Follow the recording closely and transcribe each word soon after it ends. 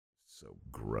So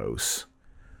gross.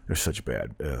 They're such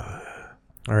bad. Ugh.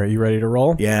 All right, you ready to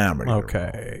roll? Yeah, I'm ready.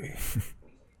 Okay.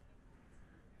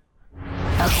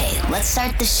 Okay, let's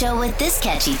start the show with this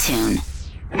catchy tune.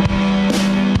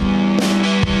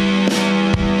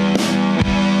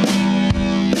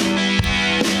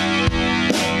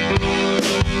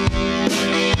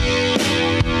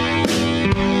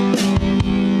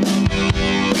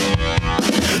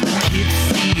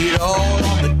 All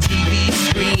on the TV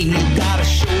screen, you gotta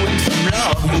show him some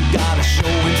love, you gotta show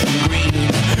him some green.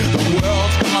 The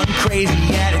world's gone crazy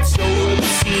and it's so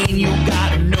obscene, you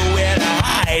gotta know where to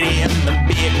hide in the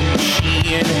big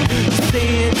machine.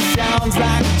 Say it sounds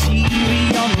like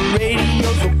TV on the radio,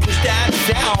 so push that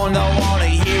sound, I wanna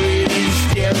hear it in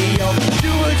stereo. Do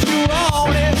what you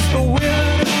want, it's the will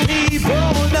of the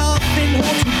people, nothing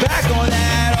holds you back on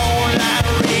that all-night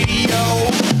radio.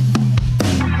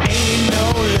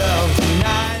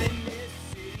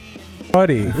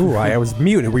 Buddy. Ooh, I was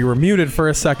muted. We were muted for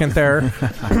a second there.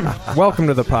 Welcome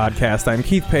to the podcast. I'm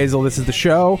Keith Pazel. This is the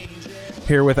show.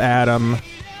 Here with Adam.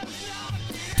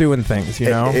 Doing things, you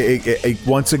know?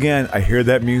 Once again, I hear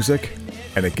that music,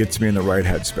 and it gets me in the right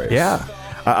headspace. Yeah.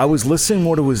 I was listening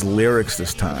more to his lyrics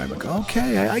this time. Like,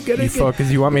 okay, I get it. You focus.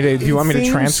 Do you want me to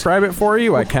transcribe it for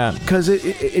you? I can. Because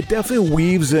it definitely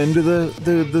weaves into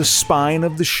the spine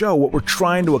of the show, what we're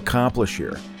trying to accomplish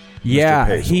here.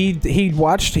 Yeah, he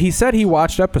said he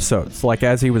watched episodes like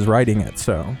as he was writing it.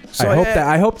 So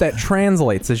I hope that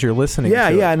translates as you're listening.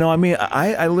 Yeah. No, I mean,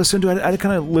 I listened to it. I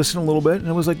kind of listened a little bit, and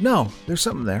I was like, no, there's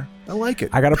something there. I like it.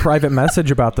 I got a private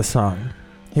message about the song.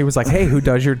 He was like, hey, who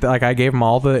does your like? I gave him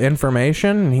all the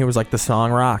information, and he was like, the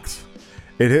song rocks.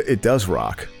 It does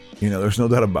rock. You know, there's no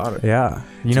doubt about it. Yeah.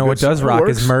 You know what does rock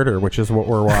is Murder, which is what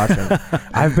we're watching.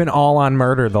 I've been all on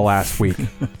Murder the last week.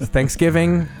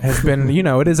 Thanksgiving has been,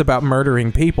 it is about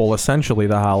murdering people, essentially,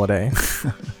 the holiday.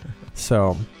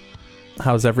 So,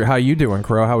 how you doing,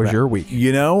 Crow? How was your week?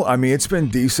 I mean, it's been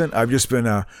decent. I've just been,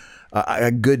 I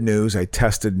had good news. I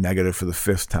tested negative for the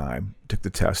 5th time. Took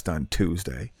the test on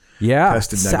Tuesday. Yeah.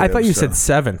 Tested negative, I thought you said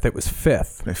 7th. It was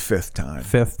 5th. My 5th time.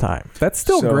 5th time. That's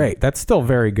still great. That's still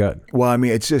very good. Well, I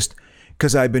mean, it's just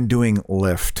because I've been doing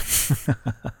Lyft,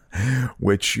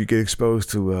 which you get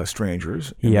exposed to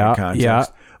strangers in that context. Yeah.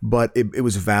 But it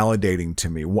was validating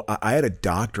to me. I had a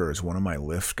doctor as one of my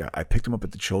Lyft guys. I picked him up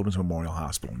at the Children's Memorial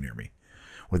Hospital near me,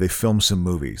 where they filmed some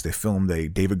movies. They filmed a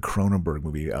David Cronenberg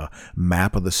movie,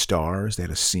 Map of the Stars. They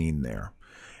had a scene there.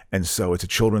 And so it's a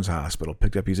children's hospital.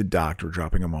 Picked up, he's a doctor,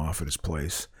 dropping him off at his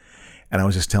place. And I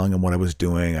was just telling him what I was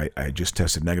doing. I just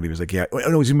tested negative. He was like, yeah. No,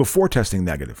 it was even before testing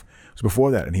negative. It was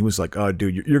before that. And he was like, oh,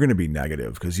 dude, you're going to be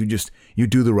negative because you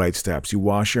do the right steps. You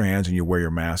wash your hands and you wear your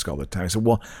mask all the time. I said,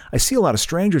 well, I see a lot of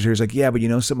strangers here. He's like, yeah, but you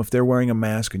know something? If they're wearing a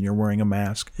mask and you're wearing a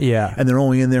mask, yeah, and they're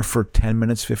only in there for 10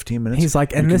 minutes, 15 minutes. He's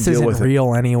like, and this isn't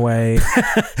real anyway.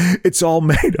 It's all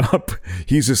made up.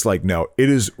 He's just like, no, it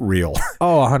is real.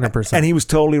 Oh, 100%. And he was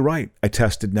totally right. I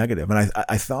tested negative, and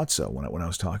I thought so when I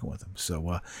was talking with him.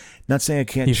 So, not saying I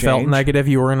can't change. You felt negative.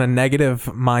 You were in a negative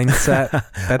mindset.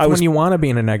 That's when you want to be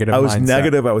in a negative mindset. I was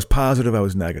negative. I was positive. I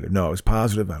was negative. No, I was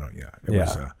positive.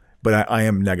 But I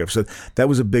am negative. So that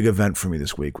was a big event for me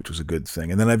this week, which was a good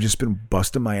thing. And then I've just been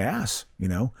busting my ass,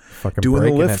 fucking doing the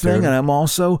Lyft thing. And I'm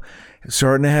also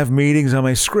starting to have meetings on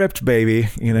my script, baby.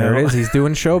 There it is. He's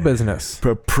doing show business.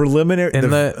 Preliminary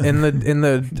in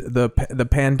the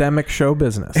pandemic show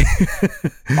business.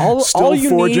 all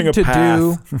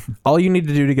you need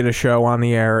to do to get a show on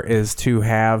the air is to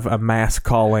have a mass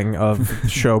calling of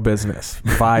show business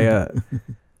via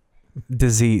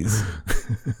disease.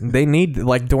 They need,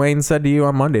 like Dwayne said to you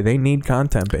on Monday, they need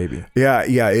content, baby. Yeah,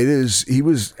 it is.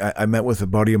 I met with a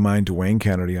buddy of mine, Dwayne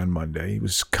Kennedy, on Monday. He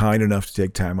was kind enough to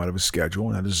take time out of his schedule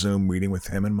and had a Zoom meeting with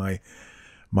him and my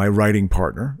writing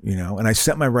partner, and I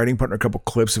sent my writing partner a couple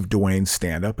clips of Dwayne's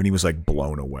stand-up, and he was like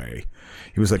blown away.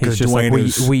 He was like, because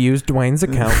Dwayne we used Dwayne's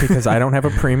account because I don't have a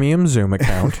premium Zoom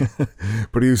account.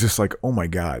 But he was just like, oh my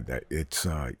God, that it's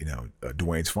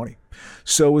Dwayne's funny.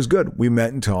 So it was good. We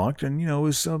met and talked, and it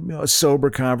was a sober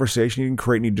conversation. He didn't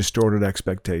create any distorted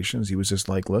expectations. He was just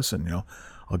like, listen,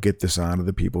 I'll get this on to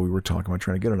the people we were talking about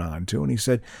trying to get it on to. And he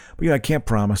said, but I can't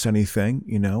promise anything,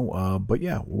 but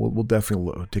yeah, we'll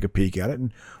definitely take a peek at it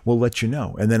and we'll let you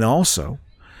know. And then also,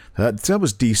 that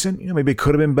was decent. Maybe it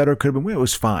could have been better, could have been. It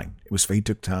was fine. He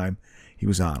took time. He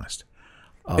was honest.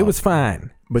 It was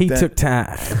fine. But he took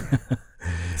time.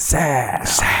 Sal.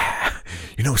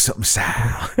 You know something,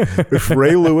 Sal? If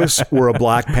Ray Lewis were a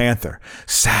Black Panther,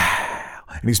 Sal.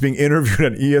 And he's being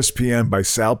interviewed on ESPN by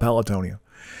Sal Paolantonio.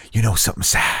 You know something,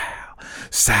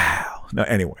 Sal. No,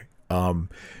 anyway.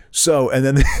 So, and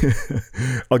then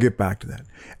I'll get back to that.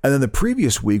 And then the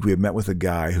previous week, we had met with a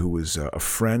guy who was a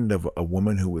friend of a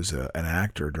woman who was an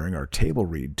actor during our table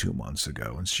read 2 months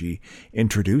ago. And she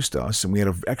introduced us, and we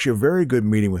had actually a very good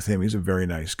meeting with him. He's a very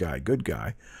nice guy, good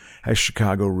guy, has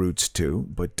Chicago roots too.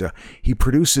 But he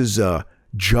produces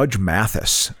Judge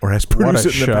Mathis, or has produced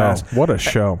it in the past. What a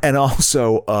show. And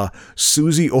also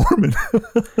Susie Orman.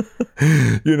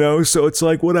 So it's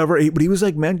like whatever. But he was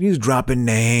like, man, he's dropping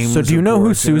names. So do you know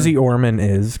who Susie Orman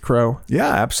is, Crow? Yeah,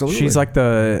 absolutely. She's like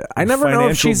I never know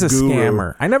if she's a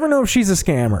scammer. I never know if she's a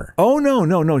scammer. Oh,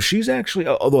 no. She's actually,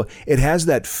 although it has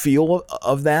that feel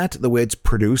of that, the way it's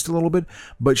produced a little bit,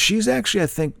 but she's actually, I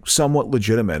think, somewhat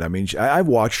legitimate. I mean, I've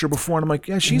watched her before, and I'm like,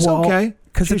 yeah, she's okay.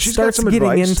 Because it starts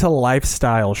getting into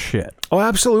lifestyle shit. Oh,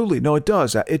 absolutely. No, it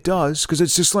does. It does. Because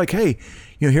it's just like, hey,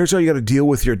 here's how you got to deal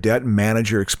with your debt and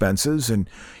manage your expenses. And,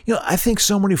 I think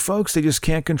so many folks, they just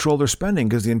can't control their spending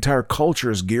because the entire culture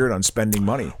is geared on spending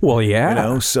money. Well,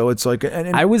 yeah. So it's like...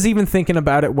 And I was even thinking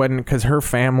about it because her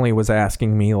family was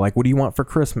asking me, like, what do you want for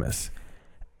Christmas?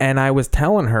 And I was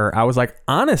telling her, I was like,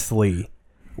 honestly...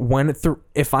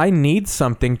 if I need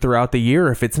something throughout the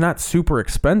year, if it's not super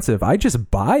expensive, I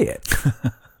just buy it.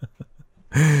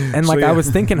 And I was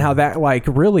thinking how that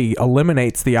really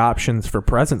eliminates the options for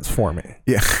presents for me.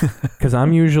 Yeah. Because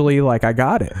I'm usually I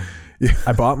got it. Yeah.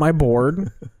 I bought my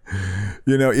board.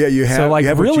 You have. So you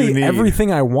have really what you need.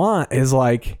 Everything I want is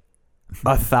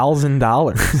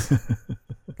 $1,000.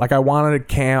 I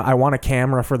want a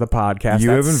camera for the podcast. You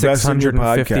have invested in your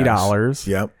podcast. $650.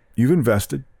 Yep. You've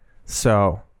invested.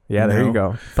 So yeah, there you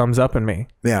go. Thumbs up in me.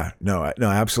 Yeah, no,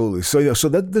 absolutely. So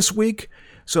that this week,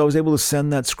 I was able to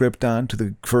send that script on to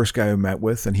the first guy I met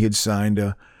with, and he had signed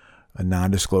a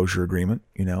non-disclosure agreement.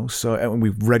 So and we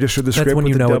registered the script. That's when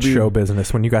you know it's show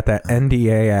business, when you got that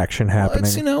NDA action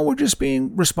happening. We're just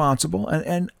being responsible,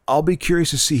 and I'll be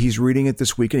curious to see. He's reading it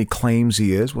this week, and he claims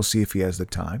he is. We'll see if he has the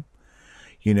time.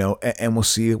 And we'll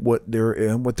see what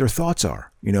their thoughts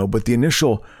are. But the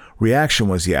initial reaction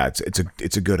was, yeah,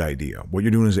 it's a good idea. What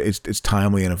you're doing is it's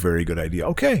timely and a very good idea.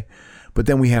 Okay. But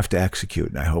then we have to execute,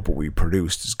 and I hope what we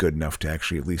produced is good enough to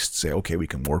actually at least say, okay, we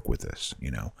can work with this.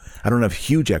 I don't have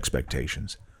huge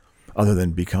expectations other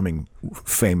than becoming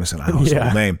famous and a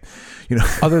household name.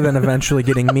 Other than eventually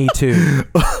getting Me Too.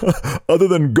 Other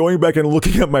than going back and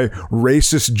looking at my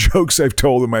racist jokes I've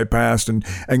told in my past and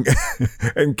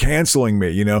canceling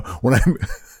me, when I'm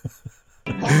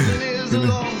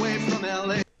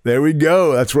There we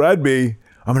go. That's where I'd be.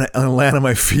 I'm gonna land on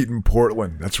my feet in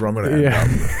Portland. That's where I'm gonna end up.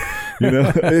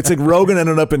 It's like Rogan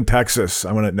ended up in Texas.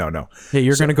 I'm gonna no. Yeah,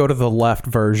 you're gonna go to the left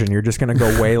version. You're just gonna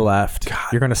go way left.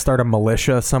 God. You're gonna start a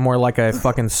militia somewhere, like a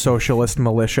fucking socialist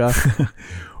militia.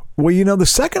 Well, the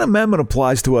Second Amendment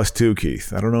applies to us too,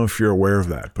 Keith. I don't know if you're aware of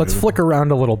that. Let's flick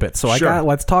around a little bit. So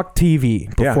let's talk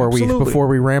TV before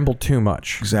we ramble too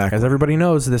much. Exactly. As everybody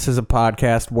knows, this is a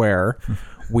podcast where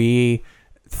we,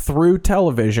 through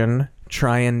television,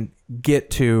 try and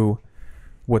get to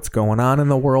what's going on in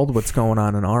the world, what's going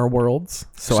on in our worlds.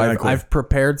 So exactly. I've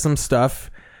prepared some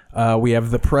stuff. We have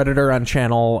The Predator on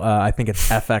channel, I think it's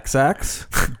FXX.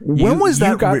 When was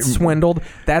that? You got swindled.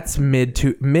 That's mid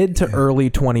to early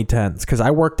 2010s. Because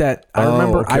I worked at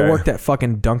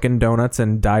fucking Dunkin' Donuts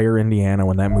in Dyer, Indiana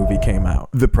when that movie came out.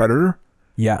 The Predator?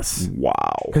 Yes.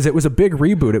 Wow. Because it was a big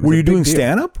reboot. Were you doing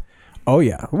stand-up? Oh,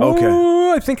 yeah. Okay.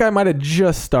 Ooh, I think I might have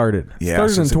just started. Yeah,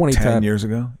 started in 2010. 10 years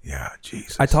ago? Yeah,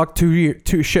 Jesus. I talked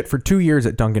shit for 2 years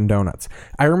at Dunkin' Donuts.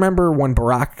 I remember when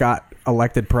Barack got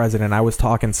elected president, I was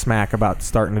talking smack about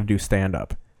starting to do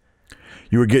stand-up.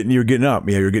 You were getting up.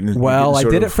 Yeah, you were getting... Well, I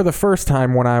did it for the first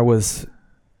time when I was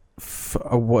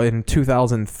in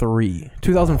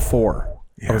 2004.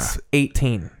 Yeah. I was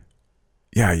 18.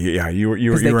 Yeah. You were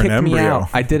an embryo. Me out.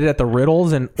 I did it at the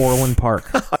Riddles in Orland Park.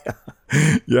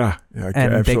 Yeah, and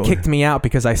absolutely. They kicked me out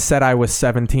because I said I was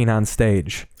 17 on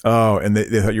stage. Oh, and they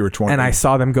thought you were 20. And I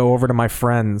saw them go over to my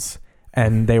friends,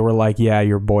 and they were like, yeah,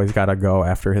 your boy's got to go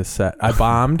after his set. I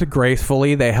bombed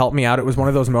gracefully. They helped me out. It was one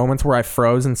of those moments where I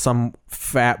froze, and some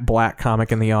fat black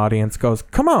comic in the audience goes,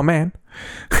 come on, man.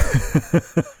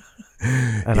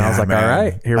 And I was like, man. All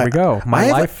right, here we go. My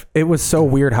life, it was so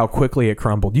weird how quickly it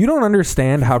crumbled. You don't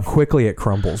understand how quickly it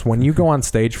crumbles. When you go on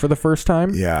stage for the first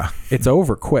time, it's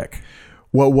over quick.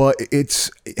 Well, it's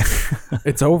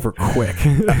over quick.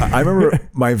 I remember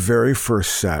my very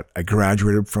first set. I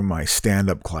graduated from my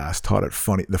stand-up class, taught at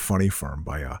the Funny Firm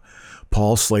by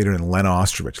Paul Slater and Len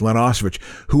Ostrovich. Len Ostrovich,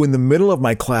 who in the middle of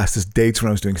my class, this dates when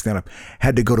I was doing stand-up,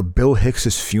 had to go to Bill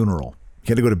Hicks's funeral. He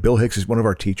had to go to Bill Hicks, one of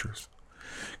our teachers,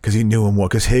 because he knew him well.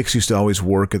 Because Hicks used to always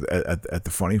work at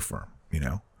the Funny Firm,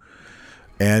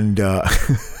 And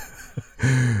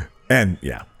And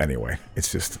yeah, anyway,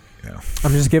 it's just,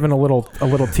 I'm just giving a little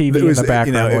TV in the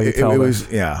background while you tell this.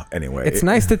 Anyway. It's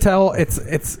nice to tell.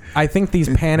 I think these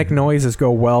panic noises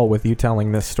go well with you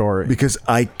telling this story. Because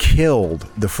I killed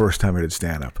the first time I did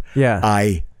stand-up. Yeah.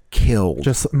 I killed.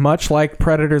 Just much like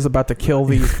Predator's about to kill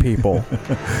these people.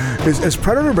 Has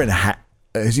Predator been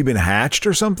has he been hatched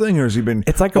or something? Or has he been...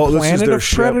 It's like a planet of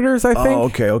predators, I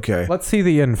think. Oh, okay. Let's see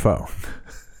the info.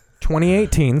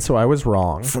 2018, so I was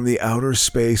wrong. From the outer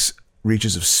space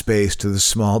reaches of space to the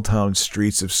small town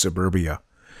streets of suburbia,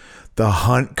 the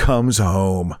hunt comes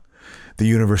home. The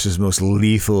universe's most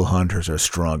lethal hunters are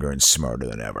stronger and smarter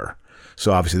than ever.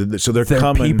 So obviously, they're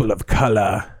coming. People of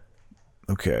color.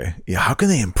 Okay. Yeah. How can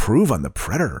they improve on the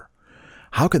Predator?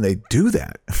 How can they do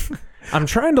that? I'm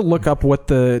trying to look up what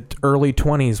the early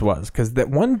 20s was, because that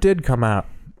one did come out.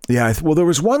 Yeah, well, there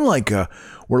was one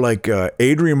where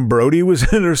Adrian Brody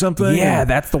was in it or something. Yeah,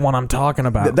 that's the one I'm talking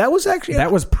about. That was actually...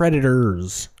 That was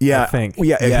Predators, yeah, I think.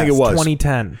 Yeah, I think it was.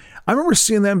 2010. I remember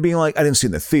seeing them being like... I didn't see it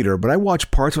in the theater, but I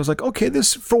watched parts. I was like, okay,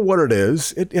 this, for what it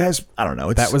is, it has... I don't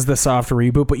know. That was the soft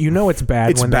reboot, but it's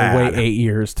bad when they wait 8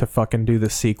 years to fucking do the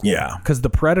sequel. Yeah. Because The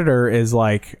Predator is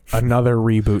like another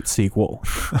reboot sequel.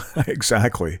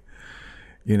 Exactly.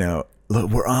 Look,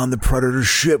 we're on the Predator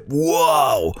ship.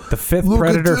 Whoa! The fifth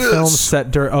Predator film set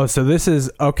during... so this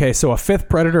is... Okay, so a fifth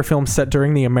Predator film set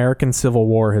during the American Civil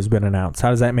War has been announced. How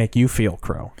does that make you feel,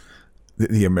 Crow?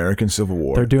 The American Civil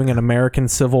War. They're doing an American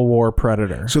Civil War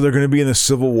Predator. So they're going to be in the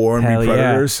Civil War and be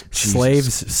Predators? Yeah.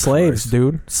 Slaves,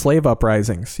 dude. Slave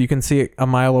uprisings. You can see it a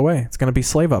mile away. It's going to be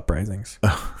slave uprisings.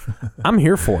 I'm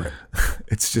here for it.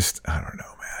 It's just... I don't know,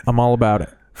 man. I'm all about it.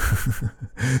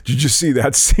 Did you just see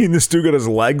that scene? This dude got his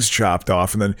legs chopped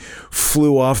off and then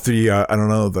flew off the I don't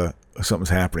know, something's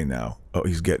happening now. Oh,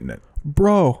 he's getting it.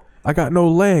 Bro, I got no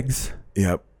legs.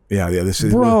 Yep. Yeah, this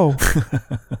is... Bro.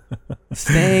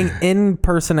 Staying in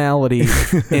personality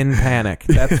in panic.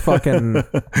 That's fucking...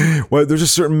 Well, there's a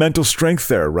certain mental strength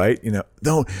there, right?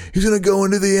 No, he's going to go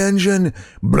into the engine.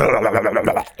 Blah, blah, blah, blah,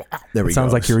 blah. There we go.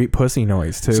 Sounds like your eat pussy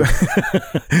noise, too.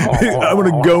 I'm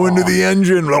going to go into the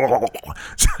engine.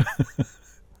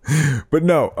 But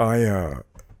no,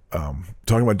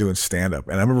 talking about doing stand-up,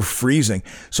 and I remember freezing.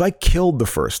 So I killed the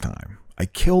first time.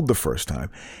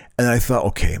 And I thought,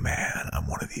 okay, man, I'm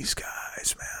one of these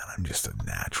guys, man. I'm just a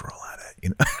natural at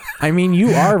it. I mean,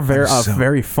 you are a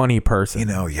very funny person.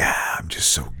 Yeah, I'm just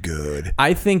so good.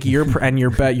 I think you're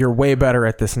way better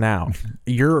at this now.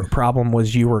 Your problem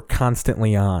was you were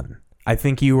constantly on. I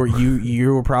think you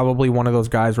were probably one of those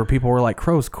guys where people were like,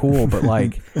 Crow's cool, but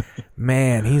like,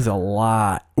 man, he's a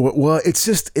lot. Well, it's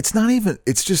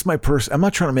just my person. I'm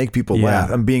not trying to make people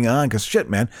laugh. I'm being on because shit,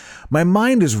 man, my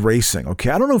mind is racing. Okay.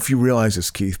 I don't know if you realize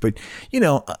this, Keith, but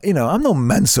I'm no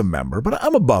Mensa member, but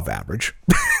I'm above average.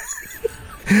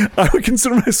 I would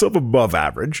consider myself above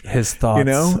average. His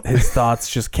thoughts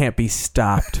just can't be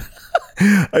stopped.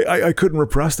 I couldn't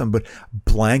repress them, but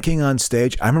blanking on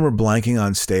stage. I remember blanking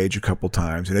on stage a couple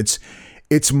times, and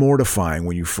it's mortifying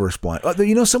when you first blank.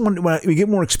 Someone, when you get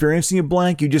more experience and you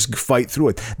blank, you just fight through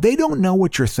it. They don't know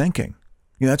what you're thinking.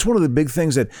 That's one of the big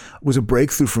things that was a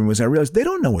breakthrough for me, was I realized they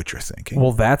don't know what you're thinking.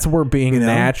 Well, that's where being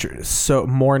so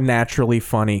more naturally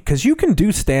funny, because you can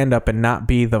do stand up and not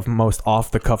be the most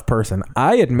off the cuff person.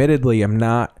 I admittedly am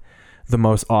not the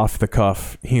most off the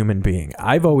cuff human being.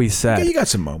 I've always said, you got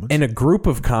some moments in a group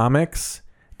of comics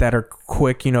that are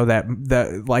quick,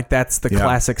 that like, that's the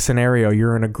classic scenario.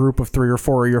 You're in a group of 3 or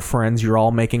 4 of your friends, you're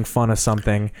all making fun of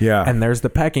something, and there's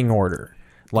the pecking order.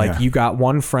 Like, you got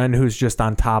one friend who's just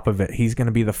on top of it. He's going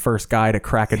to be the first guy to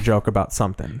crack a joke about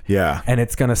something. Yeah. And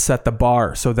it's going to set the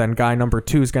bar. So then guy number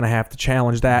 2 is going to have to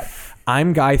challenge that.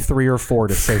 I'm guy 3 or 4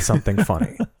 to say something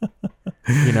funny.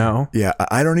 Yeah,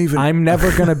 I'm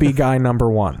never going to be guy number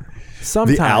 1.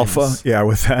 Sometimes. The alpha, yeah,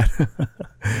 with that.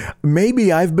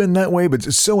 Maybe I've been that way, but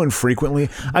so infrequently.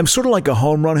 I'm sort of like a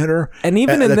home run hitter. And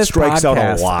even in this strikes podcast,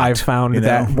 out a lot, I've found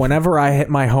that whenever I hit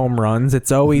my home runs,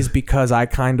 it's always because I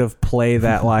kind of play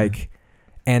that like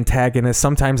antagonist.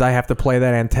 Sometimes I have to play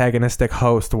that antagonistic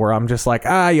host where I'm just like,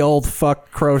 you old fuck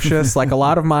Crocious. Like a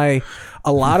lot of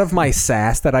my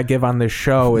sass that I give on this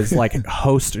show is like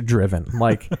host driven.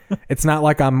 Like, it's not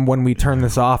like when we turn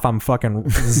this off, I'm fucking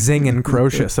zinging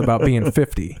Crocious about being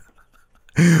 50.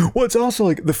 Well, it's also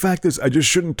like the fact is I just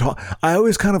shouldn't talk. I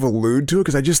always kind of allude to it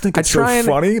because I just think it's so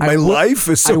funny. My life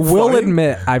is so funny. I will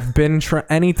admit, I've been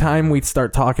anytime we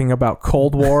start talking about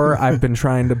Cold War, I've been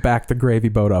trying to back the gravy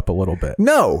boat up a little bit.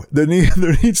 No, there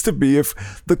needs to be,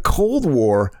 if the Cold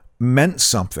War meant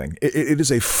something, it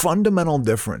is a fundamental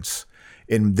difference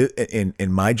in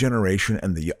my generation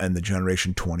and the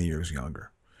generation 20 years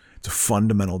younger. It's a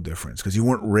fundamental difference because you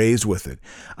weren't raised with it.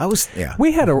 I was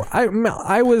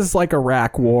was like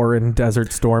Iraq War and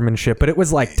Desert Storm and shit, but it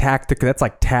was like tactical. That's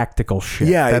like tactical shit.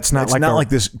 Yeah, it's not like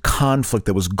this conflict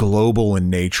that was global in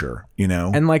nature, you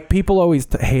know. And like people always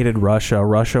hated Russia.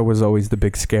 Russia was always the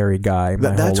big scary guy.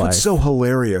 That's what's so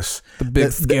hilarious. The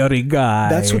big scary guy.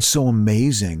 That's what's so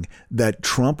amazing that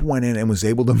Trump went in and was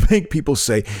able to make people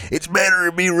say it's better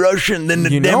to be Russian than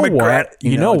the Democrat.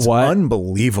 You know what?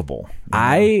 Unbelievable.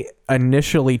 I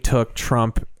initially took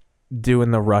Trump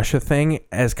doing the Russia thing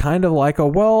as kind of like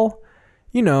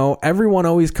everyone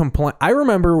always complain. I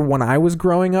remember when I was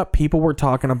growing up, people were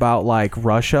talking about like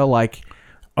Russia,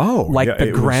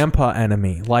 the grandpa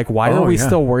enemy. Like, why are we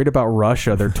still worried about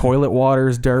Russia? Their toilet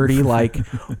water's dirty. Like,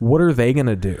 what are they going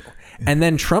to do? And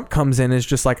then Trump comes in and is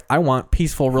just like, I want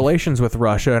peaceful relations with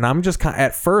Russia. And I'm just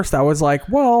at first I was like,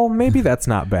 well, maybe that's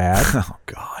not bad. Oh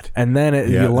God. And then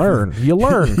you learn,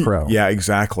 Crow. Yeah,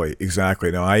 exactly.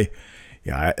 No,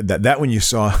 that when you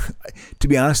saw, to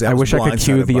be honest, I wish I could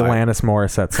cue the Alanis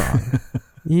Morissette song.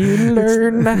 You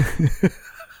learn.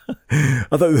 I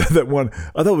thought that one.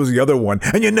 I thought it was the other one.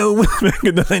 And the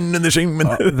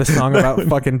song about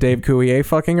fucking Dave Coulier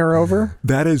fucking her over.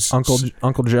 That is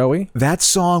Uncle Joey. That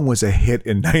song was a hit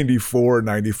in 94,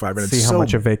 95. And see how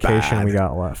much of Vacation we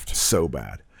got left. So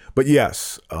bad. But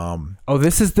yes.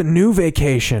 This is the new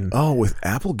Vacation. Oh, with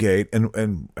Applegate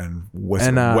and Wes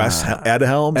Ed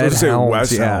Helms. Wes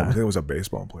Helms. I think it was a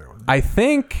baseball player. I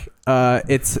think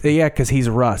because he's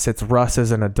Russ. It's Russ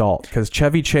as an adult because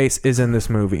Chevy Chase is in this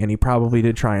movie and he probably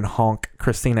did try and honk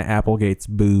Christina Applegate's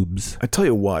boobs. I tell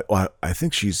you what, I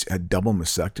think she's had double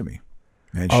mastectomy.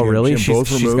 Really?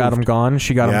 She's got him gone.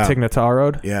 She got him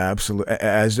Tignataro'd. Yeah, absolutely.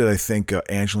 As did I think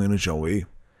Angelina Jolie.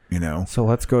 You know, so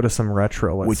let's go to some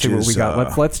retro. Let's see what we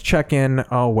got. Let's check in.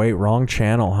 Oh wait, wrong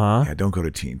channel, huh? Yeah, don't go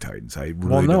to Teen Titans. I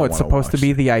really no, it's supposed to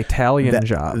be the Italian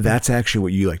job. That's actually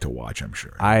what you like to watch, I'm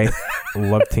sure. I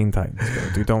love Teen Titans,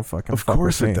 dude. Don't fucking. Of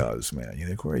course it does, man.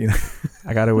 You know,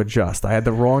 I got to adjust. I had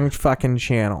the wrong fucking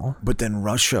channel. But then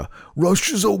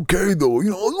Russia's okay though.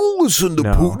 You know, I'll listen to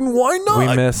Putin. Why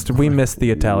not? We missed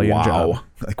the Italian job.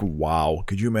 Like wow,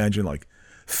 could you imagine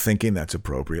thinking that's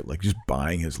appropriate, like just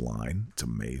buying his line? It's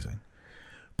amazing.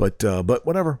 But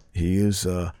whatever. He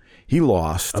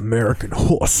lost. American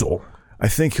Hustle. I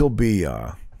think he'll be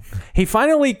he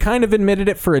finally kind of admitted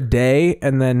it for a day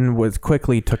and then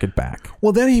quickly took it back.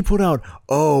 Well, then he put out,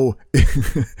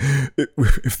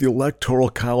 if the Electoral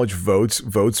College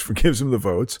gives him the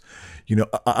votes, you know,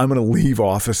 I'm going to leave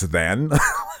office then.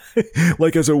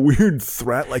 Like as a weird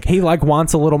threat. Like he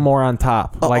wants a little more on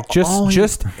top.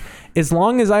 Just as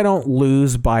long as I don't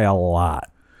lose by a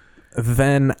lot,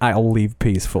 then I'll leave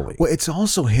peacefully. Well, it's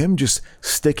also him just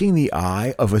sticking the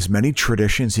eye of as many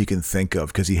traditions he can think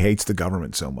of because he hates the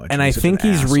government so much. And I think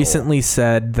he's recently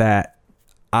said that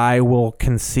I will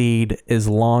concede as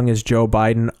long as Joe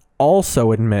Biden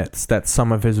also admits that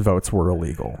some of his votes were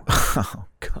illegal. Oh,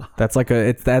 God.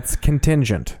 That's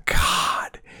contingent.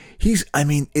 God.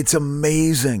 It's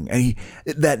amazing. And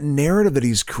that narrative that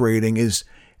he's creating is...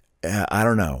 I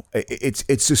don't know. It's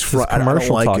just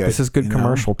commercial talk. This is good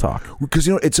commercial talk because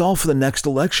it's all for the next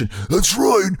election. That's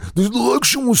right. The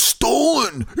election was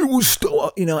stolen. It was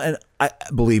stolen. You know, and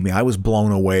believe me, I was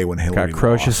blown away when Hillary.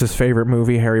 Crocious' favorite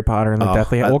movie, Harry Potter and the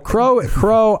Deathly Hallows. Well,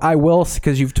 Crow, I will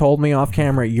because you've told me off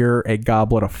camera you're a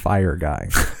Goblet of Fire guy.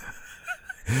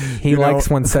 He likes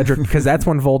when Cedric because that's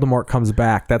when Voldemort comes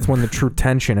back. That's when the true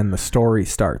tension in the story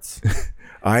starts.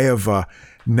 I have.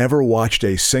 Never watched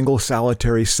a single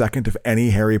solitary second of any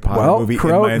Harry Potter movie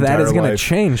Crow, in my entire life. That is going to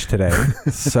change today.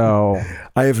 So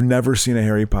I have never seen a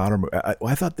Harry Potter movie.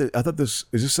 I thought this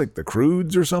is this like the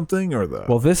Croods or something or the.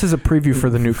 Well, this is a preview for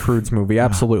the new Croods movie.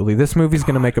 Absolutely, this movie's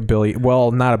going to make $1 billion.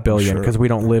 Well, not $1 billion because we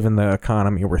don't live in the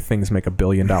economy where things make $1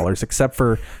 billion, except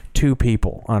for 2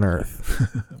 people on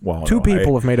Earth. Well, two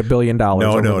people have made $1 billion.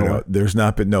 No. There's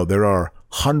not been. No, there are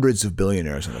hundreds of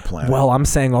billionaires on the planet. Well, I'm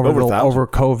saying over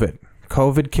COVID.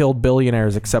 COVID killed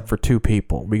billionaires except for 2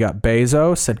 people. We got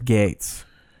Bezos and Gates.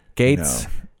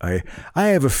 I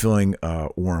have a feeling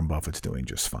Warren Buffett's doing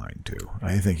just fine too.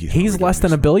 I think he's less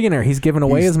than a billionaire. He's giving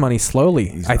away his money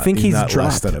slowly. I think he's not dropped.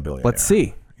 Less than a billionaire. Let's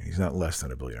see. He's not less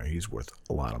than a billionaire. He's worth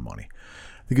a lot of money.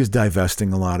 I think he's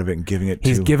divesting a lot of it and giving it.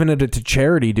 He's giving it to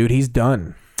charity, dude. He's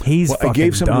done. He's fucking I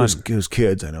gave some done. to his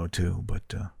kids. I know too, but.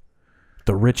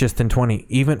 The richest in 20.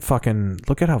 Even fucking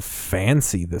look at how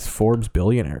fancy this Forbes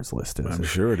billionaires list is. I'm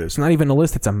sure it is. It's not even a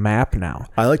list, it's a map now.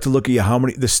 I like to look at how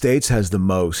many the States has the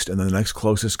most, and then the next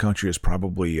closest country is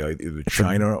probably either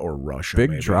China or Russia.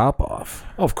 Big maybe. drop off.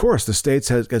 Oh, of course, the States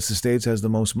has the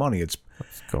most money. It's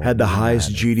had the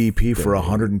highest GDP for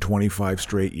 125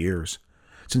 straight years.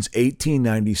 Since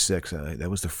 1896, that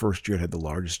was the first year it had the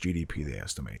largest GDP, they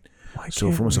estimate.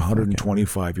 So for almost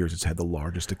 125 years, it's had the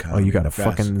largest economy. Oh, you got to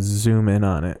fucking zoom in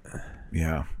on it.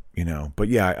 Yeah, but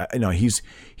yeah, I know he's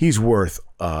worth.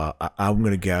 I'm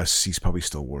gonna guess he's probably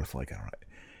still worth like I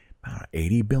don't know,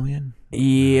 80 billion.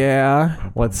 Yeah,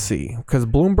 probably. Let's see, because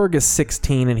Bloomberg is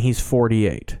 16 and he's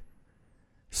 48.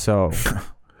 So,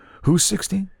 who's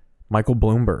 16? Michael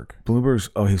Bloomberg.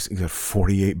 He's got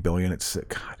 48 billion. It's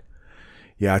God.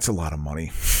 Yeah, it's a lot of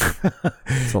money.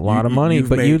 It's a lot of money,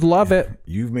 but you'd love it.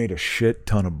 You've made a shit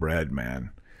ton of bread,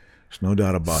 man. There's no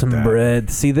doubt about that. Some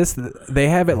bread. See, they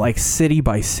have it like city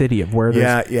by city of where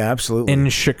there's... Yeah, absolutely. In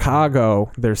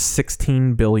Chicago, there's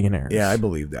 16 billionaires. Yeah, I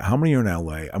believe that. How many are in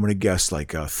L.A.? I'm going to guess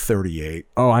like 38.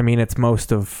 Oh, I mean, it's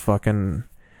most of fucking...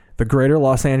 The greater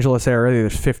Los Angeles area,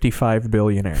 there's 55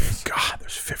 billionaires. God,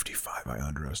 there's 55. I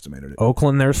underestimated it.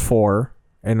 Oakland, there's 4.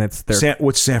 And it's...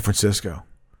 What's San Francisco?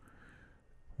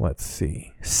 Let's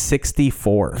see.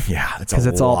 64. Yeah, that's a lot. Because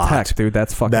it's all tech, dude.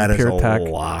 That's fucking pure tech. That is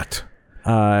a lot.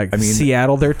 I mean,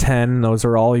 Seattle, they're 10. Those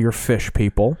are all your fish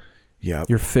people. Yeah.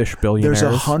 Your fish billionaires.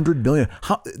 There's 100 billion.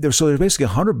 There's basically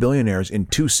 100 billionaires in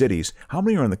 2 cities. How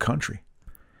many are in the country?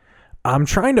 I'm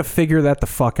trying to figure that the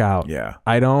fuck out. Yeah.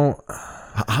 I don't...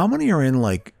 How many are in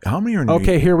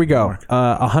Okay, here we go.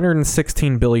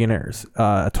 116 billionaires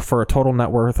for a total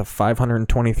net worth of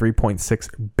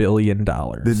 $523.6 billion.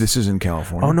 This is in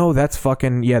California. Oh no, that's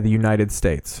fucking the United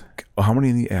States. How many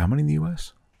in the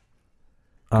U.S.?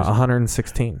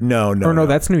 116. No,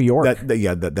 that's New York. That's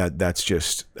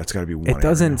got to be one. It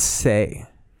doesn't say.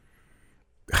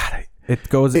 God, it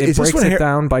breaks it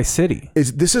down by city.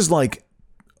 This is like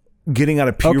getting out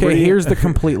of puberty. Okay, here's the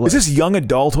complete list. Is this young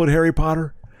adulthood Harry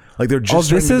Potter? Like they're just.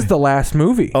 This is the last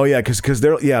movie. Oh yeah, because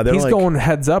they're he's going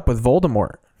heads up with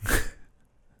Voldemort.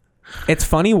 It's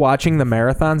funny watching the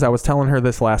marathons. I was telling her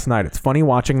this last night. It's funny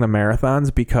watching the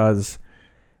marathons because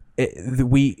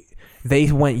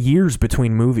they went years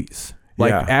between movies.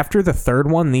 Like after the third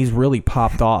one, these really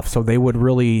popped off. So they would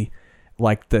really.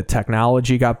 Like the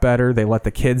technology got better. They let the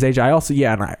kids age. I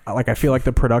feel like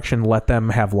the production let them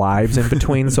have lives in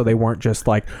between, so they weren't just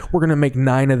like, we're gonna make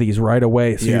 9 of these right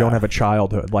away, so you don't have a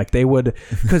childhood. Like they would,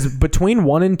 because between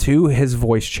 1 and 2, his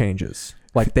voice changes.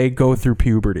 Like they go through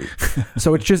puberty.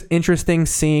 So it's just interesting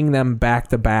seeing them back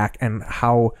to back and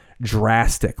how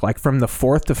drastic. Like from the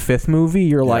 4th to 5th movie,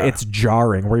 you're like, it's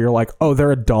jarring where you're like, oh,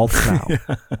 they're adults now.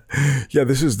 Yeah,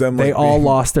 this is them. They all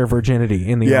lost their virginity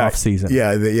in the off season.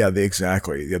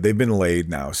 Exactly. Yeah, they've been laid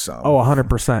now. So. Oh,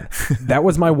 100%. That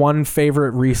was my one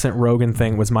favorite recent Rogan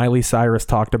thing was Miley Cyrus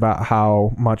talked about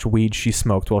how much weed she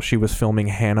smoked while she was filming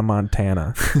Hannah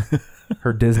Montana,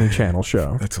 her Disney Channel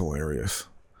show. That's hilarious.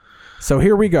 So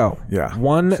here we go. Yeah.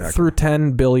 1 through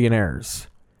 10 billionaires.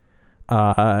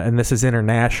 And this is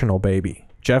international, baby.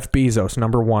 Jeff Bezos,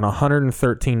 number 1,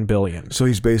 113 billion. So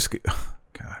he's basically,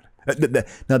 God.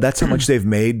 Now that's how much they've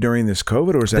made during this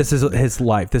COVID, or is that? This is his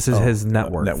life. This is his net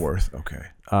worth. Net worth. Okay.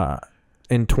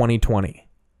 In 2020,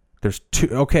 there's 2.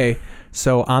 Okay,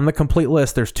 so on the complete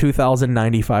list, there's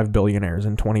 2,095 billionaires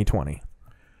in 2020.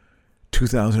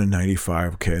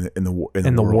 2,095. Okay, in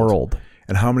the world.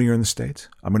 And how many are in the States?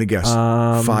 I'm going to guess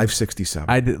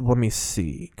 567. Let me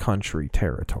see. Country,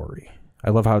 territory. I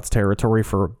love how it's territory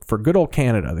for good old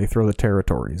Canada. They throw the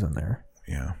territories in there.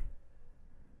 Yeah.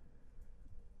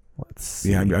 Let's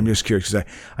see. Yeah, I'm just curious because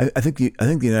I think the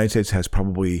United States has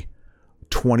probably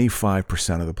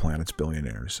 25% of the planet's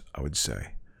billionaires, I would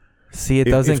say. See, it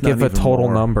doesn't give a total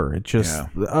number. It just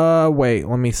wait,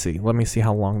 let me see. Let me see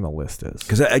how long the list is.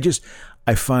 Because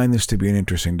I find this to be an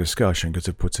interesting discussion because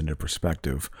it puts into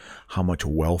perspective how much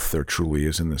wealth there truly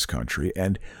is in this country.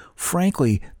 And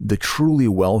frankly, the truly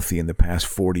wealthy in the past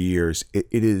 40 years,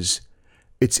 it's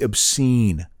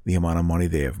obscene the amount of money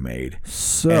they have made.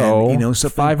 So, and,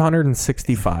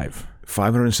 565.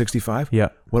 565? Yeah.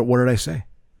 What did I say?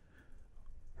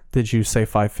 Did you say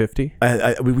 550?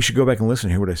 We should go back and listen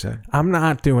and hear what I said. I'm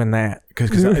not doing that.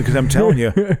 Because I'm telling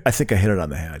you, I think I hit it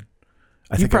on the head.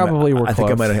 I think I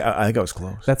was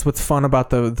close. That's what's fun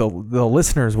about the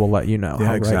listeners will let you know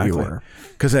how right you were.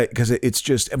 Because it's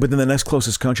just, but then the next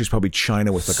closest country is probably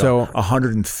China with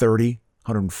 130,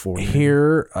 140.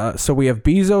 Here, so we have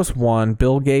Bezos 1,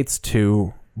 Bill Gates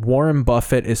 2, Warren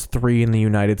Buffett is 3 in the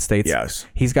United States. Yes.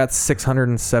 He's got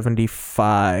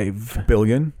 675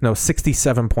 billion. No,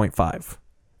 67.5.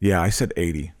 Yeah, I said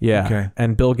 80. Yeah. Okay.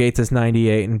 And Bill Gates is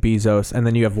 98 and Bezos. And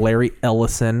then you have Larry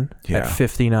Ellison at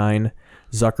 59.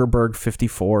 Zuckerberg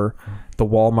 54. The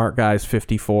Walmart guy's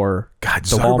 54. God,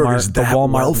 Zuckerberg is that the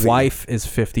Walmart wealthy. Wife is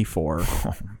 54.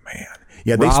 Oh man.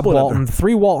 Yeah, they Rob split Walton.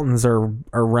 3 Waltons are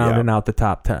rounding out the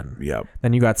top 10. Yep.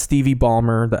 Then you got Stevie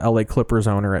Ballmer, the LA Clippers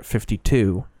owner, at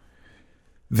 52.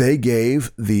 They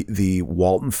gave the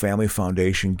Walton Family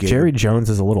Foundation. Jerry Jones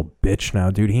is a little bitch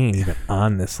now, dude. He ain't even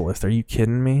on this list. Are you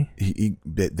kidding me?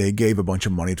 They gave a bunch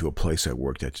of money to a place I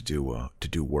worked at to do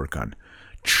work on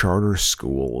charter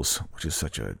schools, which is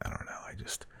such a, I don't know.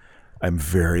 I'm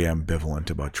very ambivalent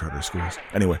about charter schools.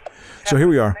 Anyway, so here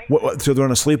we are. So they're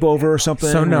on a sleepover or something?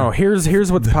 So no,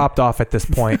 here's what's popped off at this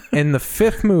point. In the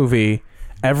 5th movie,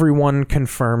 everyone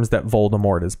confirms that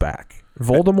Voldemort is back.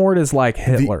 Voldemort is like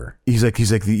Hitler. He's like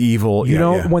the evil. You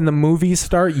know, when the movies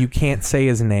start, you can't say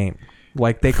his name.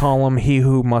 Like they call him He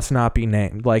Who Must Not Be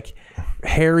Named. Like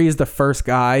Harry's the first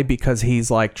guy because he's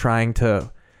like trying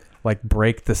to like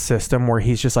break the system where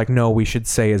he's just like, no, we should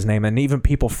say his name. And even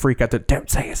people freak out that don't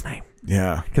say his name.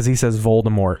 Yeah. Because he says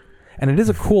Voldemort. And it is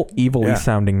a cool, evil-y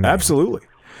sounding name. Absolutely.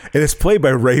 And it's played by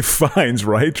Ralph Fiennes,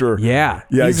 right? Yeah,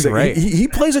 he's great. He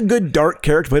plays a good dark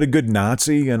character, played a good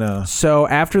Nazi. So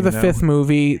after the 5th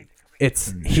movie,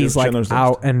 he's like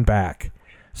out and back.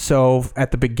 So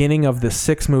at the beginning of the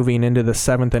 6th movie and into the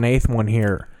 7th and 8th one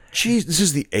here. Jeez, this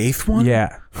is the 8th one?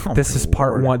 Yeah. This is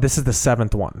part 1. This is the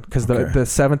 7th one. Because the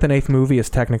 7th and 8th movie is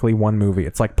technically one movie.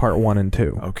 It's like part 1 and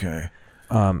 2. Okay.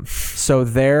 So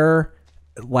they're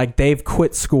like, they've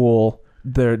quit school.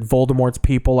 The Voldemort's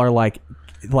people are like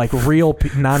real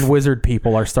non-wizard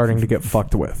people are starting to get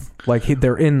fucked with. Like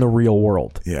they're in the real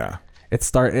world. Yeah.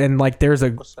 And like there's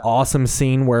a awesome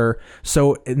scene where,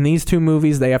 so in these 2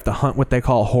 movies they have to hunt what they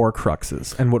call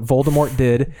Horcruxes, and what Voldemort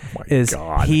did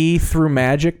he through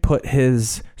magic put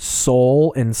his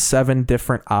soul in 7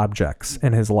 different objects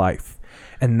in his life,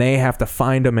 and they have to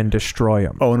find him and destroy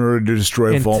him. Oh, in order to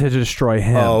destroy to destroy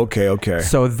him. Oh, okay.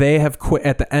 So they have quit.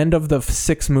 At the end of the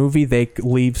 6th movie, they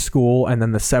leave school, and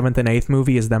then the 7th and 8th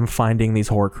movie is them finding these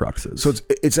Horcruxes. So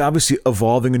it's obviously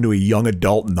evolving into a young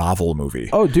adult novel movie.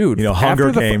 Oh, dude. You know,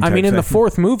 Hunger Games. I mean, in the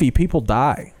 4th movie, people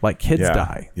die. Like, kids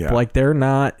die. Yeah. Like, they're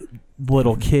not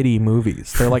little kiddie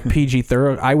movies. They're like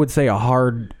PG-13. I would say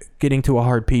getting to a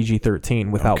hard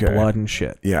PG-13 without blood and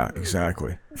shit. Yeah,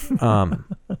 exactly.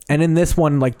 And in this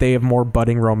one, like, they have more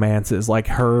budding romances. Like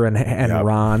her and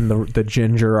Ron, the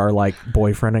ginger, are like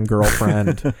boyfriend and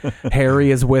girlfriend.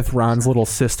 Harry is with Ron's little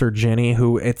sister Ginny,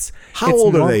 who How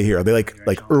old are they here? Are they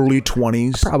like early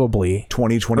 20s? Probably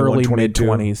 20, 21, early 22?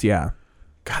 mid-20s. Yeah.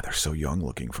 God, they're so young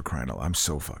looking for crying out loud. I'm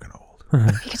so fucking old.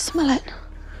 You can smell it.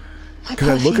 Because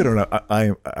I look at her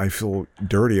and I feel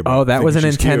dirty about it. Oh, that was an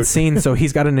intense scene. So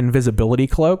he's got an invisibility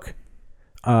cloak.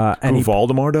 And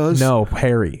Voldemort does? No,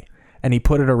 Harry. And he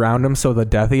put it around him so the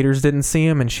Death Eaters didn't see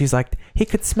him. And she's like, he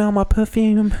could smell my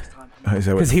perfume.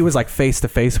 Because he was like face to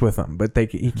face with them, but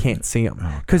he can't see him.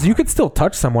 Because you could still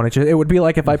touch someone. It would be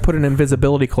like if I put an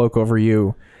invisibility cloak over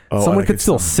you. Someone could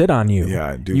still sit on you.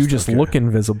 Yeah, you just look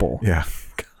invisible. Yeah.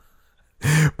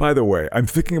 By the way, I'm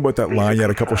thinking about that line you had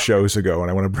a couple shows ago,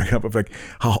 and I want to bring it up of like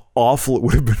how awful it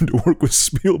would have been to work with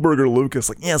Spielberg or Lucas.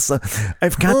 Like, yes,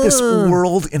 I've got this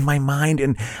world in my mind,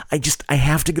 and I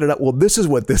have to get it out. Well, this is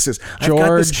what this is. I've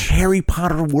got this Harry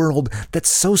Potter world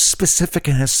that's so specific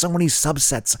and has so many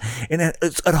subsets, and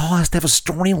it all has to have a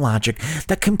story logic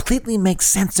that completely makes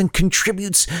sense and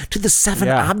contributes to the 7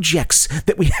 objects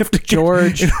that we have to get.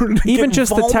 George, even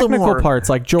just the technical parts,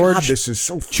 like George. God, this is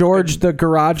so George, the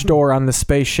garage door on the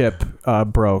spaceship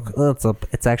broke.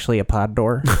 It's actually a pod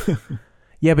door.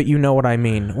 Yeah, but you know what I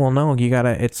mean. Well, no, you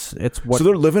gotta. It's what. So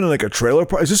they're living in like a trailer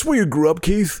park. Is this where you grew up,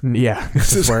 Keith? Yeah,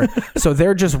 this is where. So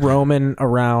they're just roaming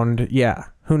around. Yeah,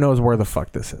 who knows where the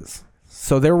fuck this is?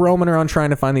 So they're roaming around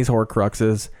trying to find these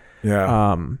Horcruxes.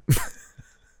 Yeah.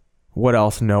 What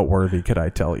else noteworthy could I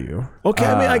tell you? Okay,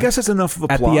 I mean, I guess that's enough of a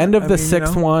plot. At the end of the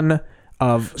 6th one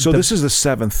of. So this is the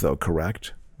 7th, though,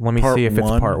 correct? Let me see if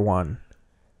it's part 1.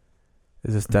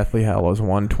 Is this Deathly Hallows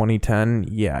 1, 2010?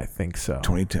 Yeah, I think so.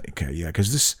 2010. Okay, yeah,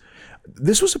 because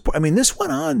this was this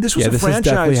went on. This was a this franchise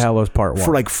is Deathly Hallows Part 1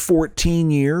 for like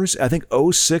 14 years. I think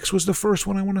 06 was the first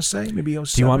one. I want to say maybe 07.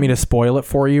 Do you want me to spoil it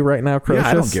for you right now, Crocious? Yeah,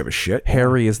 I don't give a shit.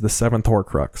 Harry is the 7th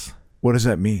Horcrux. What does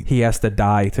that mean? He has to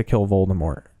die to kill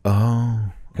Voldemort.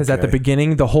 Oh, Because at the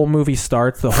beginning, the whole movie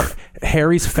starts.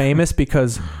 Harry's famous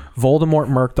because Voldemort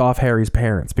murked off Harry's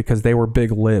parents because they were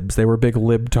big libs. They were big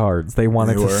libtards. They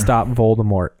wanted to stop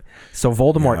Voldemort. So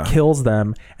Voldemort kills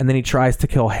them, and then he tries to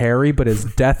kill Harry, but his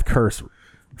death curse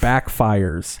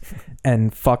backfires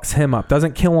and fucks him up.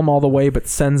 Doesn't kill him all the way, but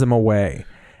sends him away.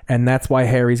 And that's why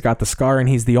Harry's got the scar, and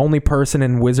he's the only person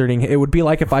in wizarding. It would be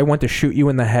like if I went to shoot you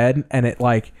in the head, and it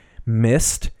like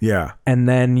missed, and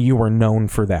then you were known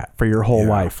for that for your whole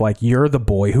life. Like, you're the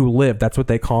boy who lived. That's what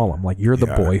they call him. Like, you're the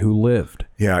boy who lived.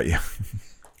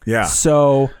 Yeah.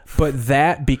 So, but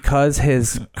that because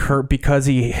because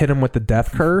he hit him with the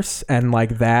death curse, and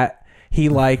like that, he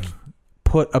like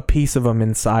put a piece of him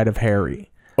inside of Harry.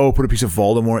 Oh, put a piece of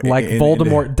Voldemort. Like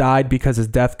Voldemort died because his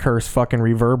death curse fucking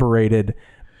reverberated.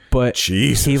 But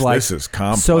Jesus, he like, this is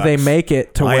complex. So they make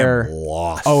it to where am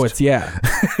lost. Oh, it's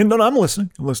No, I'm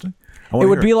listening. It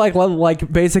would be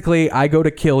like basically I go to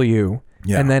kill you.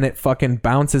 Yeah. And then it fucking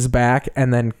bounces back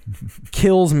and then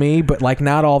kills me, but like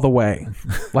not all the way.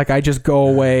 Like I just go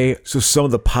away. So some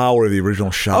of the power of the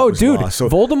original shot was lost. So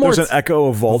Voldemort's there's an echo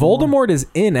of Voldemort. Voldemort is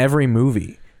in every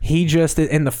movie. He just,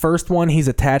 in the first one, he's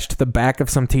attached to the back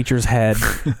of some teacher's head,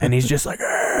 and he's just like,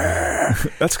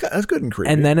 that's good and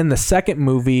creepy. And then in the second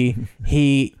movie,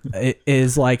 he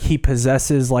is like, he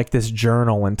possesses like this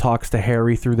journal and talks to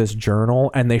Harry through this journal,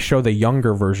 and they show the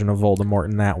younger version of Voldemort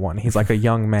in that one. He's like a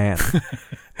young man.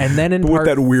 And then in part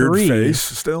with that weird 3, face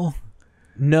still?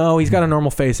 No, he's got a normal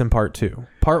face in part 2.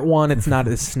 Part 1, it's not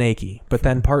as snaky. But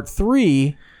then part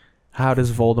 3... How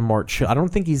does Voldemort I don't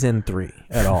think he's in 3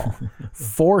 at all.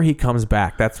 4, he comes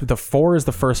back. That's the 4 is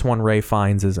the first one Ralph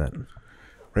Fiennes is in.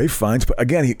 Ralph Fiennes, but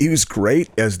again, he was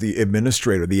great as the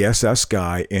administrator, the SS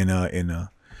guy in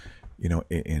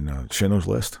Schindler's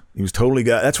List. He was totally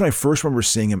good. That's when I first remember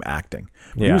seeing him acting.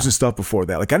 He was in stuff before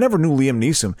that. Like I never knew Liam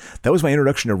Neeson. That was my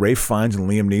introduction to Ralph Fiennes, and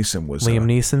Liam Neeson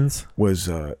was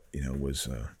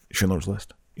Schindler's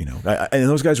List. You know, and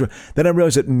those guys were. Then I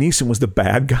realized that Neeson was the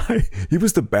bad guy. He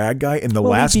was the bad guy in the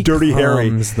last Dirty Harry.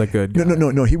 The good guy.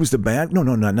 No. He was the bad. No,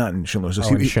 not in Schindler's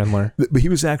List. In Schindler. But he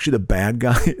was actually the bad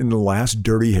guy in the last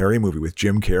Dirty Harry movie with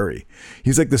Jim Carrey.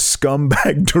 He's like the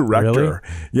scumbag director.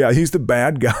 Really? Yeah, he's the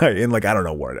bad guy in like I don't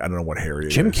know what Harry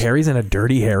is. Jim Carrey's in a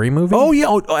Dirty Harry movie. Oh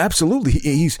yeah, absolutely.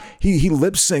 He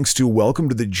lip syncs to Welcome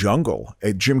to the Jungle.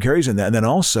 Jim Carrey's in that, and then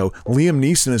also Liam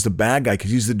Neeson is the bad guy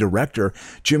because he's the director.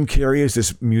 Jim Carrey is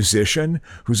this musician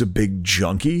who's a big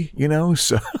junkie, you know.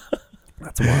 So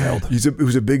that's wild. He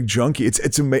was a big junkie.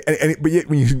 It's amazing. But yet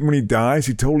when he dies,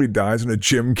 he totally dies in a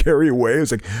Jim Carrey way.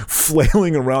 It's like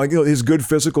flailing around, like, you know, his good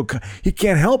physical. He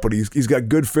can't help it. He's got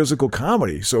good physical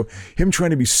comedy. So him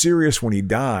trying to be serious when he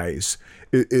dies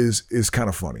is kind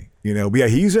of funny, you know. But yeah,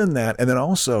 he's in that, and then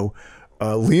also.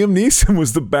 Liam Neeson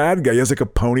was the bad guy. He has like a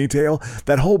ponytail.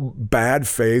 That whole bad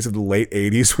phase of the late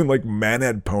 80s when like men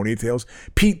had ponytails.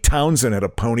 Pete Townsend had a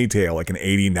ponytail like in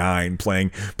 89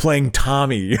 playing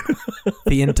Tommy.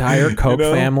 The entire Koch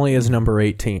family is number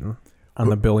 18 on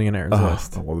the billionaires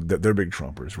list. Well, they're big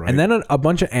Trumpers, right? And then a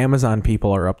bunch of Amazon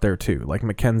people are up there too. Like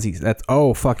Mackenzie.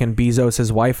 Fucking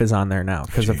Bezos' wife is on there now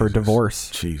because of her divorce.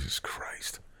 Jesus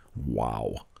Christ.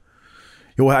 Wow.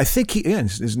 Well, I think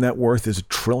his net worth is $1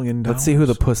 trillion. Let's see who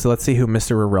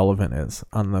Mr. Irrelevant is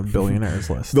on the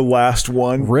billionaires list. The last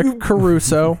one. Rick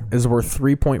Caruso is worth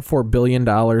 $3.4 billion,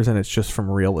 and it's just from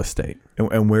real estate.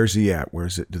 And where's he at?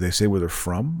 Where's it? Do they say where they're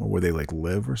from or where they like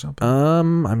live or something?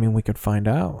 I mean, we could find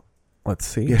out. Let's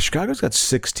see. Yeah, Chicago's got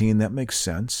 16. That makes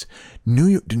sense.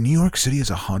 New York City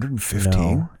has 115.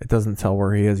 No, it doesn't tell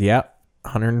where he is. Yep.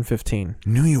 115.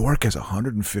 New York has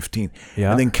 10015.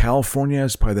 Yeah. And then California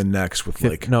is probably the next with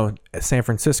San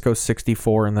Francisco's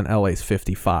 64 and then LA's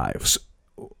 55.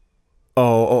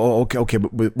 Okay.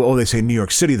 But they say New York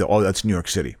City though. Oh, that's New York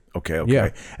City. Okay. Yeah.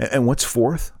 And what's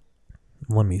fourth?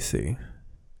 Let me see.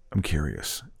 I'm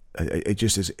curious. It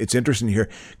just is. It's interesting to hear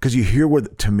because you hear where,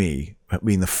 to me,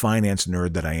 being the finance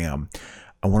nerd that I am,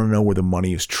 I want to know where the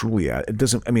money is truly at. It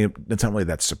doesn't. I mean, it's not really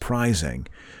that surprising.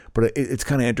 But it's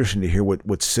kind of interesting to hear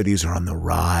what cities are on the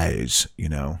rise, you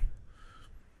know,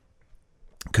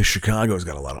 because Chicago's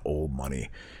got a lot of old money.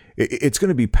 It's going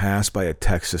to be passed by a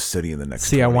Texas city in the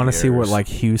next. I want to see what like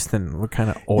Houston, what kind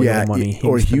of oil money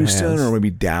Houston has. Or maybe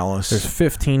Dallas. There's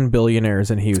 15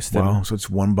 billionaires in Houston. Wow, so it's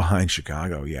one behind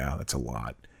Chicago. Yeah, that's a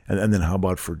lot. And then how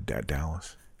about for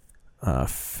Dallas?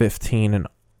 15 and.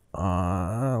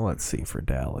 Let's see for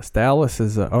Dallas. Dallas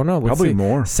is probably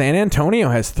more. San Antonio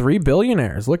has 3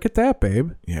 billionaires. Look at that,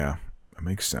 babe. Yeah, that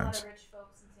makes sense.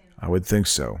 I would think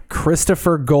so.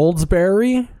 Christopher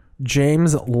Goldsberry,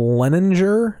 James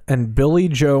Leninger, and Billy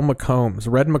Joe McCombs.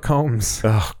 Red McCombs.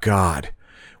 Oh God,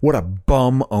 What a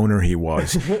bum owner he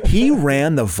was. He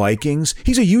ran the Vikings.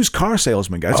 He's a used car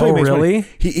salesman, guys. Oh, really?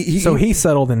 He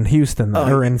settled in Houston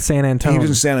or in San Antonio. He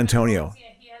was in San Antonio. Yeah,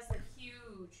 he has like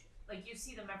huge, like you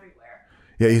see them everywhere.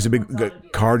 Yeah, he's a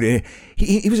big car.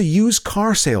 He was a used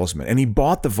car salesman, and he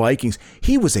bought the Vikings.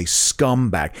 He was a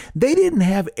scumbag. They didn't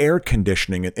have air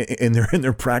conditioning in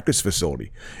their practice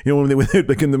facility. You know, when they were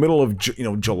like in the middle of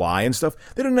July and stuff,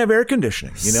 they didn't have air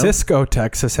conditioning. You know, Cisco,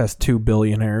 Texas has 2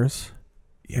 billionaires.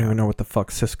 Yeah. I don't even know what the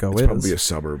fuck Cisco is. Probably a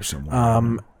suburb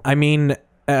somewhere. I mean,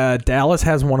 Dallas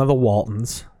has one of the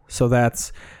Waltons. So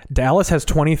Dallas has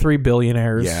 23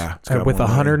 billionaires with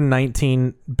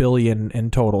 119 billion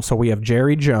in total. So we have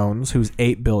Jerry Jones, who's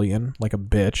 8 billion, like a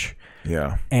bitch.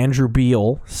 Yeah. Andrew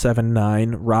Beale,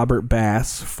 7.9. Robert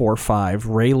Bass, 4.5.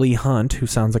 Ray Lee Hunt, who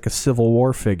sounds like a Civil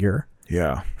War figure.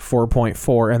 Yeah.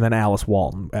 4.4, and then Alice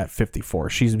Walton at 54.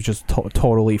 She's just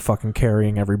totally fucking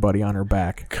carrying everybody on her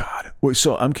back. God. Wait,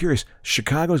 so I'm curious.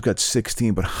 Chicago's got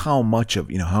 16, but how much of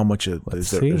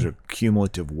is there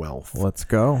cumulative wealth? Let's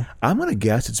go. I'm gonna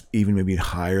guess it's even maybe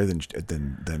higher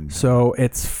than. So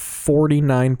it's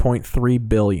 49.3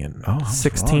 billion.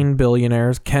 16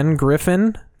 billionaires. Ken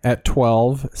Griffin at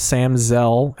 12. Sam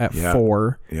Zell at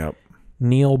 4. Yep.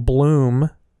 Neil Bloom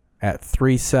at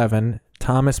 3.7.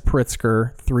 Thomas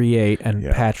Pritzker, 3.8, and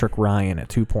Patrick Ryan at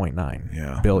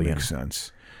 2.9 billion. Makes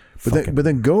sense. But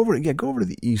then go over to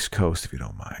the East Coast if you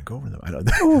don't mind. Go over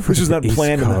to this is not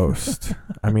planned. East Coast.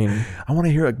 I mean, I want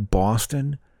to hear like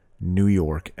Boston, New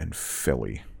York, and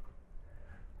Philly.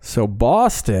 So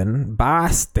Boston,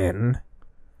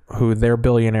 who their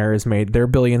billions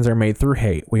are made through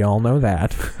hate. We all know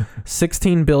that.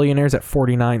 16 billionaires at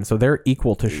 49, so they're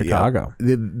equal to Chicago.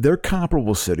 Yeah, they're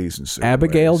comparable cities in certain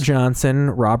Abigail ways. Johnson,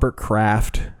 Robert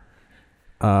Kraft,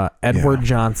 Edward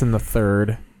Johnson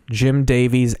III, Jim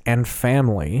Davies and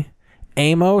family,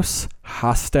 Amos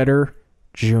Hofstadter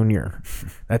Jr.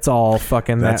 That's all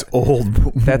fucking that's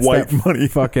white money.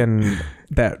 Fucking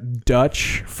that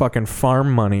Dutch fucking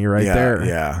farm money there.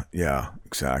 Yeah.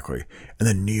 Exactly. And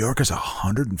then New York has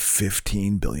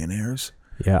 115 billionaires.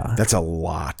 Yeah. That's a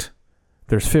lot.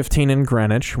 There's 15 in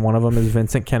Greenwich. One of them is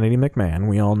Vincent Kennedy McMahon.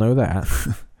 We all know that.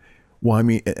 Well, I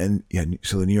mean,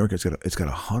 so the New York it's got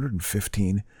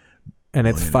 115 and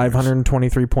it's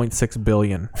 523.6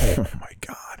 billion. Oh my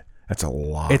God. That's a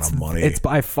lot of money. It's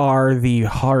by far the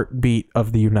heartbeat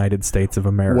of the United States of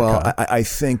America. Well, I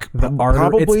think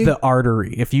probably it's the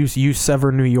artery. If you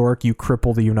sever New York, you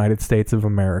cripple the United States of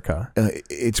America.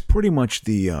 It's pretty much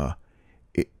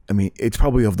it's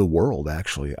probably of the world,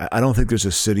 actually. I don't think there's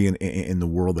a city in the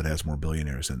world that has more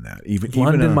billionaires than that.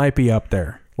 London might be up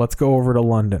there. Let's go over to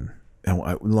London.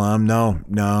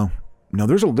 No.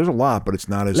 There's a lot, but it's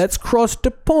not as. Let's cross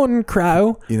the pond,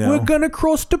 Crow. We're gonna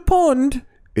cross the pond.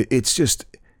 It's just.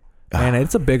 Man,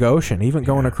 it's a big ocean. Even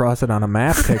going across it on a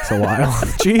map takes a while.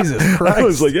 Jesus Christ. I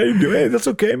was like, hey, that's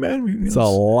okay, man. It's a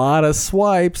lot of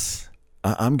swipes.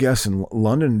 I'm guessing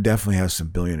London definitely has some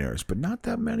billionaires, but not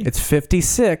that many. It's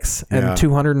 56 and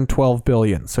 212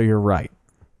 billion, so you're right.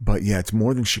 But yeah, it's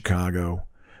more than Chicago,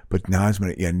 but not as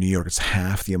many. Yeah, New York, it's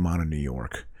half the amount of New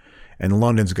York. And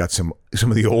London's got some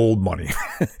of the old money.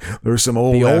 There's some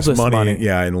oldest money.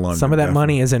 Yeah, in London. Some of that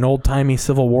money is in old-timey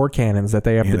Civil War cannons that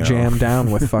they have to jam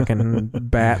down with fucking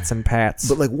bats and pats.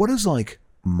 But like, what does like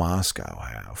Moscow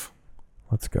have?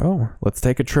 Let's go. Let's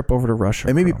take a trip over to Russia.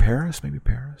 And maybe Paris.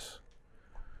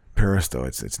 Paris, though,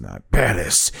 it's not.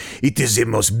 Paris. It is the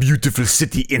most beautiful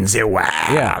city in the world.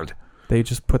 Yeah. They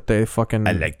just put the fucking...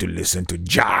 I like to listen to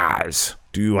jazz.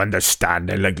 Do you understand?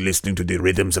 I like listening to the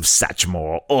rhythms of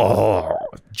Satchmo. Oh,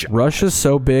 jazz. Russia's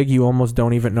so big, you almost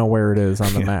don't even know where it is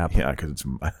on the map. Yeah,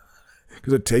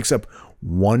 because it takes up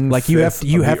one. Like you have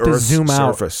to zoom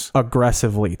out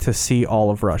aggressively to see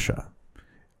all of Russia.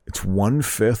 It's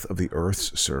 1/5 of the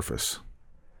Earth's surface.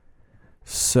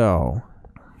 So,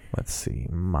 let's see,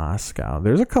 Moscow.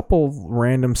 There's a couple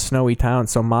random snowy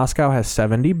towns. So Moscow has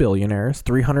 70 billionaires,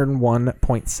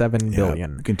 301.7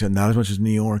 billion. Not as much as New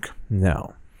York.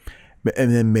 No.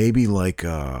 And then maybe like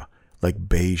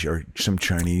Beijing or some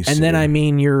Chinese. And then I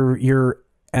mean your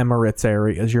Emirates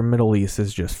areas, your Middle East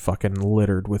is just fucking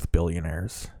littered with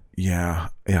billionaires. Yeah.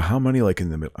 How many like in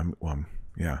the middle? I'm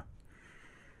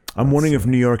wondering if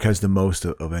New York has the most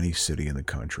of any city in the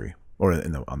country or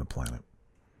on the planet.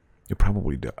 It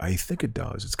probably does. I think it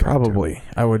does. It's got probably.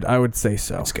 To. I would say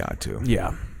so. It's got to.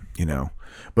 Yeah.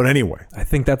 But anyway. I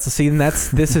think that's the scene.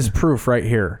 This is proof right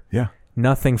here. Yeah.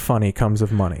 Nothing funny comes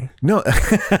of money. No,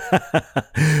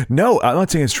 no, I'm not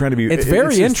saying it's trying to be. It's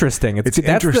very interesting. It's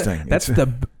interesting. That's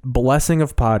the blessing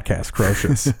of podcast,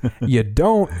 Crocious. You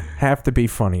don't have to be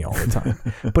funny all the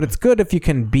time, but it's good if you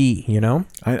can be.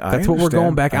 That's what we're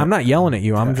going back. I'm not yelling at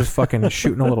you. I'm just fucking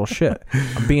shooting a little shit.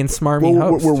 I'm being smarmy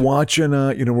host. We're watching.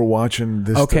 We're watching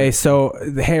this. Okay, so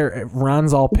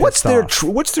Ron's all pissed off.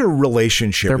 What's their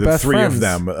relationship? They're the best three friends. of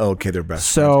them. Okay, they're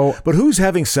best friends. But who's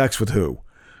having sex with who?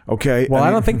 Okay. Well,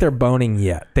 I don't think they're boning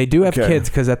yet. They do have kids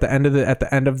because at the end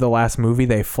of the last movie,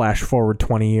 they flash forward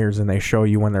 20 years and they show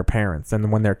you when they're parents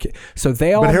and when they're kids. So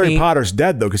they all. But Harry Potter's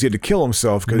dead though because he had to kill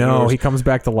himself. No, he comes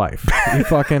back to life.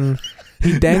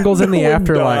 He dangles in the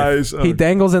afterlife. He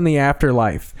dangles in the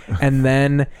afterlife, and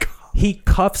then he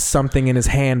cuffs something in his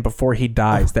hand before he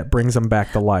dies that brings him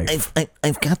back to life.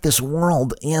 I've got this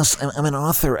world. Yes, I'm an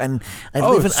author, and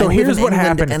here's what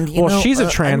happened. And, she's a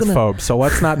transphobe, so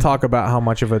let's not talk about how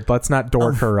much of it. Let's not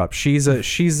dork her up. She's a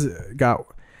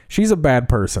bad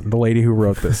person. The lady who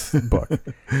wrote this book.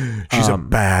 She's a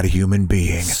bad human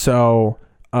being. So,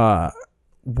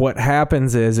 what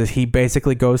happens is he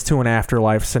basically goes to an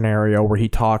afterlife scenario where he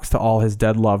talks to all his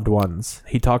dead loved ones.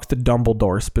 He talks to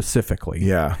Dumbledore specifically.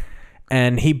 Yeah.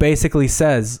 And he basically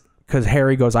says, because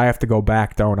Harry goes, I have to go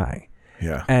back, don't I?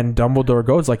 Yeah. And Dumbledore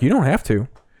goes, like, you don't have to.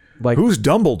 Like, who's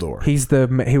Dumbledore?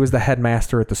 He was the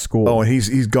headmaster at the school. Oh, and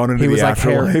he's gone into the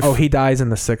afterlife. He dies in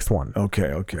the 6th one.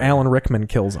 Okay. Alan Rickman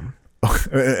kills him.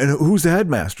 And who's the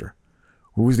headmaster?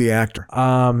 Who's the actor? There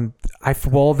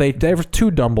were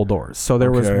 2 Dumbledores. So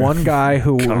there was one guy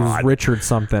who was Richard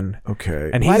something. Okay.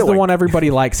 And he's the one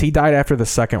everybody likes. He died after the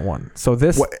 2nd one. So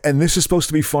this is supposed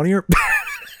to be funnier?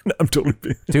 I'm totally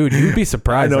dude, you'd be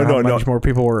surprised how much more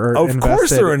people were invested. Of course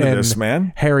they're into this,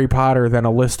 man. Harry Potter than a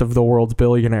list of the world's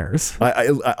billionaires.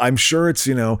 I'm sure it's,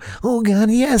 oh God,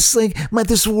 yes, like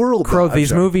this world. Crow,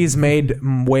 these movies made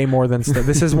way more than stuff.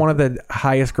 This is one of the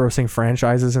highest grossing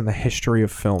franchises in the history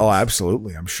of film. Oh,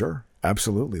 absolutely. I'm sure.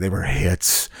 Absolutely. They were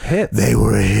hits. They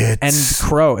were hits. And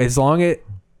Crow, as long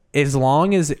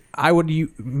as I would,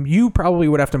 you probably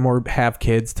would have to have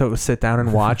kids to sit down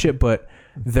and watch it, but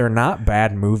they're not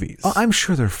bad movies. Oh, I'm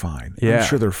sure they're fine. Yeah. I'm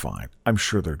sure they're fine. I'm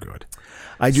sure they're good.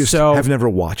 I just have never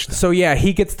watched them. So yeah,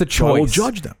 he gets the choice. So I will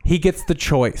judge them. He gets the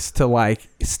choice to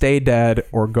stay dead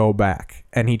or go back,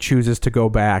 and he chooses to go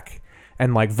back.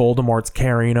 And Voldemort's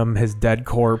carrying him, his dead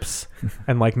corpse,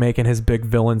 and making his big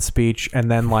villain speech, and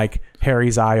then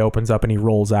Harry's eye opens up and he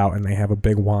rolls out, and they have a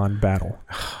big wand battle.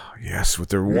 Yes, with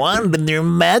their wand and their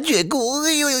magic.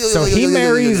 So he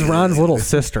marries Ron's little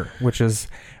sister, which is.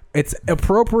 It's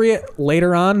appropriate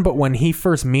later on, but when he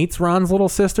first meets Ron's little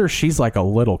sister, she's like a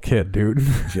little kid, dude.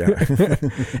 Yeah.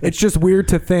 It's just weird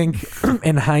to think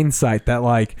in hindsight that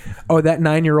that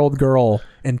 9-year-old girl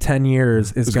in 10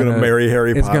 years is going to marry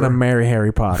Harry Potter. Is going to marry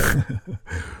Harry Potter.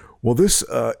 Well,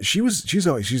 she's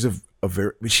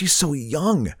so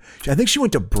young. I think she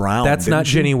went to Brown. That's not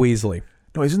Ginny Weasley.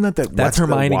 No, isn't that that's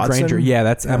Hermione Granger? Yeah,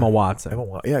 that's Emma Watson.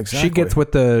 Yeah, exactly. She gets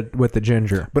with the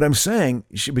ginger. But I'm saying,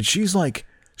 she's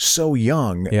so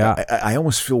young. Yeah, I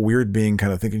almost feel weird being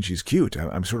kind of thinking she's cute.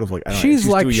 I'm sort of like, I don't she's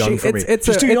know, she's too young for me. It's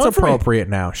appropriate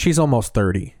now. She's almost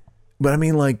 30. But I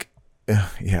mean,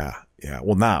 yeah.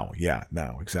 Well, now,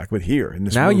 exactly. But here in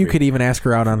this movie, you could even ask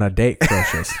her out on a date,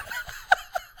 Precious.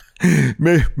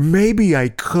 Maybe I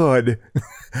could.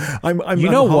 I'm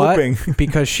hoping. What?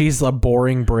 Because she's a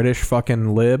boring British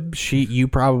fucking lib. You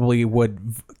probably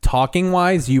would, talking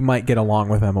wise, you might get along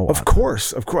with Emma Watson. Of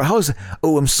course. How's?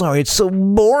 Oh, I'm sorry. It's so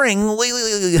boring.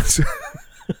 To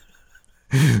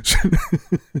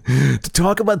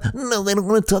talk about? No, they don't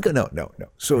want to talk. No.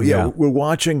 So yeah, we're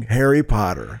watching Harry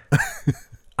Potter.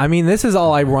 I mean, this is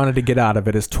all I wanted to get out of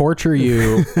it is torture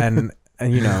you and.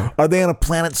 Are they on a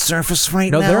planet's surface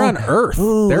right now? No, they're on Earth.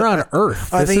 Ooh, they're on Earth.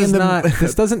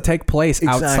 This doesn't take place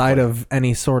outside of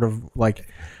any sort of They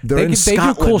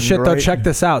do cool shit though. Check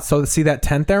this out. So see that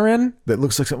tent they're in? That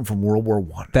looks like something from World War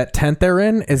I. That tent they're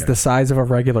in is the size of a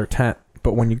regular tent,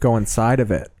 but when you go inside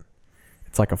of it,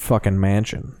 it's like a fucking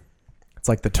mansion. It's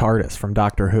like the TARDIS from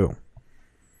Doctor Who.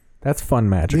 That's fun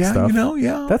magic stuff.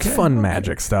 That's fun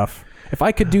magic stuff. If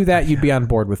I could do that, you'd be on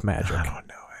board with magic. I don't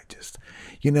know.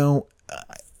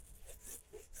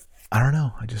 I don't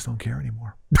know. I just don't care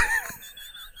anymore.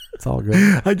 It's all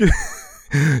good. I just,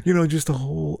 just the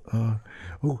whole,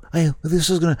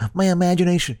 my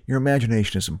imagination. Your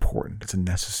imagination is important. It's a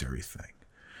necessary thing.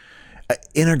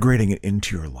 Integrating it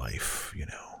into your life,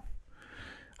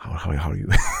 how do you,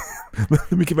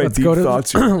 Let me get my deep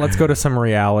thoughts here. Let's go to some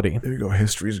reality. There you go.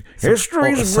 History's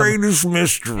greatest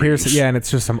mysteries. And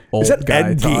it's just some old Is that guy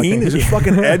Ed talking. Gein? Is it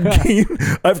fucking Ed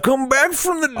Gein? I've come back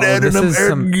from the dead and I'm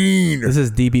Ed Gein. This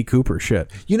is DB Cooper shit.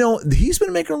 You know, he's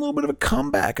been making a little bit of a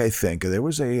comeback, I think. There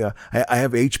was I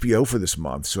have HBO for this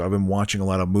month, so I've been watching a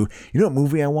lot of movies. You know what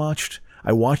movie I watched?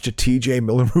 I watched a T.J.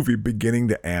 Miller movie beginning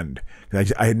to end.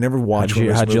 I had never watched one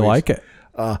of his How'd you like it?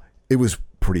 It was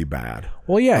pretty bad.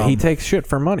 Well, yeah, he takes shit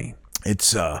for money.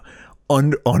 It's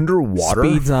Underwater.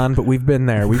 Speeds on, but we've been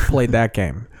there. We've played that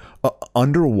game.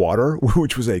 Underwater,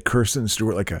 which was a Kirsten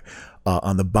Stewart, like a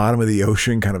on the bottom of the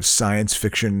ocean kind of science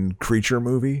fiction creature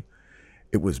movie.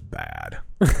 It was bad.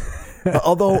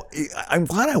 Although I'm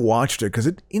glad I watched it because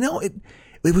it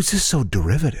was just so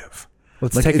derivative.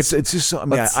 Let's like take it's just so. I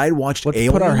mean, I watched. Let's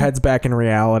Alien. put our heads back in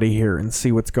reality here and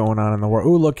see what's going on in the world.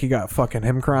 Ooh, look, you got fucking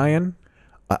him crying.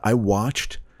 I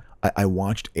watched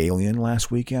Alien last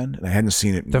weekend, and I hadn't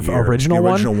seen it in the years.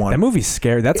 original one. That movie's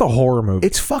scary. That's a horror movie.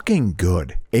 It's fucking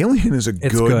good. Alien is a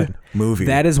good movie.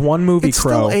 That is one movie. It's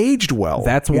still aged well.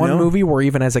 That's one movie where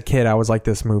even as a kid, I was like,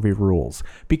 "This movie rules."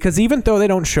 Because even though they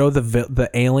don't show the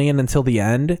alien until the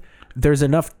end, there's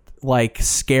enough like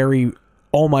scary.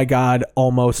 Oh my God,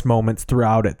 almost moments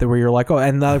throughout it where you're like, oh,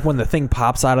 and when the thing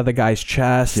pops out of the guy's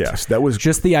chest. Yes, that was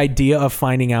just the idea of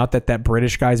finding out that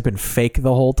British guy's been fake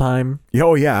the whole time.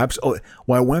 Oh, yeah, absolutely.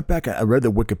 When I went back, I read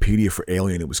the Wikipedia for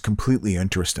Alien. It was completely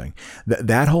interesting.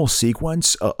 That whole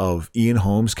sequence of Ian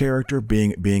Holmes' character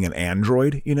being an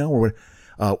android,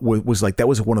 was like that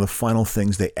was one of the final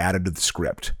things they added to the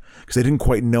script. Because they didn't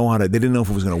quite know they didn't know if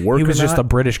it was going to work. He was or just not. a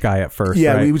British guy at first.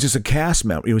 Yeah, right? he was just a cast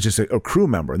member. He was just a crew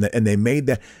member, and they made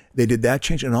that. They did that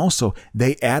change, and also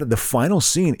they added the final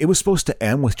scene. It was supposed to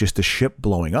end with just the ship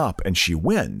blowing up, and she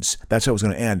wins. That's how it was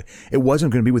going to end. It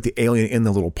wasn't going to be with the alien in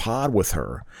the little pod with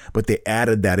her, but they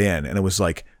added that in, and it was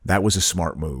like that was a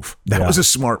smart move. That was a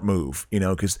smart move,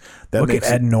 because that look makes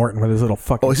at Ed Norton with his little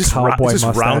fucking cowboy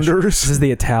mustache. Rounders? This is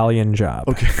the Italian job.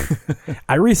 Okay,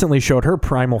 I recently showed her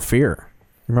Primal Fear.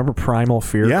 Remember Primal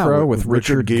Fear Crow with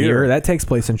Richard Gere? That takes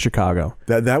place in Chicago.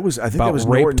 That was, I think that was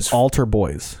raped Norton's altar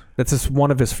boys. That's just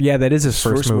one of his. Yeah, that is his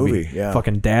first movie. Yeah.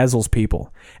 Fucking dazzles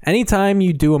people. Anytime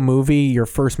you do a movie, your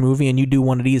first movie, and you do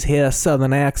one of these here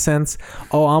Southern accents.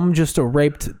 Oh, I'm just a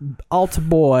raped altar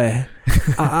boy.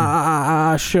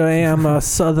 I sure am a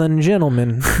Southern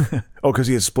gentleman. Oh, because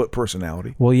he has split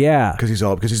personality. Well, yeah. Because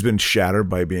he's been shattered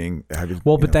by being.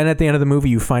 But then at the end of the movie,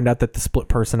 you find out that the split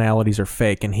personalities are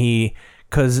fake, and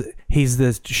because he's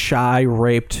this shy,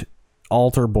 raped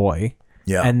altar boy.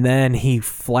 Yeah. And then he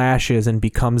flashes and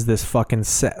becomes this fucking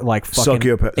insane,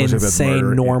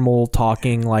 normal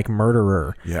talking like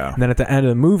murderer. Yeah. And then at the end of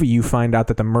the movie, you find out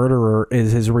that the murderer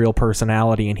is his real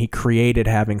personality, and he created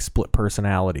having split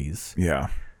personalities. Yeah.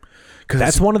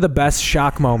 That's one of the best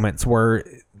shock moments where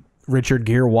Richard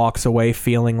Gere walks away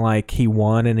feeling like he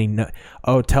won, and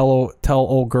tell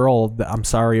old girl that I'm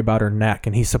sorry about her neck,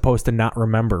 and he's supposed to not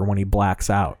remember when he blacks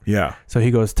out. Yeah. So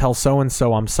he goes, tell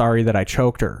so-and-so I'm sorry that I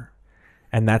choked her.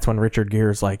 And that's when Richard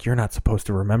Gere's like, you're not supposed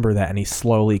to remember that. And he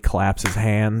slowly claps his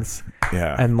hands.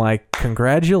 Yeah. And like,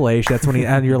 congratulations. That's when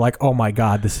and you're like, oh my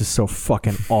God, this is so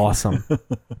fucking awesome.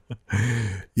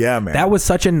 Yeah, man. That was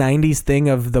such a 90s thing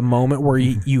of the moment where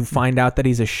you find out that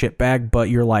he's a shitbag, but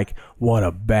you're like, what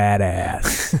a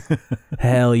badass.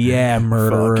 Hell yeah,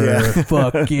 murderer.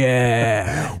 Fuck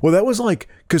yeah. Well, that was like,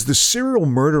 because the serial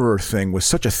murderer thing was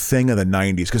such a thing of the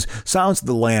 90s, because Silence of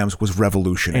the Lambs was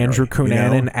revolutionary. Andrew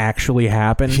Cunanan actually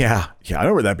happened. Yeah. Yeah, I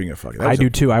remember that being a fucking... I do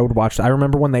too. I would watch that. I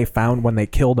remember when they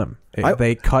killed him.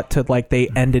 They cut to, like, they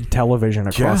ended television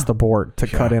across the board to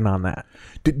cut in on that.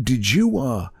 Did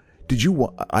you...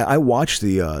 I watched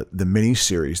the mini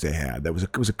series they had. It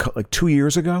was like 2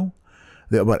 years ago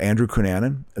about Andrew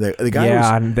Cunanan. The guy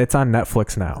it's on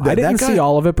Netflix now. I didn't see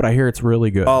all of it, but I hear it's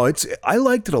really good. Oh, I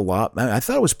liked it a lot. I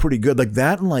thought it was pretty good. Like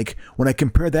that, and like when I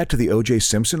compared that to the O.J.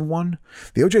 Simpson one,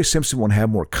 the O.J. Simpson one had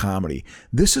more comedy.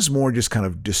 This is more just kind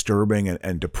of disturbing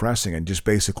and depressing, and just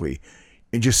basically,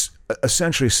 and just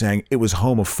essentially saying it was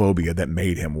homophobia that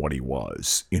made him what he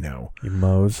was.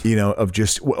 Of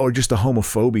just the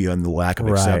homophobia and the lack of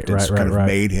acceptance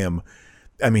made him.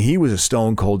 I mean, he was a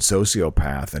stone cold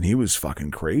sociopath, and he was fucking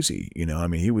crazy. I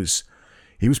mean, he was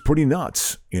pretty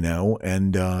nuts.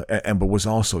 But was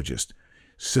also just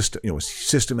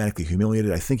systematically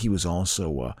humiliated. I think he was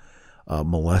also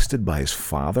molested by his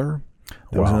father.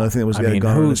 That was another thing that was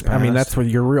gone in his past. I mean, that's where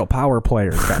your real power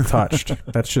players got touched.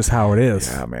 That's just how it is.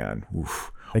 Yeah, man.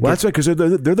 Oof. That's right, because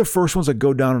they're the first ones that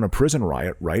go down in a prison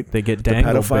riot, right? They get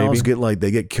dangled, the pedophiles baby.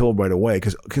 they get killed right away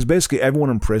because basically everyone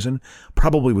in prison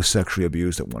probably was sexually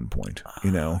abused at one point.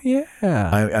 Yeah.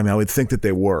 I mean, I would think that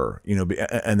they were.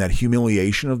 And that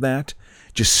humiliation of that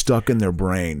just stuck in their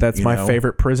brain. That's my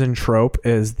favorite prison trope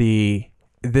is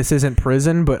this isn't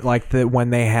prison, but like when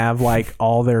they have like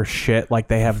all their shit, like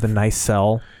they have the nice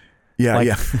cell.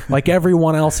 Yeah, like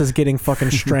everyone else is getting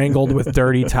fucking strangled with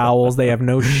dirty towels. They have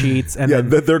no sheets, and then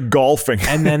they're golfing.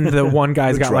 And then the one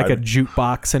guy's got like a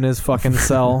jukebox in his fucking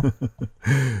cell.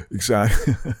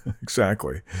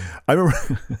 Exactly. I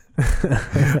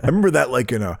remember that. Like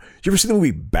you ever see the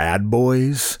movie Bad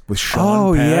Boys with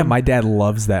Sean Penn? Yeah, my dad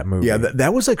loves that movie. Yeah,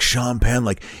 that was like Sean Penn.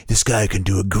 Like, this guy can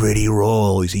do a gritty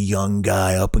role. He's a young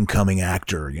guy, up and coming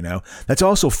actor. That's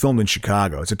also filmed in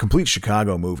Chicago. It's a complete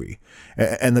Chicago movie,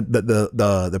 and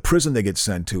the prison they get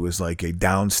sent to is like a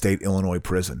downstate Illinois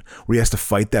prison where he has to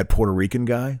fight that Puerto Rican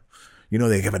guy.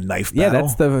 They have a knife battle. Yeah,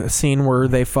 that's the scene where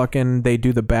they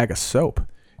do the bag of soap.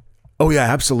 Oh yeah,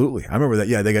 absolutely. I remember that.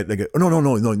 Yeah, they get. Oh,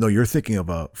 no. You're thinking of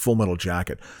a Full Metal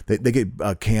Jacket. They get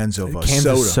cans of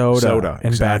soda and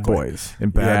exactly. Bad Boys.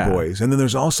 And Bad Boys. And then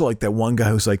there's also like that one guy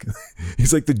who's like,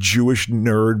 he's like the Jewish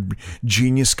nerd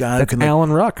genius guy. That's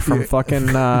Alan Ruck from fucking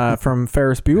from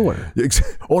Ferris Bueller.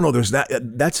 Oh no, there's that.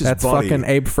 That's his That's buddy. fucking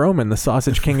Abe Froman, the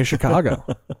Sausage King of Chicago.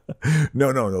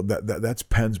 No. That's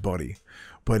Penn's buddy.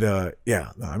 But yeah,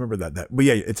 no, I remember that. But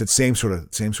yeah, it's the same sort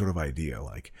of idea.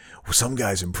 Like some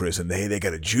guys in prison, they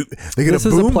got a This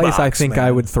is a place I think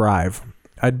I would thrive.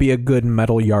 I'd be a good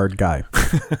metal yard guy.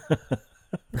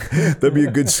 That'd be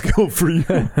a good skill for you.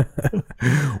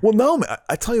 Well, no, man,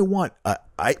 I tell you what.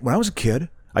 When I was a kid,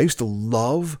 I used to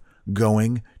love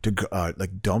going to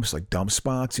like dump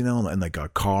spots, and like a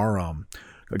car.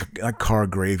 Like car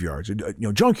graveyards,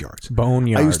 junkyards,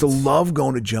 boneyards. I used to love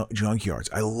going to junkyards.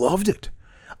 I loved it.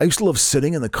 I used to love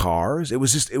sitting in the cars. It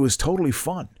was totally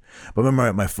fun. But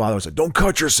remember, my father was like, "Don't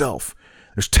cut yourself.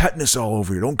 There's tetanus all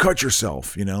over you. Don't cut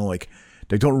yourself." Like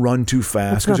they don't run too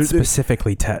fast. It's not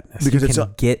specifically tetanus. Because you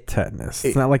can get tetanus.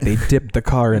 It's not like they dip the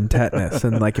car in tetanus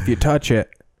and like if you touch it.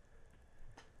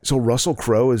 So Russell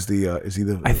Crowe is he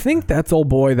the? I think that's old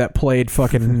boy that played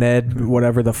fucking Ned,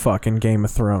 whatever the fucking Game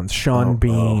of Thrones. Sean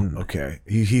Bean. Okay,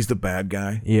 he's the bad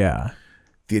guy. Yeah.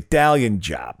 The Italian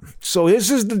Job. So this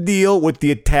is the deal with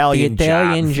the Italian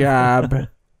job.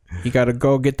 You gotta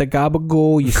go get the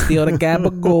gabagool. You steal the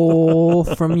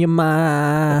gabagool from your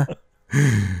ma.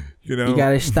 You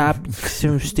gotta stop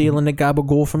stealing the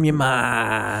gabagool from your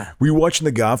ma. Were you watching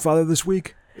The Godfather this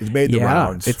week? It's made the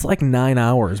rounds. It's like 9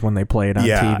 hours when they play it on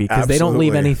TV because they don't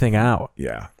leave anything out.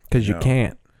 Yeah, because you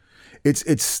can't. It's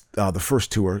the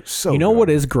first two are so. Good. What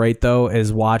is great though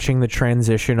is watching the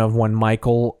transition of when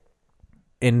Michael,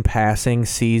 in passing,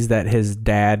 sees that his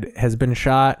dad has been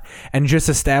shot, and just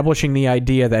establishing the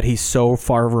idea that he's so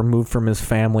far removed from his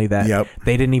family that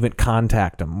they didn't even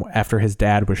contact him after his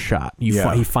dad was shot.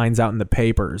 He finds out in the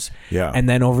papers. Yeah, and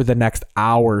then over the next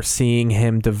hour, seeing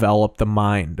him develop the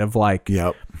mind of like.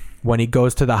 Yep. When he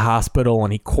goes to the hospital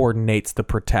and he coordinates the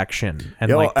protection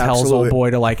and tells old boy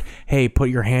to like, hey,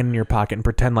 put your hand in your pocket and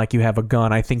pretend like you have a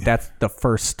gun. I think that's the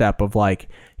first step of like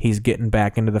he's getting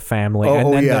back into the family.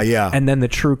 And then the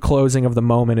true closing of the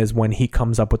moment is when he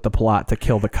comes up with the plot to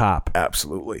kill the cop.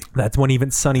 Absolutely. That's when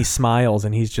even Sonny smiles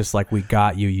and he's just like, we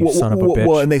got you, son of a bitch.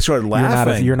 Well, and they started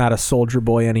laughing. You're not a soldier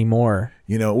boy anymore.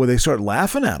 They start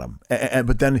laughing at him.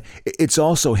 But then it's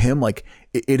also him, like,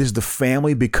 it is the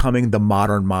family becoming the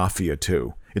modern mafia,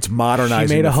 too. It's modernizing.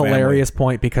 She made a hilarious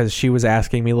point because she was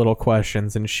asking me little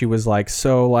questions and she was like,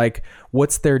 so, like,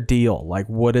 what's their deal? Like,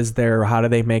 how do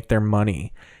they make their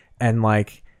money? And,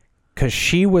 like, because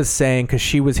she was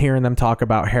hearing them talk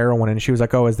about heroin and she was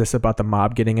like, oh, is this about the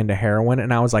mob getting into heroin?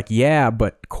 And I was like, yeah,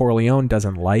 but Corleone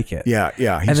doesn't like it. Yeah.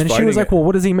 And then she was like, well,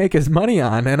 what does he make his money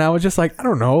on? And I was just like, I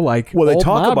don't know, like, well, they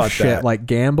talk mob about shit, that. like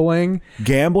gambling and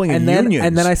unions.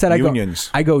 And then I said,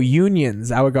 unions. I go unions.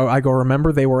 I go,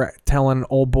 remember they were telling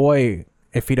old boy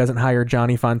if he doesn't hire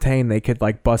Johnny Fontaine, they could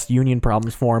like bust union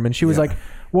problems for him. And she was like,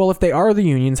 well, if they are the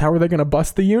unions, how are they going to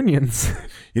bust the unions?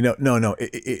 No,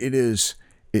 it is.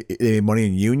 They made money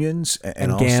in unions and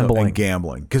also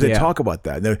gambling because they talk about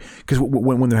that. Because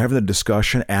when they're having the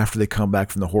discussion after they come back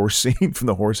from the horse scene, from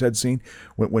the horsehead scene,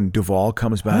 when Duvall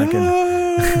comes back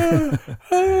and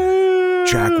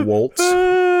Jack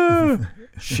Woltz,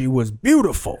 she was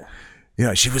beautiful.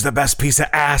 She was the best piece of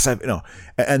ass. And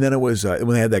then it was when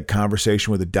they had that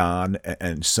conversation with the Don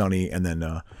and Sonny, and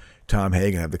then Tom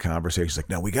Hagen have the conversation. He's like,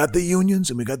 now we got the unions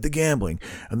and we got the gambling,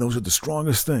 and those are the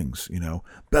strongest things,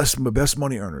 best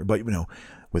money earner. But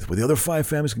with the other 5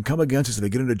 families can come against us if they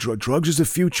get into drugs is the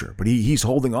future. But he's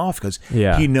holding off because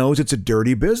he knows it's a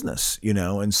dirty business, you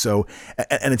know. And so,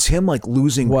 and it's him like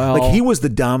losing, like he was the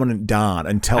dominant Don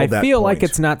until that point. I feel like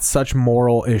it's not such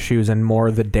moral issues and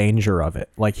more the danger of it.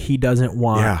 Like he doesn't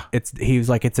want, he's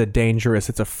like, it's a dangerous,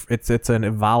 it's a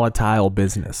volatile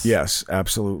business. Yes,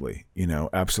 absolutely. You know,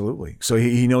 absolutely. So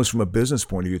he knows from a business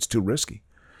point of view, it's too risky.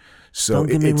 So don't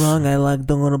get me wrong, I like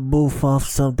doing a boof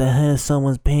off the head of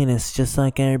someone's penis just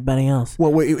like everybody else.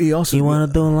 Well, wait, he also... You want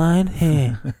to do a line?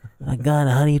 Hey, I got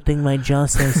it. How do you think my jaw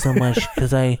says so much?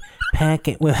 Because I pack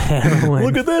it with heroin.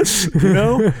 Look at this, you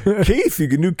know? Keith, you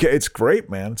can do... It's great,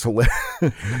 man. It's hilarious.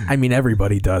 I mean,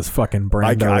 everybody does fucking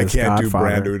Brando. I can't do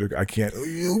Brando. I can't...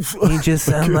 You just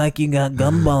sound like you got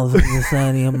gumballs on the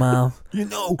side of your mouth. You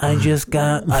know...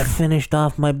 I finished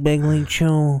off my Big League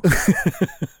Chew.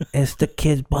 It's the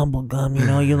kid's bubble gum, you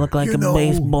know? You look like a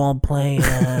baseball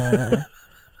player.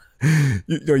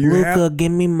 Luca,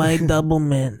 give me my double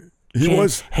mint.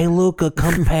 Hey, Luca,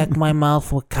 come pack my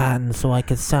mouth with cotton so I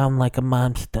can sound like a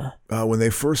monster. When they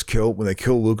kill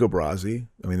Luca Brasi,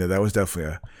 I mean, that was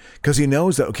definitely because he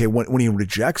knows that, okay, when he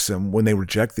rejects him, when they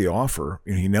reject the offer,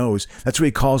 you know, he knows, that's what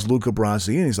he calls Luca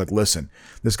Brasi, and he's like, listen,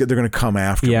 they're going to come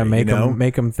after me. Yeah,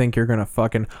 make him think you're going to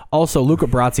fucking... Also, Luca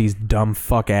Brasi's dumb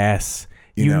fuck ass.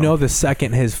 You know, the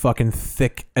second his fucking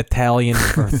thick Italian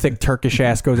or thick Turkish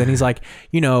ass goes in, he's like,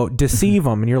 you know, deceive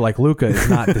him. And you're like, Luca is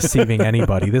not deceiving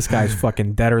anybody. This guy's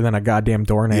fucking deader than a goddamn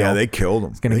doornail. Yeah, they killed him.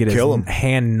 He's going to get his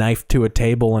hand knifed to a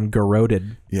table and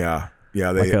garroted. Yeah. Yeah.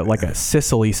 Like a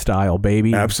Sicily style,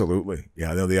 baby. Absolutely.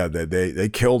 Yeah. They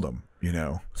killed him, you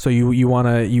know. So you want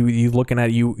to, you looking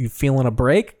at, you feeling a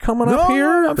break coming up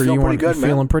here? I'm feeling pretty good, man.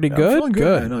 Feeling pretty good? Feeling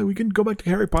good. I know. We can go back to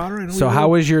Harry Potter. So how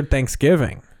was your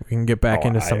Thanksgiving? We can get back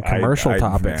into some commercial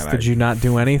topics. Did you not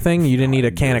do anything? You didn't eat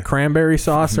a can of cranberry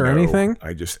sauce or anything?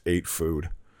 I just ate food.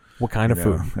 What kind of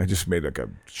food? I just made like a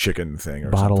chicken thing or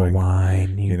bottle something. Of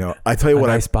wine. You know, I tell you what.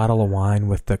 A nice bottle of wine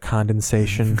with the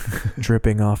condensation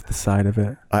dripping off the side of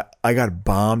it. I got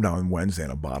bombed on Wednesday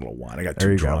on a bottle of wine. I got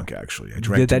too drunk, actually. I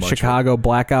drank did that Chicago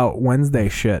blackout Wednesday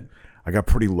shit. I got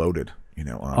pretty loaded. You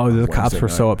know, the cops were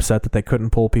so upset that they couldn't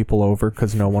pull people over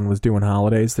because no one was doing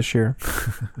holidays this year.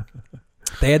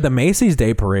 They had the Macy's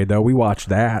Day Parade, though. We watched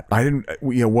that. I didn't.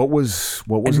 You know, what was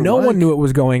and it no like? One knew what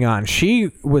was going on.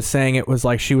 She was saying it was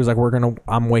like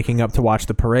I'm waking up to watch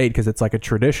the parade because it's like a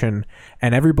tradition,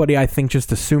 and everybody I think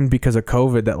just assumed because of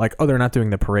COVID that like, oh, they're not doing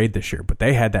the parade this year, but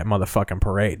they had that motherfucking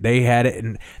parade. They had it,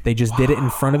 and they just did it in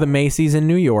front of the Macy's in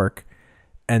New York,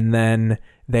 and then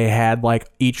they had like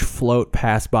each float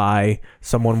pass by,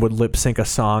 someone would lip sync a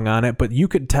song on it, but you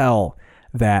could tell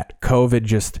that COVID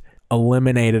just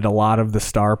eliminated a lot of the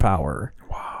star power.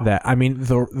 Wow. That I mean,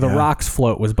 the Rocks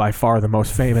float was by far the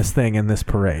most famous thing in this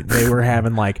parade. They were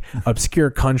having like obscure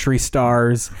country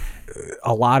stars,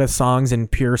 a lot of songs in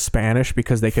pure Spanish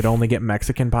because they could only get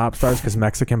Mexican pop stars because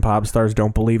Mexican pop stars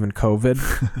don't believe in COVID.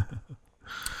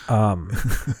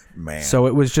 Man. So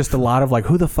it was just a lot of like,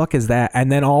 who the fuck is that? And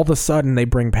then all of a sudden they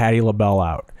bring Patti LaBelle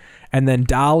out. And then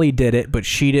Dolly did it, but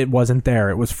wasn't there.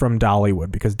 It was from Dollywood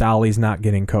because Dolly's not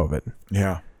getting COVID.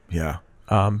 Yeah. Yeah.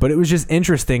 But it was just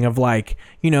interesting of like,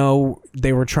 you know,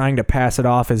 they were trying to pass it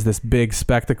off as this big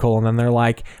spectacle. And then they're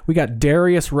like, we got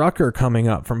Darius Rucker coming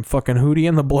up from fucking Hootie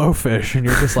and the Blowfish. And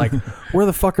you're just like, where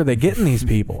the fuck are they getting these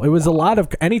people? It was a lot of,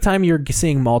 anytime you're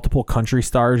seeing multiple country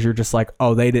stars, you're just like,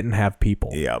 oh, they didn't have people.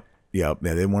 Yep. Yeah, they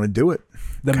didn't want to do it.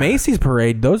 The Macy's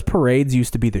parade, those parades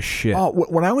used to be the shit. Oh,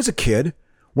 when I was a kid,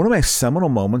 one of my seminal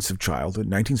moments of childhood,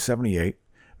 1978,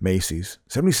 Macy's,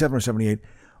 77 or 78,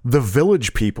 the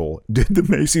Village People did the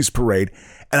Macy's parade,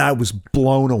 and I was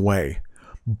blown away.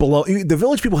 The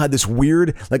Village People had this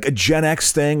weird, like a Gen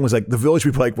X thing, was like the Village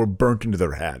People like were burnt into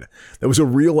their head. That was a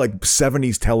real like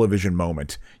 70s television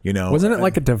moment, you know. Wasn't it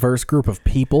like a diverse group of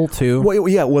people too? Well,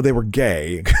 yeah, well they were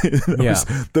gay. Yeah.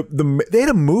 They had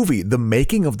a movie, The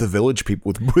Making of the Village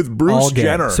People, with Bruce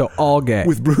Jenner. So all gay.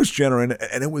 With Bruce Jenner, and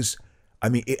it was, I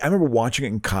mean, I remember watching it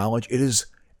in college.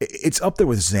 It's up there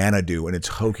with Xanadu and its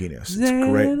hokiness. It's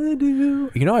Xanadu.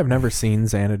 Great. You know, I've never seen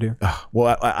Xanadu.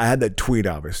 Well, I had that tweet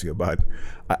obviously about.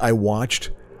 I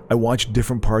watched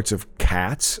different parts of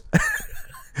Cats.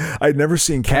 I'd never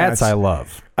seen Cats. Cats I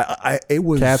love. It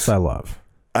was Cats I love.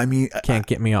 I mean, can't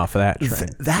get me off of that train.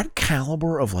 That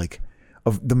caliber of like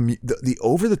of the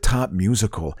over the top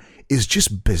musical is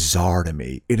just bizarre to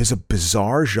me. It is a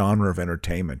bizarre genre of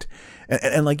entertainment,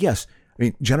 and like yes. I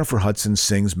mean, Jennifer Hudson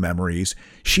sings Memories.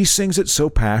 She sings it so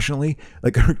passionately,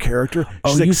 like her character.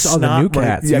 Oh, you saw the new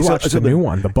Cats. Yeah, you watched the new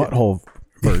one, the Butthole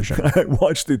version. I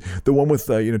watched the one with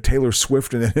Taylor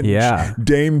Swift and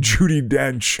Dame Judi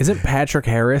Dench. Isn't Patrick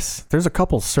Harris? There's a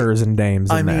couple sirs and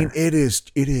dames in there. I mean, it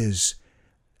is.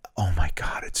 Oh my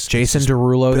God! It's Jason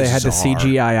Derulo. They had to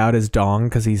CGI out his dong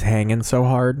because he's hanging so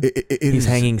hard. He's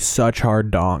hanging such hard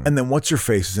dong. And then what's her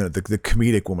face is in it? The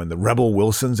comedic woman, the Rebel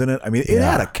Wilson's in it. I mean, it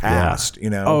had a cast.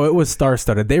 Oh, it was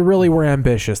star-studded. They really were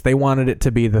ambitious. They wanted it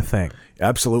to be the thing.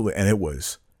 Absolutely, and it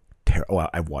was.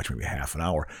 I watched maybe half an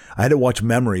hour. I had to watch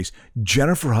Memories.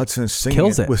 Jennifer Hudson is singing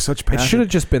Kills it with such passion. It should have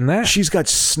just been that. She's got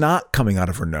snot coming out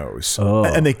of her nose,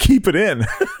 and they keep it in.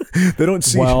 They don't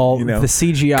see. Well, the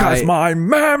CGI. Because my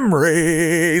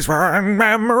memories,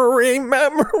 memory.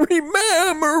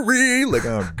 Like,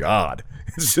 oh God,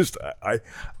 it's just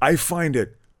I find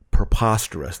it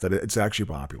preposterous that it's actually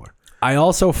popular. I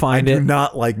also find I do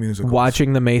not like musicals.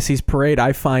 Watching the Macy's parade,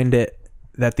 I find it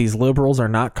that these liberals are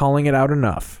not calling it out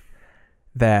enough.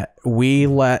 That we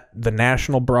let the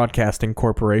National Broadcasting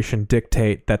Corporation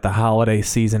dictate that the holiday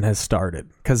season has started.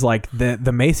 Because like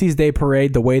the Macy's Day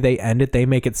Parade, the way they end it, they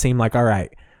make it seem like, all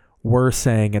right, we're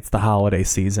saying it's the holiday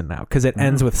season now. Because it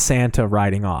ends with Santa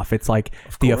riding off. It's like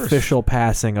the official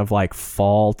passing of like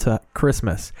fall to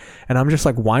Christmas. And I'm just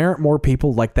like, why aren't more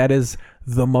people like that? Is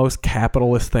the most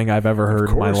capitalist thing I've ever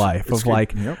heard in my life.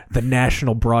 The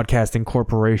National Broadcasting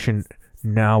Corporation.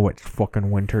 Now it's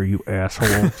fucking winter, you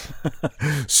assholes.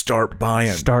 Start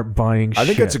buying shit. I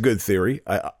think that's a good theory.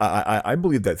 I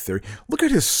believe that theory. Look at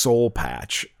his soul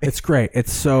patch. It's great.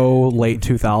 It's so late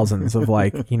 2000s of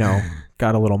like,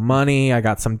 got a little money. I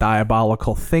got some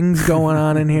diabolical things going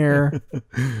on in here.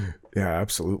 Yeah,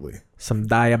 absolutely. Some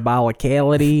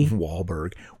diabolicality.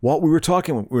 Wahlberg. We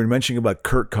were mentioning about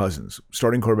Kirk Cousins,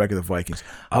 starting quarterback of the Vikings.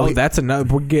 That's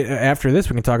another. After this,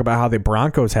 we can talk about how the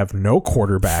Broncos have no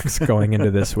quarterbacks going into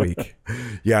this week.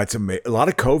 Yeah, it's amazing. A lot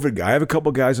of COVID guys. I have a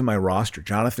couple guys on my roster.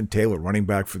 Jonathan Taylor, running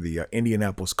back for the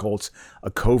Indianapolis Colts,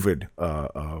 a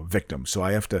COVID victim. So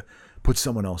I have to put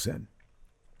someone else in.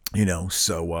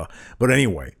 But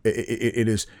anyway, it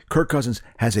is. Kirk Cousins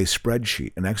has a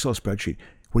spreadsheet, an Excel spreadsheet,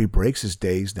 where he breaks his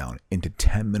days down into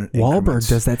 10-minute increments. Wahlberg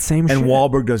does that same shit. And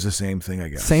Wahlberg does the same thing, I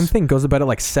guess. Same thing. Goes to bed at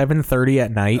like 7:30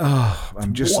 at night. Oh,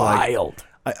 I'm just wild.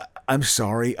 I'm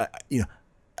sorry.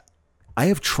 I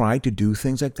have tried to do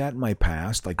things like that in my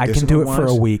past. Like I can do it for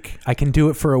a week. I can do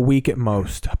it for a week at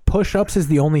most. Push-ups is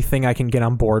the only thing I can get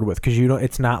on board with because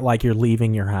it's not like you're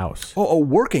leaving your house. Oh,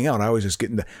 working out. I was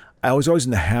always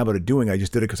in the habit of doing it. I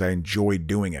just did it because I enjoyed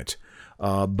doing it.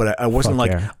 But I wasn't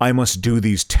I must do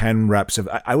these 10 reps of.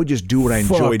 I would just do what I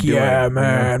enjoyed doing. Yeah,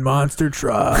 man, monster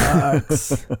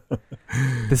trucks.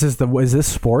 Is this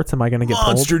sports? Am I going to get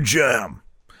Monster pulled? Jam?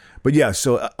 But yeah,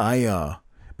 so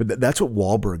but that's what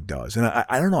Wahlberg does, and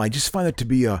I don't know. I just find it to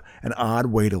be an odd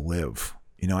way to live.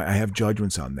 I have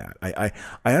judgments on that. I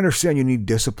understand you need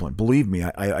discipline. Believe me,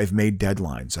 I've made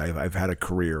deadlines. I've had a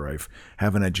career. I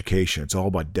have an education. It's all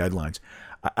about deadlines.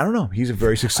 I don't know. He's a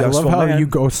very successful man. I love how you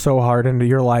go so hard into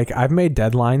you're like, I've made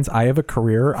deadlines. I have a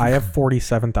career. I have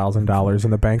 $47,000 in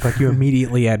the bank. Like you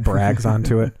immediately add brags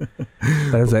onto it.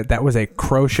 That was a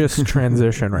crocious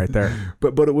transition right there.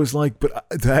 But it was like,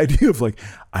 the idea of like,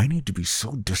 I need to be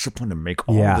so disciplined to make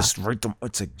all this right.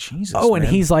 It's like, Jesus. Oh, and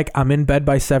he's like, I'm in bed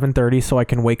by 7:30 so I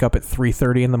can wake up at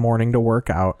 3:30 in the morning to work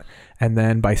out. And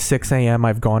then by 6 a.m.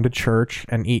 I've gone to church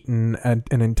and eaten an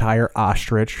entire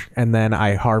ostrich. And then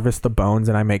I harvest the bones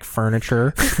and I make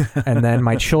furniture. And then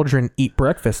my children eat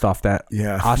breakfast off that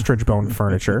ostrich bone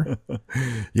furniture.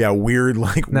 Yeah, weird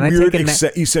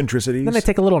eccentricities. Then I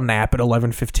take a little nap at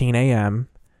 11:15 a.m.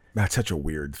 That's such a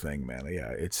weird thing, man. Yeah,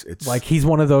 it's like he's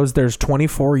one of those. There's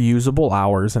 24 usable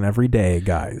hours in every day,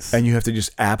 guys, and you have to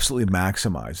just absolutely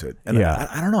maximize it. And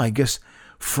I don't know. I guess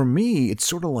for me, it's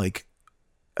sort of like.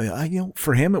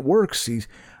 For him, it works. He's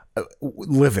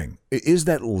living. Is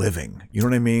that living? You know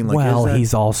what I mean? Like,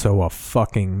 he's also a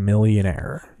fucking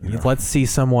millionaire. Let's see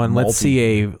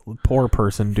a poor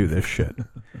person do this shit.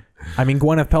 I mean,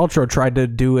 Gwyneth Paltrow tried to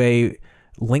do a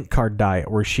link card diet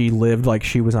where she lived like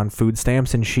she was on food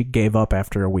stamps and she gave up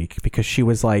after a week because she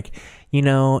was like,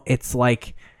 it's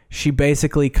like she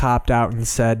basically copped out and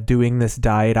said, doing this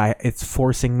diet, it's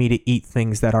forcing me to eat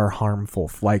things that are harmful.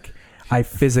 Like, I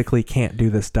physically can't do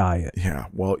this diet. Yeah,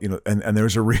 well, and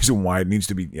there's a reason why it needs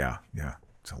to be. Yeah,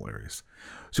 it's hilarious.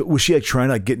 So was she like trying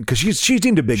to get? Because she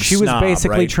seemed a big. She was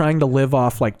basically trying to live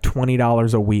off like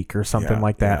 $20 a week or something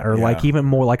like that, or like even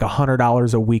more like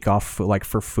 $100 a week off like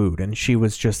for food. And she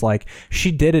was just like,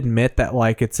 she did admit that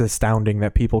like it's astounding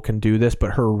that people can do this,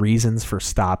 but her reasons for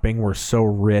stopping were so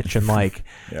rich and like,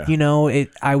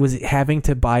 I was having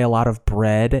to buy a lot of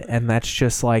bread, and that's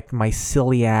just like my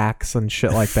celiacs and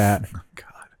shit like that.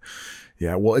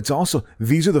 Yeah, well, it's also,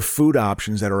 these are the food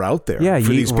options that are out there. Yeah,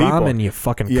 for you these eat people. ramen, you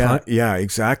fucking cunt. Yeah,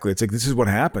 exactly. It's like, this is what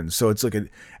happens. So it's like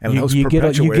you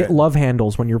get love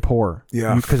handles when you're poor.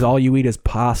 Yeah, because all you eat is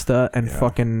pasta and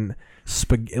fucking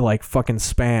fucking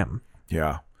spam.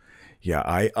 Yeah.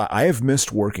 I have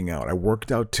missed working out. I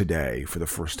worked out today for the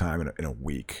first time in a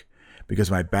week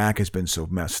because my back has been so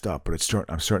messed up. But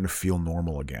I'm starting to feel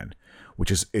normal again,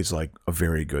 which is like a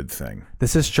very good thing.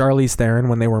 This is Charlize Theron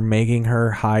when they were making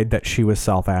her hide that she was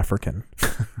South African.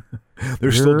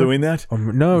 They're still doing that?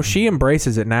 No, she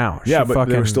embraces it now. Yeah, but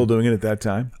they were still doing it at that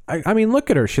time. I mean, look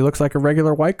at her. She looks like a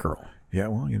regular white girl. Yeah,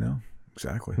 well,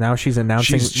 exactly. Now she's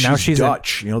announcing. She's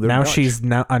Dutch. Now Dutch. she's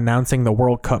now announcing the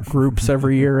World Cup groups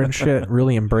every year and shit.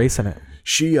 Really embracing it.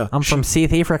 I'm from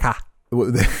South Africa.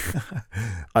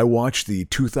 I watched the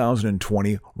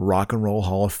 2020 Rock and Roll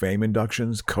Hall of Fame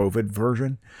inductions, COVID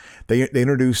version. They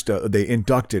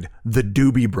inducted the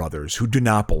Doobie Brothers, who do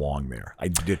not belong there. I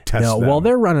detest them. Well,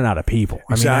 they're running out of people.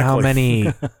 I mean, how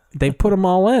many? They put them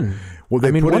all in. Well,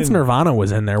 once Nirvana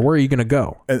was in there, where are you going to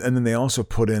go? And then they also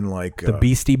put in like the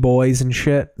Beastie Boys and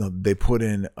shit. They put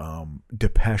in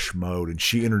Depeche Mode, and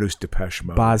she introduced Depeche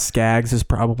Mode. Boz Scaggs is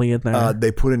probably in there.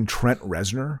 They put in Trent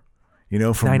Reznor.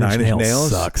 From Nine Inch Nails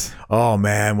sucks. Oh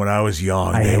man, when I was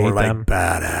young, they were like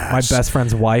badass. My best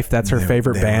friend's wife, that's her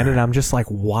favorite band, and I'm just like,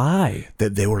 why?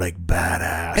 They were like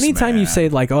badass. Anytime you say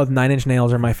like, oh, 9 Inch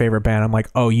Nails are my favorite band, I'm like,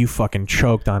 oh, you fucking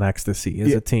choked on ecstasy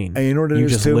as a teen. And you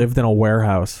just lived in a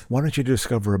warehouse. Why don't you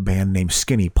discover a band named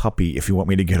Skinny Puppy if you want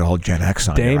me to get all Gen X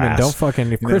on your ass? Don't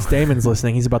fucking. If Chris Damon's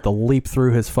listening, he's about to leap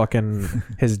through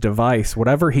his device,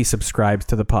 whatever he subscribes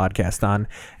to the podcast on,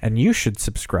 and you should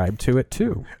subscribe to it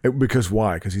too. Because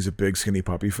why? Because he's a big Skinny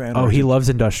Puppy fan? Oh, he loves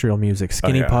industrial music.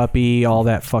 Skinny Puppy, all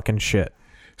that fucking shit.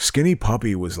 Skinny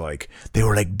Puppy was like, they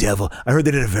were like devil. I heard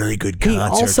they did a very good concert. He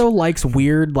also likes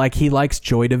weird, like he likes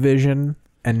Joy Division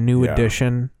and New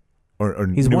Edition. Or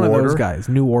he's New one Order? of those guys.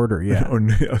 New Order, yeah. Or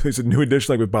is it New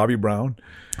Edition like with Bobby Brown?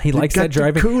 He likes that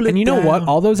driving. And you know what?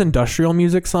 All those industrial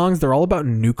music songs, they're all about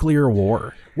nuclear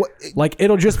war. What? Like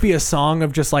it'll just be a song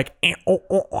of just like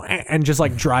and just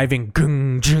like driving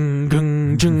the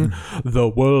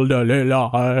world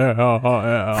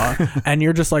and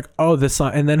you're just like, oh, this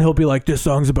song, and then he'll be like, this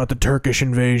song's about the Turkish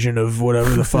invasion of whatever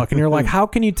the fuck, and you're like, how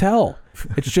can you tell?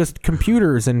 It's just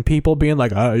computers and people being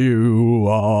like, It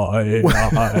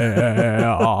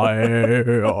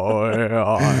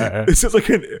sounds like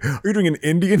are you doing an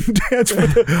Indian dance? I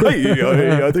thought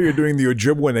you were doing the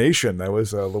Ojibwe Nation. That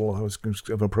was a little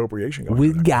of appropriation.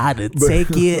 We gotta take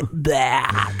it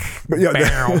back. But yeah,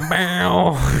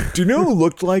 do you know who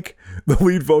looked like the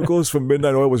lead vocalist from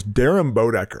Midnight Oil was Darren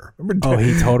Bodecker? Oh,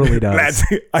 he totally does.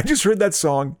 I just heard that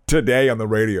song today on the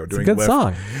radio. It's a good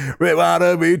song. We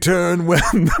wanna be turned when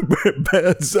the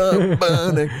beds are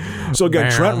burning. So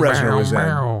again, Trent Reznor was in,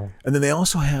 and then they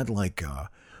also had like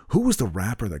who was the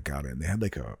rapper that got in? They had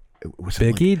like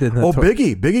Biggie.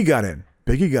 Biggie got in.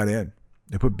 Biggie got in.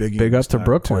 They put Biggie. Big up to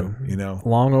Brooklyn. Too,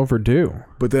 long overdue.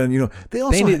 But then they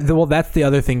also well, that's the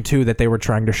other thing too that they were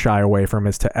trying to shy away from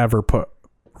is to ever put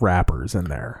rappers in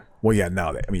there. Well, yeah,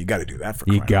 no, you got to do that for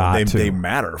crying out loud. They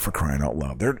matter for crying out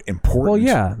loud. They're important. Well,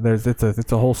 yeah,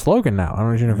 it's a whole slogan now. I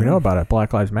don't know if you know about it.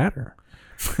 Black Lives Matter.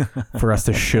 For us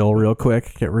to shill real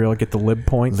quick, get the lib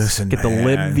points, get the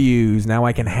lib views. Now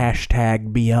I can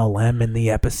hashtag BLM in the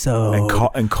episode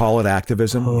and call it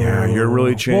activism. Oh. Yeah, you're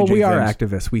really changing. Well, we are things.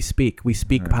 activists. We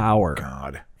speak power.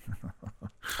 God.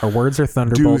 Our words are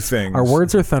thunderbolts. Our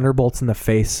words are thunderbolts in the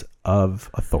face of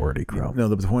authority, Crow. No,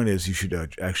 the point is you should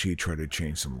actually try to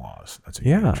change some laws. That's what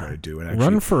you try to do. And actually,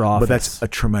 run for office. But that's a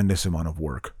tremendous amount of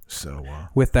work. So,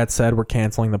 with that said, we're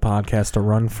canceling the podcast to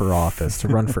run for office, to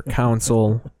run for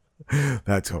council.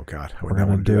 That's, oh God. We're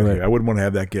going to do it. I wouldn't want to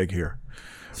have that gig here.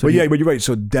 So but you're right.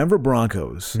 So Denver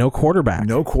Broncos. No quarterback.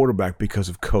 No quarterback because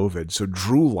of COVID. So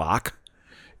Drew Lock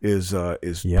is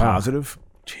positive.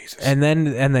 Jesus. And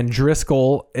then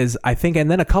Driscoll is, I think,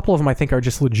 and then a couple of them I think are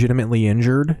just legitimately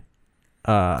injured.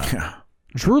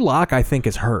 Drew Lock I think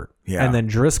is hurt. Yeah. And then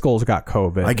Driscoll's got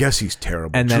COVID. I guess he's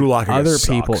terrible. And Drew Lock other sucks.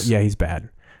 people, he's bad.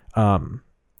 And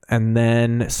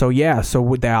then so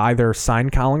would they either sign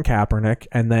Colin Kaepernick,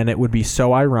 and then it would be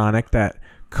so ironic that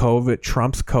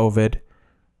Trump's COVID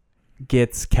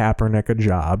gets Kaepernick a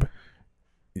job.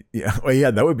 Yeah, well,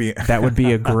 yeah, that would be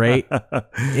a great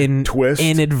twist,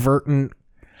 inadvertent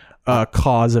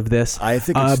cause of this. I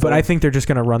think, but I think they're just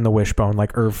gonna run the wishbone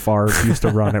like Irv Favre used to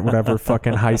run at whatever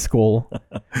fucking high school.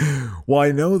 Well,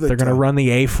 I know that they're gonna run the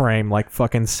A-frame like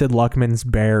fucking Sid Luckman's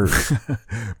Bears,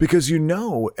 because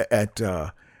at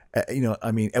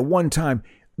one time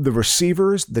the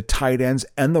receivers, the tight ends,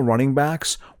 and the running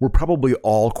backs were probably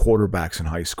all quarterbacks in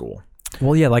high school.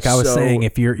 Well, yeah, like I was saying,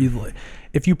 if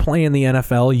you play in the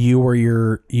NFL,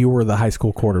 you were the high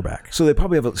school quarterback. So they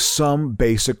probably have some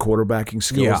basic quarterbacking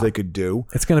skills they could do.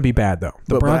 It's going to be bad though.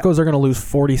 The Broncos are going to lose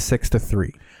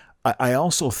 46-3. I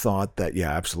also thought that,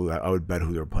 yeah, absolutely. I would bet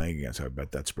who they were playing against. I would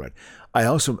bet that spread. I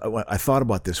thought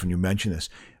about this when you mentioned this.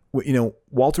 You know,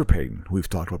 Walter Payton, who we've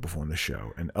talked about before on the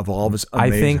show, and of all of his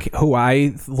amazing... I think who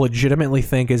I legitimately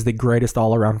think is the greatest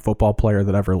all-around football player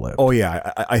that ever lived. Oh,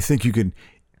 yeah. I think you can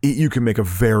make a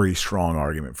very strong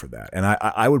argument for that. And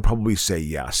I would probably say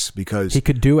yes, because... He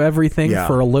could do everything.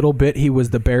 For a little bit, he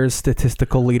was the Bears'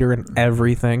 statistical leader in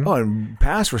everything. Oh, and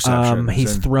pass reception.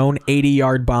 He's thrown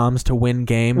 80-yard bombs to win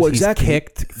games. Well, exactly. He's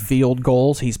kicked field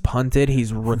goals. He's punted.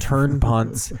 He's returned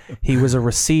punts. He was a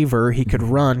receiver. He could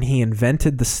run. He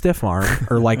invented the stiff arm,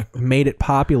 or like made it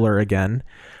popular again.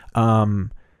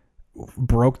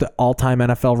 Broke the all-time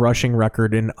NFL rushing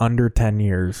record in under 10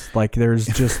 years. Like there's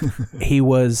just, he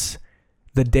was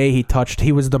the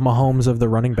Mahomes of the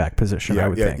running back position, I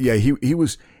would think. Yeah, he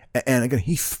was, and again,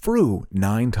 he threw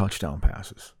 9 touchdown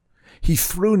passes. He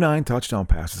threw 9 touchdown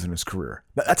passes in his career.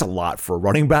 That's a lot for a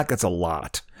running back. That's a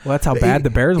lot. Well, that's how bad the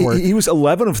Bears were. He was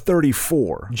 11 of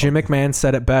 34. Jim McMahon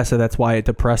said it best, so that's why it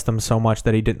depressed him so much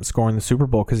that he didn't score in the Super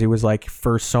Bowl, because he was like,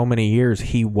 for so many years,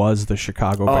 he was the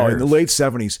Chicago Bears. Oh, in the late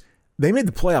 70s. They made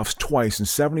the playoffs twice in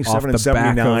 77 and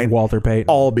 79. Back of Walter Payton.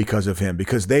 All because of him,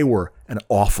 because they were an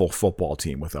awful football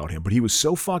team without him. But he was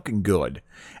so fucking good.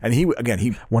 And he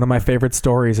one of my favorite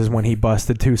stories is when he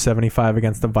busted 275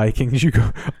 against the Vikings. You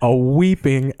go, a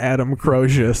weeping Adam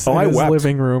Crozius in his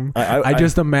living room. I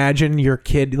just imagine your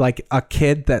kid, like a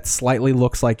kid that slightly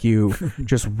looks like you,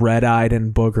 just red-eyed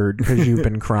and boogered because you've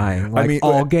been crying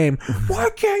all game. Why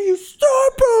can't you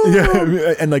stop him?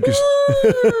 Yeah, and like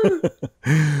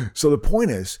so the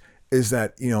point is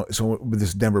that, you know, so with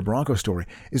this Denver Broncos story,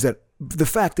 is that the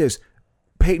fact is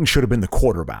Peyton should have been the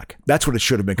quarterback. That's what it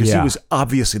should have been, because he was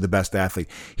obviously the best athlete.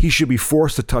 He should be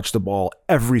forced to touch the ball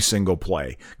every single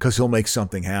play because he'll make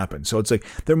something happen. So it's like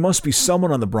there must be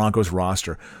someone on the Broncos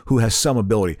roster who has some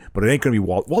ability, but it ain't going to be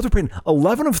Walter Payton.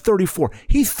 11 of 34.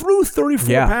 He threw 34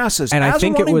 passes. And as I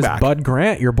think a it was back. Bud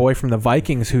Grant, your boy from the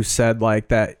Vikings, who said like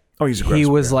that. Oh, he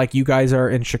was player. like, you guys are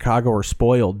in Chicago are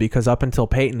spoiled, because up until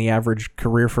Peyton, the average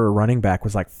career for a running back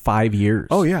was like 5 years.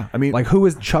 Oh, yeah. I mean, like, who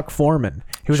is Chuck Foreman?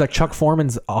 He was like, Chuck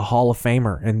Foreman's a Hall of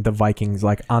Famer in the Vikings,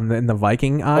 like in the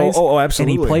Viking eyes. Oh,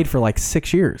 absolutely. And he played for like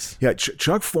 6 years. Yeah,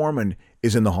 Chuck Foreman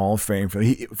is in the Hall of Fame for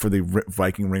the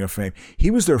Viking Ring of Fame.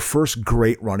 He was their first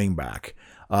great running back.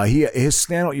 His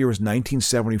standout year was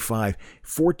 1975.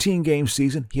 14-game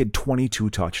season, he had 22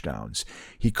 touchdowns.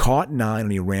 He caught 9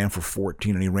 and he ran for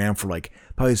 14, and he ran for like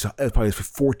probably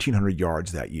 1,400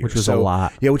 yards that year. Which was a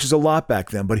lot. Yeah, which is a lot back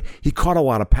then. But he caught a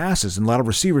lot of passes, and a lot of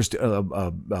receivers,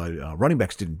 running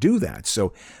backs didn't do that.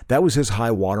 So that was his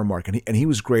high watermark, and he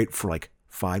was great for like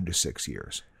 5 to 6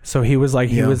 years. So he was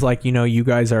like, you know, you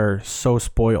guys are so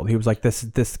spoiled. He was like this,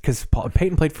 because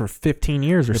Peyton played for 15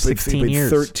 years or 16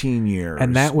 years. 13 years.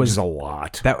 And that was a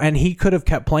lot. And he could have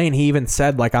kept playing. He even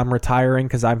said, like, I'm retiring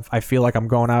because I feel like I'm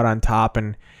going out on top.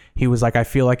 And he was like, I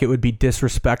feel like it would be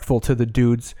disrespectful to the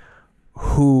dudes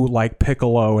who like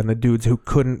Piccolo and the dudes who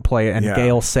couldn't play, and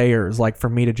Gale Sayers, like, for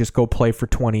me to just go play for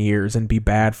 20 years and be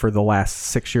bad for the last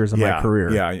 6 years of my career.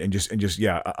 Yeah, and just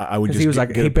I would just. He was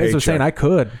like, he basically was saying I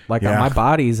could, like, my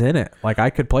body's in it, like I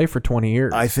could play for 20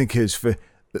 years. I think his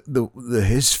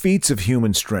feats of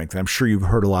human strength. I'm sure you've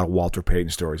heard a lot of Walter Payton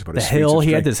stories about the hill.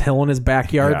 He had this hill in his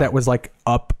backyard that was like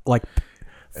up, like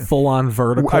full on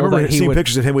vertical. I remember seeing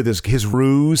pictures of him with his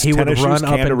ruse. He would run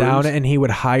up and down it, and he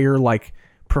would hire like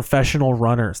professional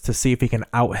runners to see if he can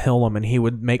outhill them, and he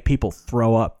would make people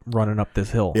throw up running up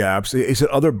this hill. Yeah, absolutely. He said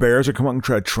other bears would come out and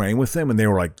try to train with him, and they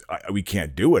were like, we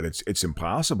can't do it. It's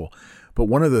impossible. But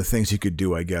one of the things he could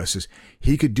do, I guess, is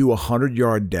he could do a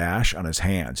 100-yard dash on his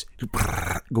hands.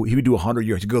 He would do 100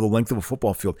 yards. He'd go the length of a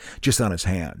football field just on his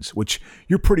hands, which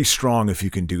you're pretty strong if you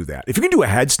can do that. If you can do a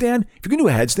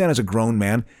headstand, as a grown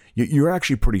man, you're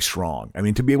actually pretty strong. I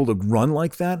mean, to be able to run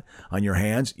like that on your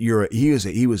hands, he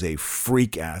was a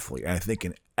freak athlete, and I think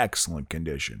in excellent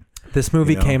condition. This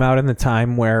movie came out in the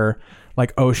time where,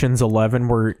 like, Ocean's 11,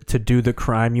 where to do the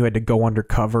crime you had to go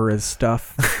undercover as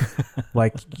stuff.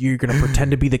 Like, you're gonna pretend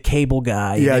to be the cable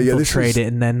guy and infiltrate it,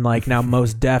 and then, like, now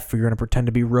Mos Def, you're gonna pretend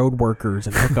to be road workers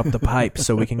and hook up the pipes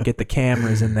so we can get the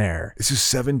cameras in there. This is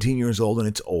 17 years old, and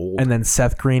it's old. And then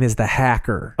Seth Green is the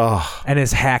hacker. And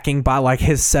his hacking bot, like,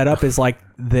 his setup is like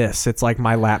this. It's like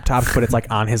my laptop, but it's like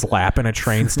on his lap in a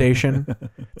train station.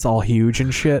 It's all huge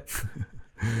and shit.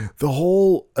 The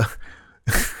whole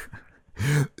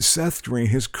Seth Green,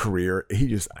 his career,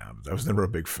 I was never a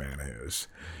big fan of his.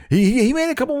 He made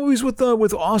a couple movies with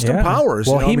Austin Powers.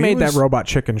 Well, he made that Robot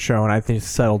Chicken show, and I think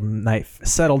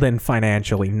settled in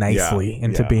financially nicely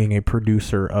into being a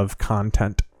producer of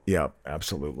content. Yeah,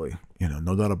 absolutely.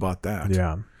 No doubt about that.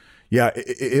 Yeah. Yeah,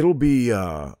 it'll be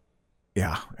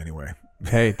anyway.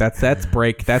 Hey, that's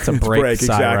break. That's a break side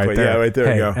exactly. right there. Yeah, right there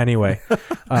hey, you go. Anyway.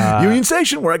 Union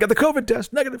Station, where I got the COVID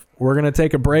test, negative. We're going to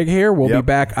take a break here. We'll be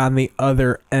back on the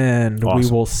other end. Awesome. We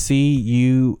will see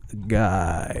you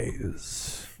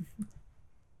guys.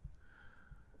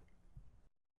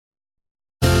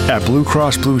 At Blue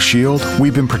Cross Blue Shield,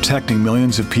 we've been protecting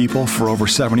millions of people for over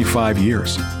 75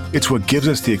 years. It's what gives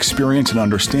us the experience and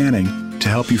understanding to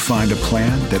help you find a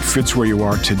plan that fits where you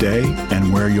are today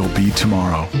and where you'll be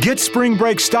tomorrow. Get spring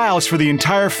break styles for the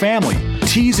entire family.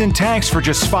 Tees and tanks for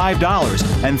just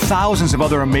 $5 and thousands of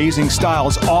other amazing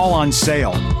styles all on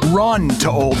sale. Run to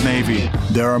Old Navy.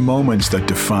 There are moments that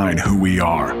define who we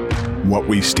are, what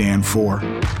we stand for,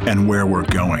 and where we're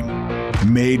going.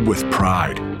 Made with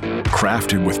pride.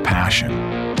 Crafted with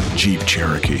passion. Jeep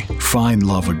Cherokee. Find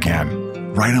love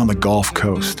again. Right on the Gulf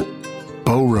Coast.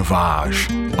 Beau Rivage.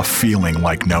 A feeling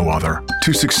like no other.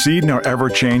 To succeed in our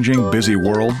ever-changing, busy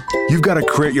world, you've got to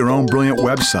create your own brilliant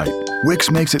website.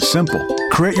 Wix makes it simple.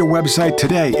 Create your website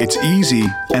today. It's easy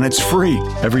and it's free.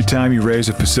 Every time you raise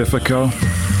a Pacifico,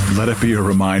 let it be a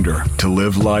reminder to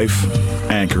live life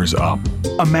anchors up.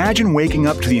 Imagine waking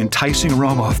up to the enticing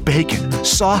aroma of bacon,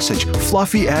 sausage,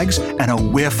 fluffy eggs, and a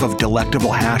whiff of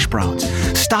delectable hash browns.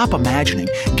 Stop imagining.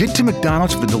 Get to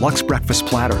McDonald's for the deluxe breakfast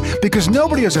platter, because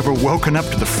nobody has ever woken up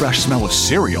to the fresh smell of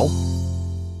cereal.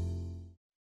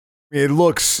 It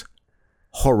looks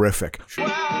horrific.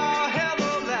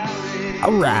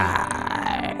 All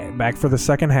right. Back for the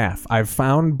second half. I've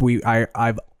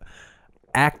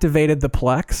activated the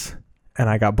Plex, and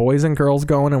I got Boys and Girls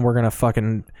going, and we're gonna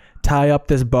fucking tie up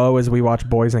this bow as we watch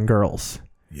Boys and Girls.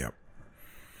 Yep.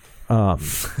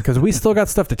 Because we still got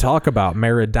stuff to talk about.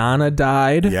 Maradona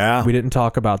died. Yeah. We didn't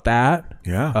talk about that.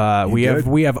 Yeah. We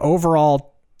have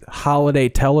overall holiday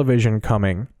television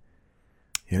coming.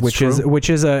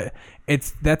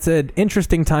 That's an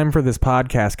interesting time for this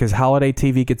podcast, because holiday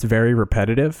TV gets very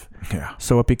repetitive. Yeah.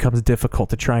 So it becomes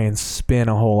difficult to try and spin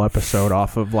a whole episode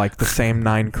off of like the same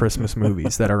 9 Christmas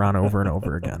movies that are on over and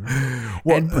over again.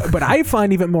 But I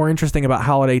find even more interesting about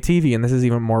holiday TV, and this is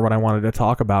even more what I wanted to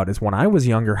talk about, is when I was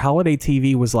younger, holiday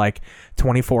TV was like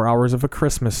 24 Hours of a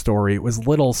Christmas Story. It was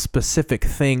little specific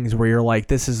things where you're like,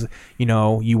 this is,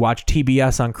 you watch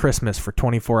TBS on Christmas for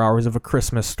 24 Hours of a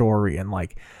Christmas Story, and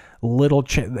like little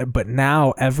but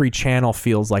now every channel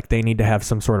feels like they need to have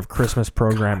some sort of Christmas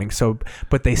programming. So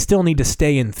but they still need to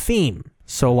stay in theme.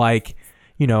 So like,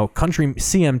 country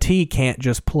CMT can't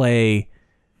just play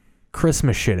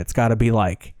Christmas shit. It's got to be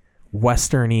like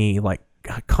westerny, like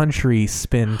country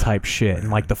spin type shit. And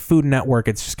like the Food Network,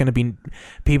 it's just going to be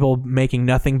people making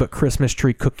nothing but Christmas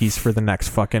tree cookies for the next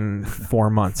fucking 4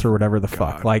 months or whatever the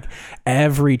fuck. Like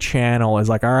every channel is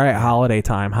like, all right, holiday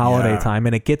time,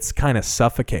 and it gets kind of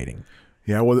suffocating.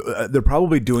 Yeah, well, they're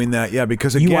probably doing that,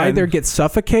 because again, you either get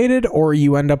suffocated or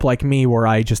you end up like me, where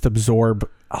I just absorb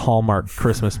Hallmark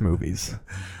Christmas movies.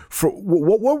 For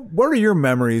what are your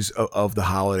memories of the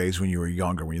holidays when you were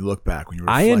younger? When you look back, when you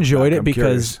I enjoyed it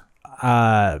because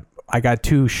I got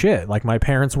 2 shit. Like my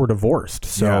parents were divorced,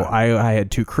 so I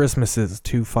had 2 Christmases,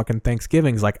 2 fucking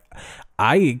Thanksgivings. Like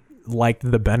I liked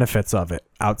the benefits of it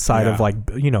outside of like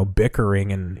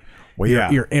bickering and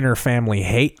your inner family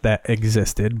hate that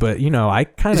existed. But I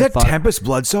kind of thought Tempest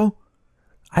Bledsoe.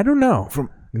 I don't know.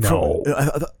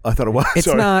 I thought it was. It's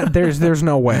not. There's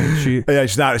no way.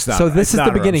 It's not. So this is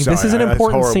the beginning. This is an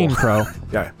important scene, Crow.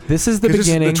 Yeah. This is the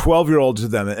beginning. This is the 12-year-olds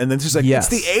of them, and then it's just like it's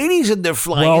the 80s and they're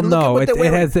flying. Well, no, it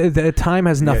has the time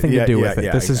has nothing to do with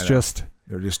it. This is just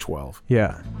they're just 12.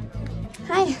 Yeah.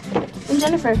 Hi, I'm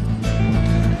Jennifer.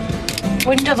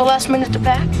 Wait until the last minute to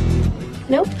pack?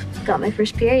 Nope, got my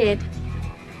first period.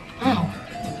 Oh.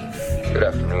 Good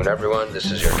afternoon, everyone.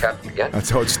 This is your captain again. That's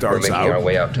how it starts out. We're making our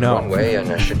way out to the runway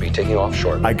and should be taking off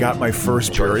shortly. I got my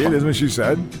first period, isn't what she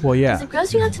said? Well, yeah. Is it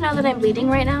gross you have to know that I'm bleeding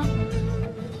right now?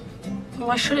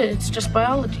 Why should it? It's just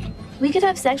biology. We could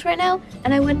have sex right now,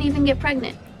 and I wouldn't even get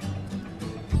pregnant.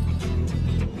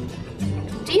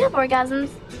 Do you have orgasms?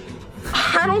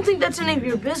 I don't think that's any of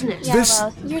your business. Yeah,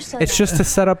 well, you're so It's just to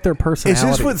set up their personality.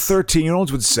 Is this what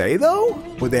 13-year-olds would say, though?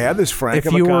 Would they have this frank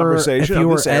of a conversation? If you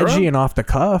were edgy and off the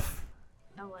cuff.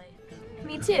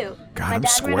 Me too. God, my I'm dad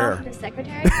square. ran off with his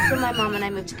secretary, so my mom and I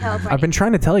moved to California. I've been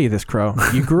trying to tell you this, Crow.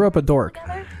 You grew up a dork.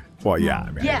 Well, yeah.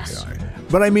 I mean, Yes.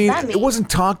 But I mean, it wasn't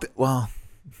talked. Well,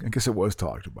 I guess it was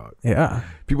talked about. Yeah.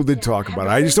 People did talk about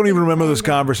it. I just don't even remember those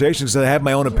conversations that I have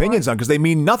my own opinions on because they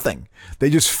mean nothing. They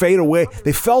just fade away.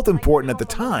 They felt important at the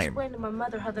time. Explain to my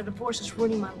mother how the divorce is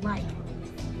ruining my life.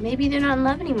 Maybe they're not in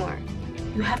love anymore.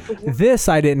 You have to.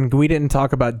 We didn't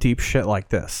talk about deep shit like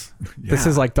this. Yeah. This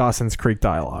is like Dawson's Creek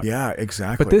dialogue. Yeah,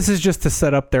 exactly. But this is just to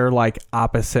set up their like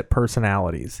opposite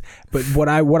personalities. But what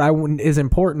is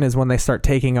important is when they start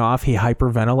taking off, he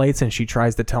hyperventilates and she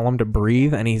tries to tell him to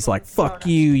breathe, and he's like, "Fuck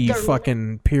you, you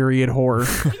fucking period whore."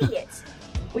 Idiot.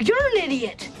 Well, you're an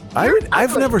idiot.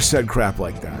 I've never said crap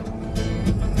like that.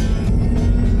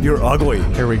 You're ugly.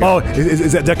 Here we go. Oh,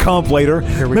 is that comp later?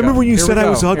 Remember when you said I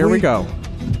was ugly? Here we go.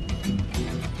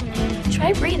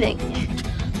 Try breathing.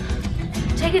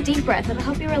 Take a deep breath. It'll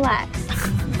help you relax.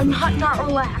 I'm not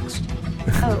relaxed.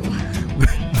 Oh.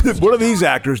 What are these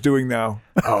actors doing now?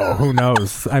 Oh, who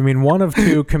knows? I mean, one of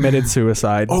two committed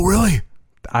suicide. Oh, really?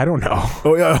 I don't know.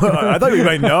 Oh, yeah. I thought you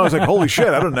might know. I was like, holy shit,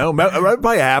 I don't know. It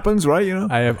probably happens, right? You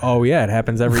know? Oh, yeah, it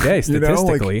happens every day,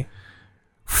 statistically. You know,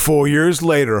 like 4 years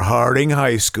later, Harding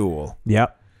High School.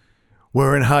 Yep.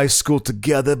 We're in high school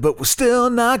together, but we're still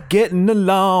not getting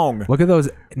along. Look at those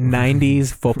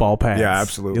 90s football pads. Yeah,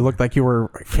 absolutely. You looked like you were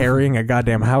carrying a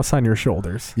goddamn house on your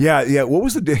shoulders. Yeah. What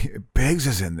was the day? Biggs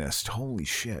is in this. Holy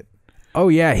shit. Oh,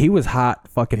 yeah. He was hot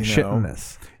fucking shit in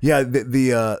this. Yeah,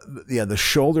 the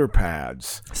shoulder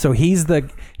pads. So he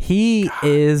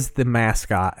is the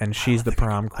mascot, and she's the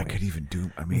prom queen. I could even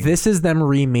do. I mean, this is them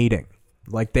re-meeting.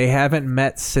 Like they haven't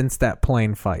met since that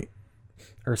plane fight,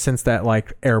 or since that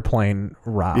like airplane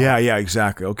rob. Yeah,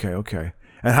 exactly. Okay.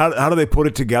 And how do they put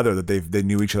it together that they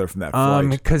knew each other from that flight?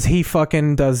 Because he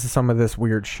fucking does some of this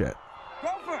weird shit.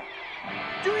 Grover,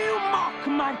 do you mock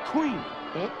my queen?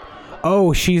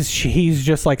 Oh, he's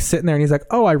just like sitting there and he's like,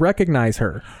 oh, I recognize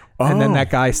her. Oh. And then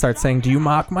that guy starts saying, do you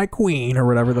mock my queen or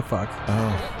whatever the fuck.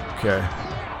 Oh, okay.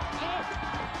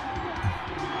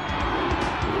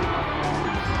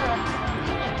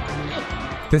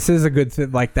 This is a good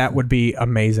thing. Like, that would be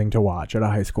amazing to watch at a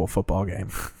high school football game.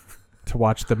 To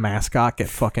watch the mascot get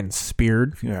fucking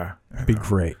speared. Yeah. It'd be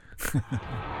great.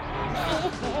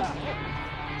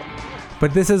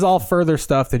 But this is all further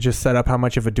stuff to just set up how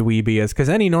much of a dweeb he is, because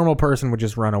any normal person would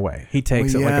just run away. He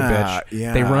takes it like a bitch.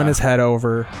 Yeah. They run his head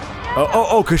over.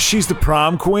 Oh, because she's the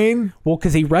prom queen? Well,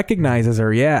 because he recognizes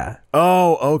her, yeah.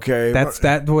 Oh, okay. That's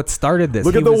what started this.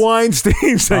 Look at the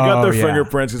Weinsteins. They got their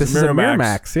fingerprints. This is a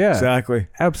Miramax, yeah. Exactly.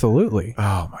 Absolutely.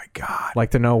 Oh, my God. Like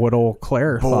to know what old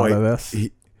Claire thought of this.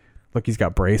 Look, he's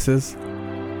got braces.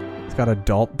 He's got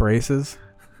adult braces.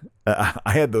 I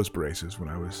had those braces when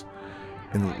I was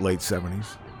in the late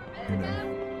 70s. You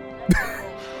know.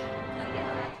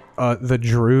 The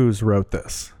Drews wrote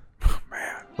this. Oh,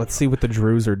 man. Let's see what the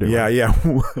Drews are doing. Yeah.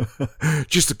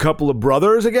 Just a couple of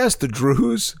brothers, I guess. The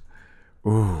Drews.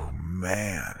 Oh,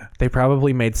 man. They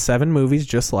probably made 7 movies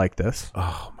just like this.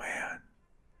 Oh,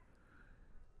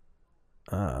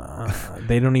 man.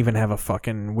 They don't even have a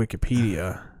fucking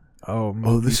Wikipedia.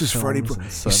 Oh, this is Freddie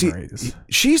Prinze. You see,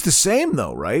 she's the same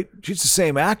though, right? She's the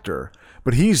same actor,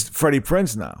 but he's Freddie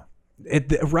Prinze now.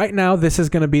 Right now, this is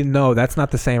going to be that's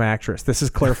not the same actress. This is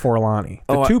Claire Forlani.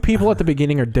 The two people at the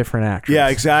beginning are different actors. Yeah,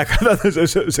 exactly.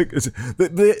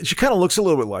 She kind of looks a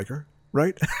little bit like her,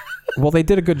 right? Well, they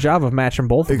did a good job of matching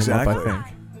both of them up, I think.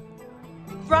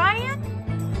 Ryan?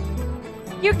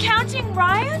 You're counting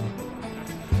Ryan?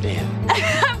 Damn.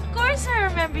 Of course I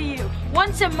remember you.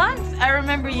 Once a month, I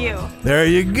remember you. There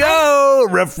you go.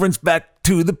 Reference back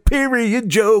to the period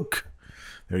joke.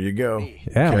 There you go.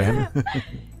 Yeah, man.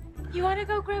 You want to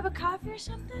go grab a coffee or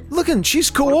something? Looking, she's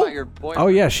cool. Oh,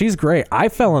 yeah, she's great. I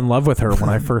fell in love with her when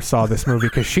I first saw this movie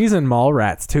because she's in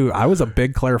Mallrats, too. I was a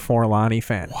big Claire Forlani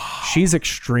fan. Wow. She's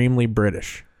extremely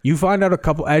British. You find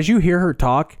out as you hear her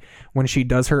talk, when she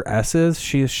does her S's,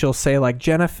 she'll say, like,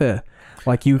 Jennifer.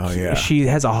 Like she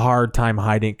has a hard time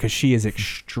hiding because she is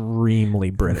extremely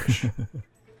British.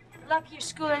 Lucky your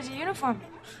school has a uniform.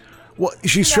 Well,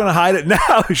 she's trying to hide it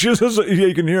now. You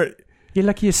can hear it. You're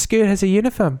lucky your school has a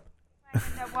uniform.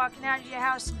 They're walking out of your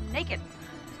house naked.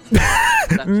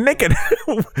 Naked,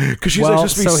 because she's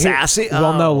supposed to be sassy.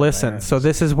 No, listen. Man. So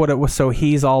this is what it was. So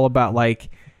he's all about like.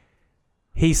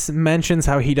 He mentions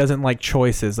how he doesn't like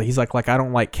choices. He's like I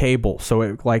don't like cable,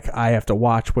 so I have to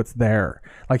watch what's there.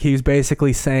 Like he's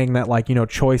basically saying that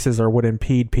choices are what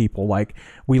impede people. Like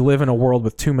we live in a world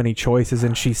with too many choices.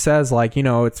 And she says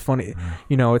it's funny.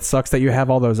 It sucks that you have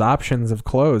all those options of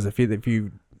clothes. If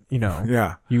you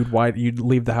you'd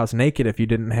leave the house naked if you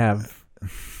didn't have.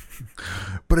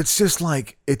 But it's just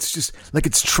like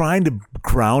it's trying to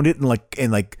ground it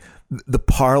in the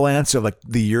parlance of like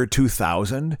the year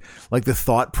 2000, like the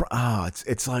thought.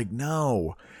 It's like,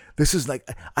 no, this is like,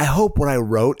 I hope what I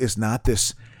wrote is not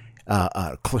this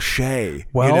cliche.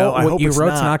 Well, I what hope you it's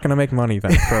wrote's not going to make money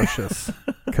then, Crocious,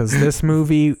 because this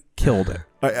movie killed it.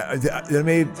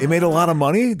 It made a lot of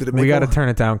money. Did it make? We got to turn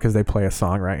it down because they play a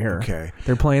song right here. Okay,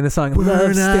 they're playing the song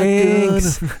 "Love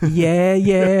Stinks."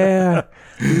 Yeah,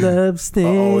 Love Stinks.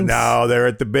 Oh, now they're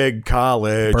at the big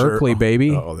college, Berkeley,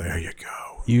 baby. Oh, there you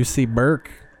go. UC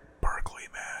Berkeley,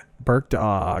 man. Berk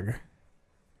dog.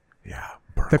 Yeah.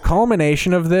 The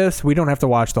culmination of this, we don't have to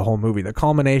watch the whole movie. The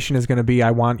culmination is going to be,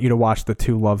 I want you to watch the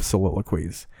two love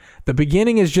soliloquies. The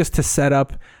beginning is just to set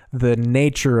up the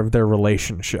nature of their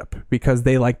relationship because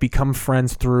they like become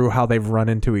friends through how they've run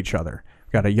into each other.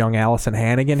 We've got a young Allison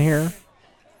Hannigan here.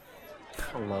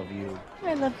 I love you.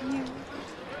 I love you.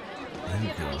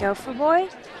 Gopher boy?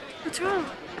 What's wrong?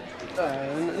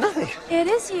 Nothing. It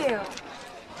is you.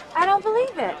 I don't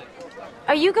believe it.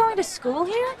 Are you going to school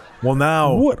here? Well,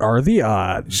 now... What are the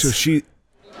odds? So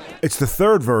it's the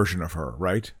third version of her,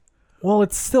 right? Well,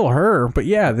 it's still her, but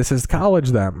yeah, this is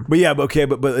college then. But yeah, but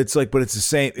it's like, but it's the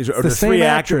same. It's the same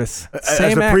actress. As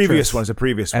the previous one. As the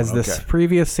previous one. As this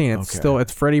previous scene. It's still,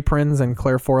 it's Freddie Prinze and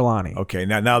Claire Forlani. Okay,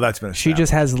 now that's been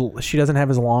established. She doesn't have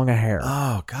as long a hair.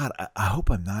 Oh, God. I hope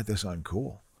I'm not this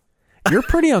uncool. You're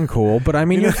pretty uncool, but I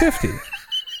mean, you're 50.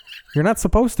 You're not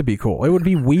supposed to be cool. It would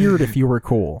be weird if you were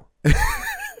cool.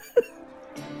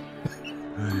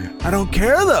 I don't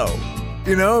care though.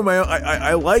 You know,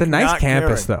 I like. It's a nice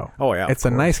campus caring. though. Oh yeah, it's a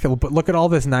nice. But look at all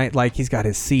this night. Like he's got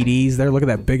his CDs there. Look at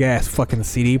that big ass fucking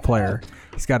CD player.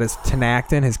 He's got his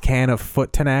Tinactin, his can of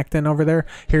foot Tinactin over there.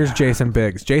 Here's Jason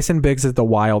Biggs. Jason Biggs is the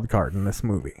wild card in this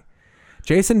movie.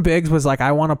 Jason Biggs was like,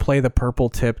 I want to play the purple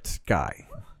tipped guy.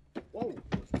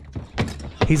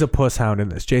 He's a puss hound in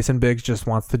this. Jason Biggs just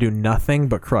wants to do nothing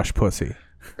but crush pussy.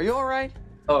 Are you all right?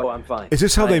 Oh, I'm fine. Is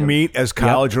this how they meet as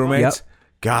college roommates? Yep.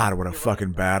 God, what a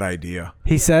fucking bad idea.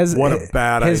 He says what a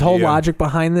bad idea. His whole logic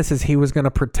behind this is he was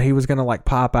gonna like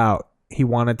pop out. He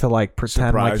wanted to like pretend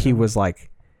Surprise like he him. was like,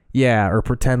 yeah, or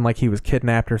pretend like he was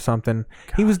kidnapped or something.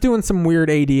 God. He was doing some weird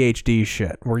ADHD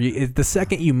shit where the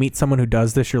second you meet someone who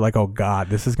does this, you're like, oh God,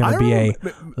 this is gonna be a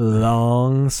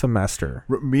long semester.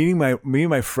 Meeting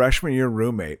my freshman year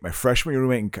roommate,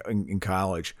 in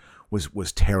college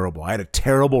was terrible. I had a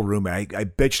terrible roommate. I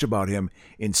bitched about him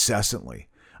incessantly.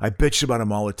 I bitched about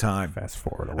him all the time. Fast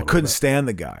forward a little I couldn't bit. stand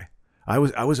the guy. I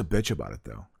was a bitch about it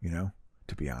though, you know,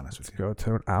 to be honest with you. Go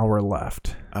to an hour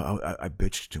left. I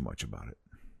bitched too much about it.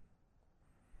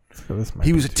 So this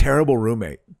he was a terrible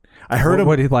roommate. I heard him.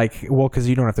 What he like? Well, because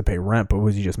you don't have to pay rent, but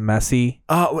was he just messy?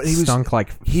 He stunk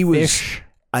like fish.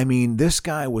 I mean, this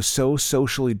guy was so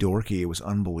socially dorky. It was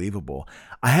unbelievable.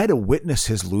 I had to witness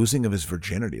his losing of his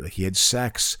virginity. Like he had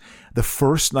sex the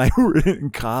first night we were in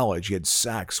college. He had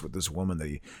sex with this woman that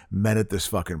he met at this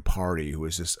fucking party. Who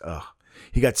was this?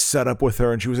 He got set up with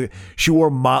her, and she wore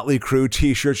Motley Crue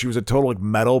t-shirts. She was a total like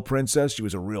metal princess. She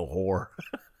was a real whore.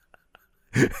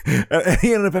 And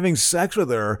he ended up having sex with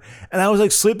her, and I was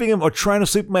like sleeping him or trying to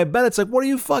sleep in my bed. It's like, what are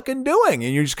you fucking doing?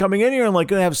 And you're just coming in here and like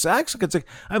gonna have sex? It's like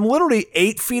I'm literally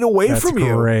 8 feet away from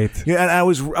you. Great. Yeah, and I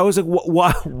was like,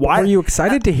 why? Were you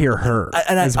excited to hear her?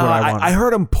 I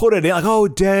heard him put it in, like, oh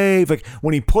Dave, like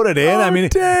when he put it in. I mean,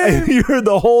 you heard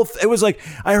the whole. It was like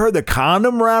I heard the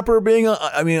condom wrapper being,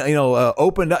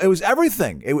 opened up. It was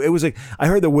everything. It was like I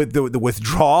heard the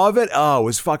withdrawal of it. Oh, it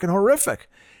was fucking horrific.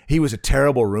 He was a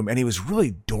terrible room, and he was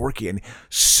really dorky and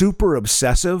super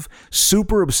obsessive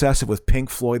with Pink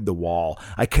Floyd The Wall.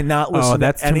 I cannot listen. Oh,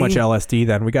 that's too much LSD.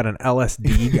 Then we got an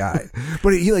LSD guy.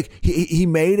 But he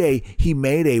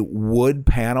made a wood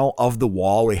panel of the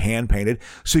wall where he hand painted,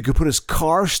 so he could put his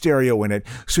car stereo in it,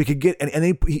 so he could get and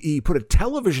he put a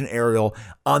television aerial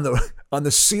on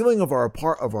the ceiling of our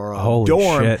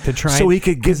dorm shit, to try so he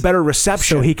could get better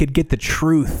reception, so he could get the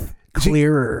truth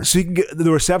clearer. So you can get the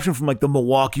reception from like the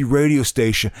Milwaukee radio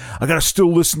station. I gotta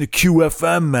still listen to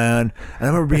QFM, man. And I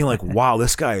remember being like, wow,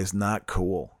 this guy is not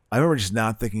cool. I remember just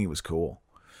not thinking he was cool.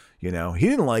 You know, he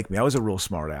didn't like me. I was a real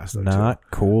smart ass though. Not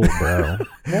cool, bro.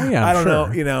 Well, yeah, I don't know.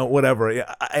 You know, whatever.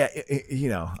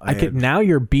 I could now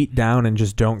you're beat down and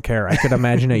just don't care. I could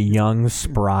imagine a young,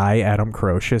 spry Adam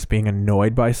Crocious being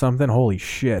annoyed by something. Holy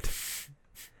shit.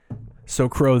 So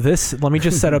Crow, let me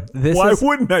just set up this. Why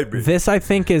wouldn't I be? This I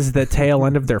think is the tail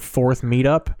end of their fourth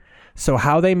meetup. So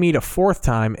how they meet a fourth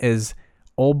time is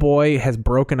old boy has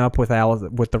broken up with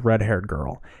the red-haired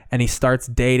girl, and he starts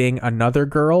dating another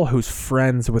girl who's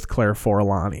friends with Claire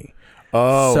Forlani.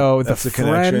 Oh, so that's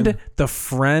the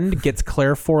friend gets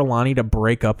Claire Forlani to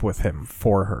break up with him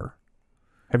for her.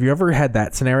 Have you ever had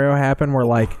that scenario happen where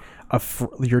like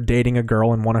you're dating a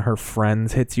girl and one of her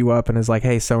friends hits you up and is like,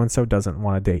 hey, so and so doesn't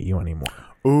want to date you anymore.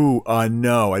 Ooh,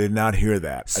 no, I did not hear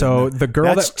that. So the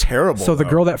girl that's terrible. So the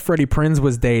girl that Freddie Prinze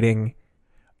was dating,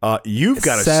 you've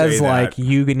got to say says like,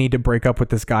 you need to break up with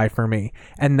this guy for me,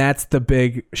 and that's the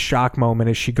big shock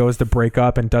moment. Is she goes to break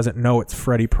up and doesn't know it's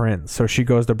Freddie Prinze, so she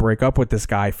goes to break up with this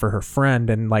guy for her friend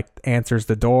and like answers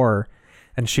the door,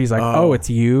 and she's like, oh, it's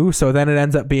you. So then it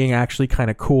ends up being actually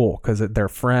kind of cool because they're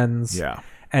friends. Yeah,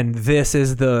 and this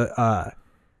is the.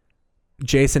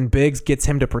 Jason Biggs gets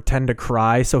him to pretend to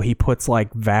cry, so he puts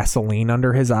like Vaseline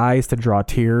under his eyes to draw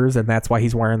tears, and that's why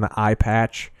he's wearing the eye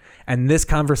patch. And this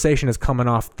conversation is coming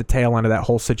off the tail end of that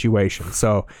whole situation.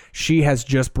 So she has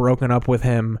just broken up with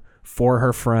him for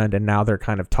her friend, and now they're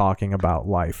kind of talking about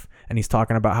life. And he's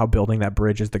talking about how building that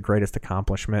bridge is the greatest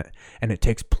accomplishment, and it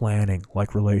takes planning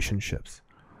like relationships.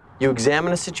 You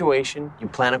examine a situation, you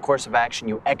plan a course of action,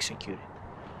 you execute it.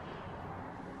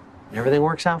 And everything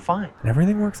works out fine.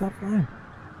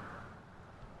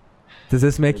 Does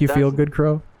this make you feel good,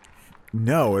 Crow?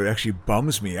 No, it actually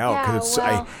bums me out because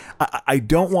I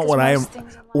don't want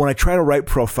when I try to write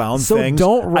profound things. So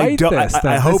don't write this.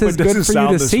 I hope it doesn't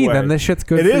sound this way. Then this shit's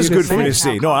good. It is good for you to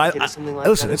see. No,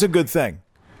 listen, it's a good thing.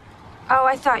 Oh,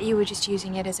 I thought you were just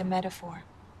using it as a metaphor.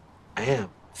 I am.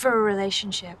 For a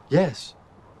relationship. Yes.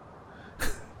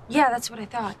 Yeah, that's what I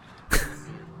thought.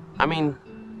 I mean,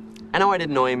 I know I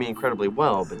didn't know Amy incredibly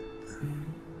well, but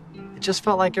it just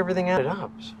felt like everything added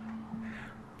up.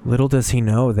 Little does he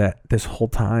know that this whole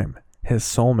time, his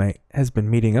soulmate has been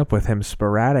meeting up with him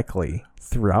sporadically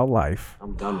throughout life.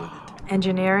 I'm done with it.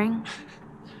 Engineering?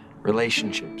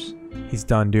 Relationships. He's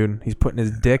done, dude. He's putting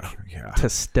his dick to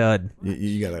stud.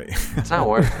 You gotta. It's not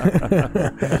worth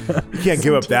it. You can't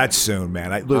give up that soon,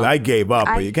 man. I gave up,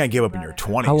 but you can't give up in your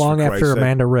 20s. How long after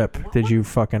Amanda Rip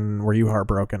were you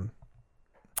heartbroken?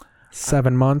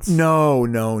 7 months? No.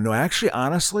 Actually,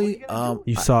 honestly,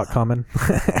 you saw it coming.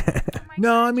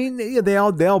 No, I mean, yeah, they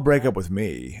all break up with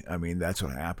me. I mean, that's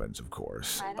what happens, of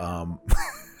course.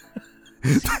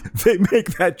 They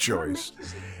make that choice,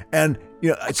 and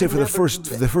I'd say for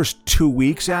the first 2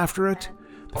 weeks after it,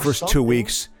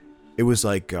 it was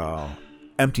like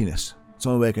emptiness. It's the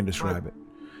only way I can describe it.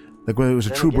 Like when it was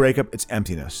a true breakup, it's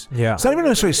emptiness. Yeah. It's not even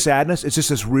necessarily sadness. It's just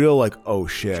this real like, oh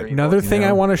shit. Another thing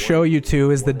I want to show you too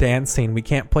is the dance scene. We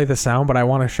can't play the sound, but I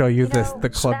want to show you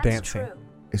the club dance scene.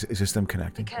 Is this them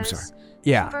connecting? Because I'm sorry.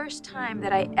 Yeah. The first time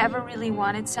that I ever really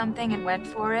wanted something and went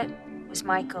for it was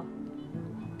Michael.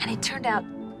 And it turned out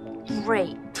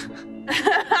great.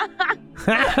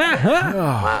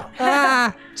 Wow.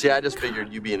 See, I just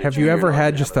figured you'd be in a Have you ever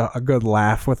had just a good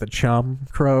laugh with a chum,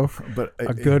 Crow? But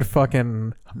a good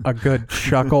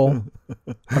chuckle,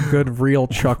 a good real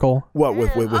chuckle. What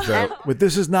with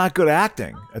this is not good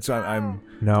acting. That's I'm.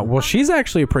 No, well, she's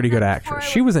actually a pretty good actress.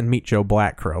 She was in Meet Joe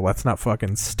Black, Crow. Let's not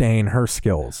fucking stain her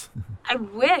skills. I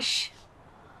wish.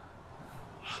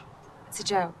 It's a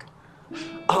joke.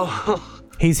 Oh.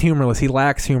 He's humorless. He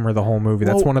lacks humor the whole movie.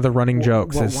 That's one of the running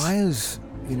jokes. Why is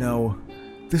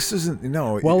this isn't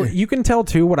Well, you can tell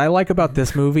too. What I like about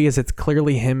this movie is it's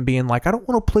clearly him being like, I don't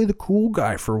want to play the cool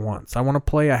guy for once. I want to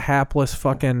play a hapless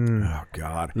fucking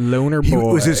loner boy. He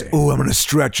was this. I'm going to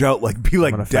stretch out be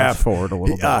like deaf. Fast forward a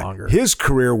little bit longer. His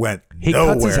career went. He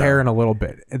cuts his hair in a little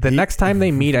bit. The next time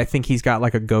they meet, I think he's got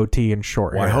like a goatee and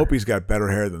short hair. I hope he's got better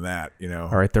hair than that. All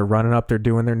right, they're running up. They're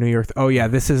doing their New Year. Oh yeah,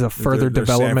 this is a further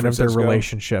development of their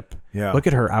relationship. Yeah. Look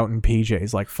at her out in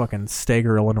PJs like fucking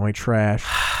Stager, Illinois trash.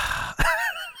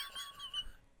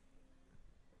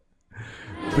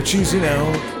 But she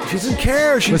doesn't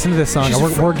care. Listen to this song.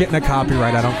 We're getting a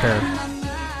copyright. I don't care.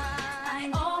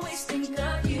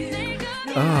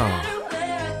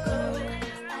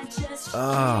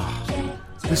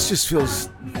 This just feels.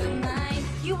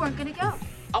 You weren't gonna go.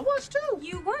 I was too.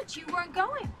 You weren't. You weren't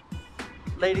going.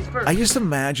 Ladies first. I just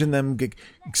imagine them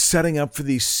setting up for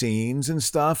these scenes and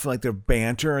stuff, like their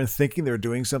banter and thinking they're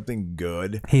doing something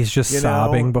good. He's just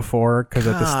sobbing before because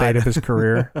of the state of his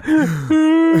career.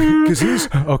 Because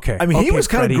he's okay. I mean, he was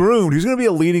kind of groomed. He was going to be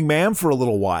a leading man for a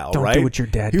little while, Don't right? do what your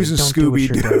dad did. He was in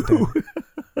Scooby-Doo.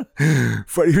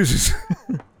 Freddie was just.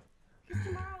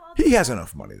 He has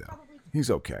enough money though. He's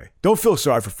okay. Don't feel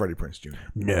sorry for Freddie Prinze Jr.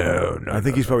 No. I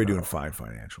think he's probably doing fine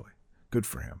financially. Good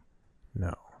for him.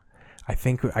 No. I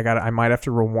think I might have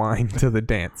to rewind to the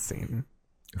dance scene.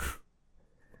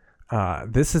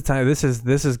 This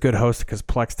is good host because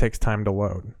Plex takes time to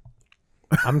load.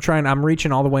 I'm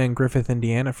reaching all the way in Griffith,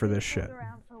 Indiana for this shit.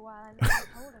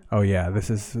 Oh yeah, this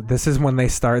is when they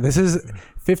start. This is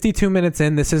 52 minutes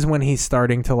in. This is when he's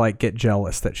starting to get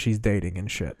jealous that she's dating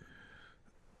and shit.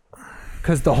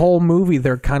 Because the whole movie,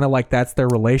 they're kind of like, that's their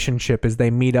relationship, is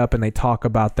they meet up and they talk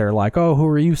about their like, oh, who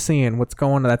are you seeing? What's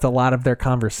going on? That's a lot of their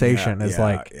conversation is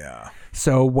like. Yeah.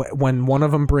 So when one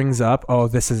of them brings up, oh,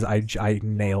 this is, I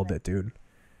nailed it, dude.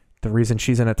 The reason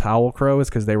she's in a towel, Crow, is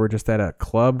because they were just at a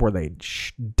club where they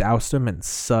doused him in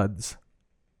suds.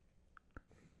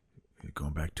 You're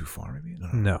going back too far, maybe?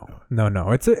 No.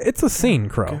 It's a scene,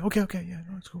 Crow. Okay. Yeah,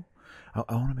 no, it's cool.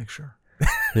 I want to make sure.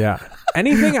 Yeah.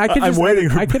 Anything I could. I'm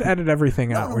waiting. I could edit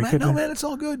everything out. No, man, it's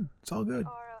all good. It's all good.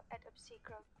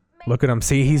 Look at him.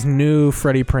 See, he's new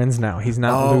Freddie Prinze now. He's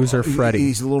not loser Freddie.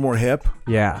 He's a little more hip.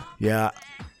 Yeah.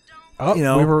 Oh, you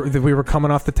know, we were coming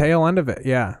off the tail end of it.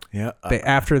 Yeah. Yeah.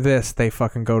 After this, they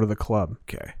fucking go to the club.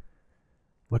 Okay.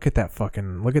 Look at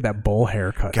that bowl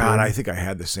haircut. God, dude. I think I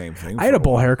had the same thing. I had a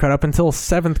bowl haircut up until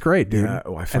 7th grade, dude.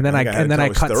 Yeah, and then I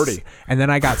cut 30. And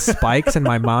then I got spikes, and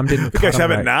my mom didn't. You guys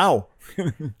have it now.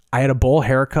 I had a bowl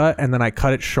haircut, and then I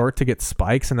cut it short to get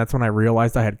spikes, and that's when I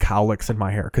realized I had cowlicks in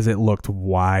my hair because it looked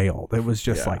wild. It was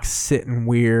just like sitting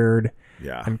weird.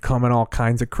 Yeah. And coming all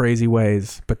kinds of crazy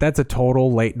ways. But that's a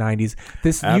total late 90s.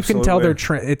 This Absolutely. You can tell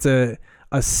it's a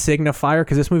signifier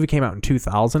because this movie came out in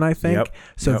 2000, I think.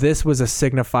 So this was a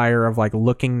signifier of like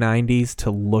looking 90s to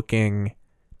looking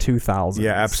 2000s.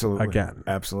 Yeah, absolutely. Again.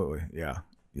 Absolutely. Yeah.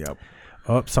 Yep.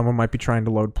 Oh, someone might be trying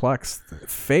to load Plex.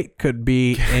 Fate could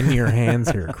be in your hands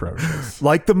here, Crocious.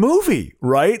 Like the movie,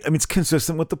 right? I mean, it's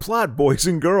consistent with the plot. Boys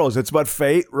and girls. It's about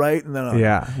fate, right? And then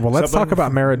well, let's talk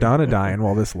about Maradona dying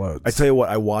while this loads. I tell you what,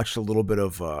 I watched a little bit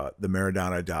of the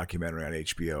Maradona documentary on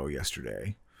HBO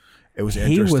yesterday. It was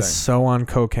interesting. He was so on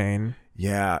cocaine.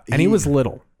 Yeah. And he was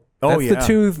little. That's the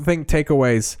two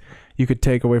takeaways you could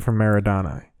take away from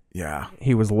Maradona. Yeah.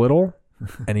 He was little.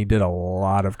 And he did a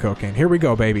lot of cocaine. Here we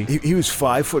go, baby. He was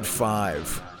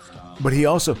 5'5", but he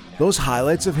also those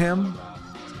highlights of him.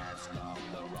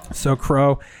 So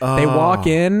Crow, they walk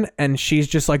in and she's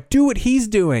just like, "Do what he's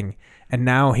doing," and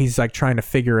now he's like trying to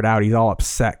figure it out. He's all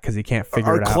upset because he can't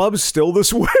figure it out. Are clubs still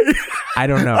this way? I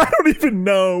don't know. I don't even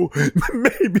know.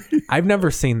 Maybe I've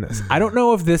never seen this. I don't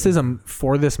know if this is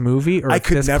for this movie or I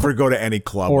could never go to any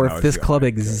club, or if this club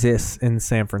exists in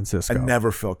San Francisco. I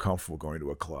never felt comfortable going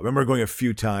to a club. I remember going a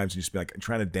few times and just be like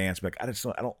trying to dance, be like I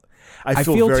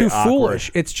feel too awkward. Foolish.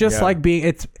 It's just like being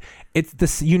it's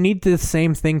this. You need the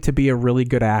same thing to be a really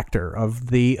good actor, of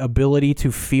the ability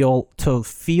to feel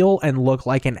and look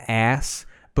like an ass,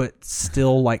 but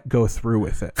still like go through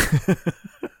with it.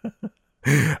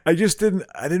 I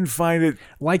didn't find it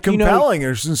like compelling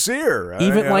or sincere.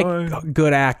 Even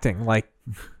good acting, like,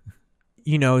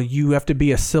 you have to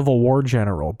be a Civil War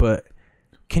general, but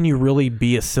can you really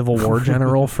be a Civil War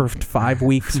general for 5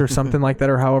 weeks or something like that,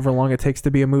 or however long it takes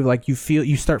to be a movie? Like you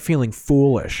start feeling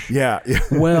foolish. Yeah.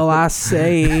 Well, I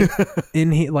say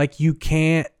like you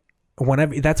can't.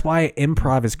 Whenever, that's why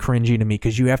improv is cringy to me,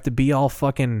 because you have to be all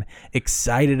fucking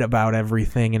excited about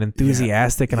everything and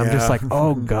enthusiastic, and I'm just like,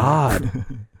 oh God,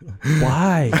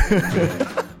 why?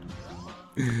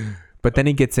 But then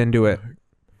he gets into it.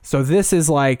 So this is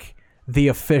like the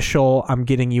official, I'm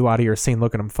getting you out of your scene.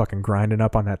 Look at him fucking grinding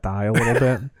up on that thigh a little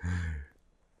bit.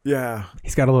 Yeah.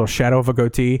 He's got a little shadow of a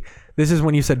goatee. This is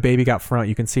when you said baby got front.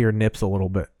 You can see her nips a little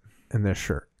bit in this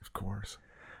shirt. Of course.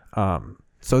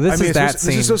 So this is that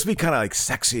scene. This is supposed to be kind of like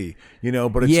sexy,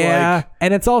 but it's like...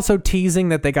 and it's also teasing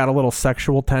that they got a little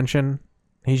sexual tension.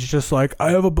 He's just like,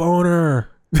 I have a boner.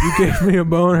 You gave me a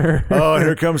boner. Oh, and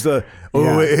here comes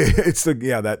it's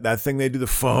that thing they do, the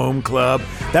foam club.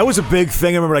 That was a big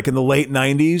thing. I remember like in the late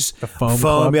 90s. The foam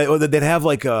club? Yeah, they'd have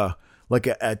like in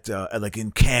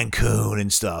Cancun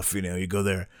and stuff, you go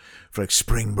there for like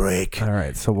spring break. All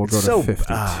right, so we'll go to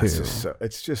 52.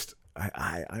 It's just,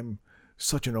 I'm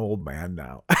such an old man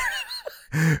now.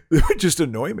 It would just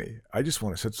annoy me. I just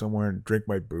want to sit somewhere and drink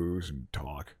my booze and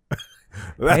talk.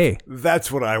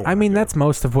 That's what I want. I mean, that's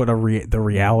most of what the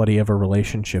reality of a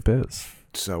relationship is.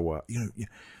 So,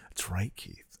 that's right,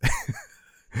 Keith.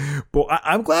 Well,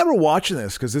 I'm glad we're watching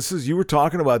this, because you were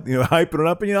talking about, hyping it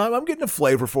up, and, I'm getting a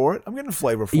flavor for it.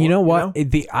 You know what?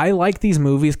 I like these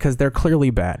movies because they're clearly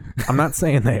bad. I'm not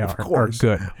saying they are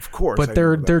good. Of course. But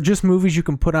they're just movies you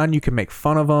can put on. You can make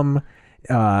fun of them.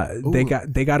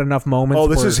 They got enough moments. Oh,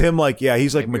 this is him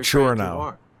he's like mature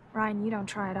now. Ryan, you don't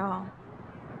try at all.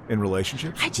 In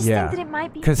relationships? I just think that it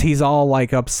might be, because he's all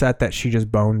like upset that she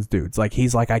just bones dudes. Like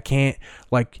he's like, I can't,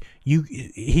 like you.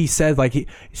 He said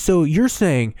so you're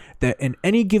saying that in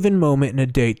any given moment in a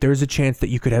date, there's a chance that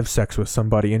you could have sex with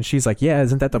somebody, and she's like, yeah,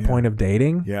 isn't that the point of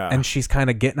dating? Yeah. And she's kind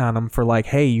of getting on him for like,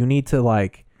 hey, you need to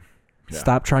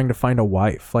stop trying to find a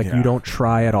wife. You don't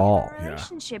try at all. In a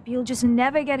relationship, you'll just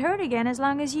never get hurt again as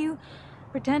long as you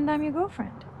pretend I'm your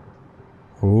girlfriend.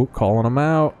 Ooh, calling him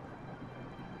out.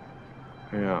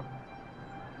 Yeah.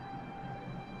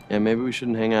 Yeah, maybe we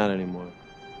shouldn't hang out anymore.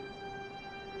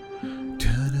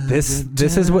 This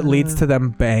is what leads to them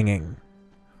banging.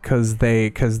 Cause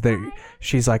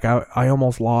she's like, I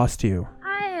almost lost you.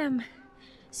 I am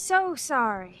so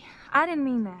sorry. I didn't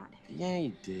mean that. Yeah,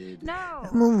 you did. No.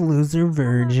 I'm a loser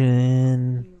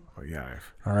virgin. Oh yeah.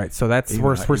 All right, so that's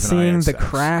we're seeing the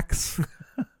cracks.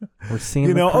 We're seeing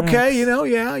the cracks. Okay,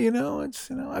 it's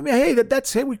I mean, hey,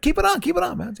 that's hey, we keep it on,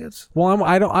 man. Well,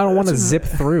 I don't want to zip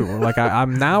through. Like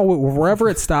I'm now wherever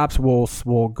it stops,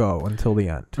 we'll go until the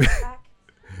end.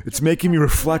 It's making me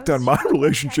reflect on my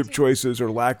relationship choices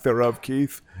or lack thereof,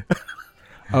 Keith.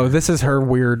 Oh, this is her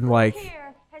weird like. Who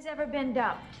here has ever been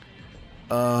dumped?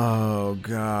 Oh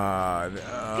God.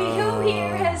 Who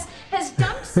here has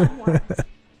dumped someone?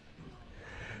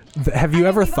 Have you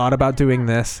ever thought about doing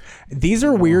this? These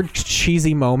are weird,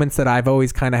 cheesy moments that I've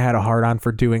always kind of had a hard on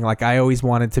for doing. Like I always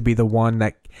wanted to be the one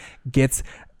that gets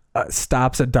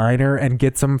stops a diner and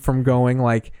gets them from going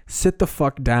like sit the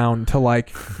fuck down to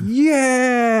like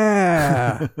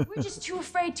yeah. We're just too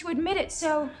afraid to admit it,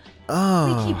 so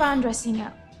we keep on dressing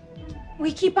up.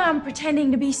 We keep on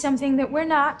pretending to be something that we're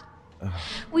not.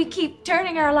 We keep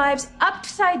turning our lives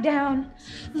upside down,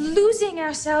 losing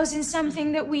ourselves in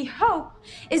something that we hope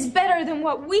is better than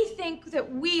what we think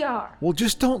that we are. Well,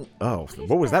 just don't. Oh,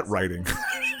 what was that writing?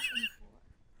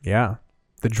 Yeah.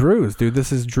 The Drews, dude.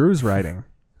 This is Drew's writing.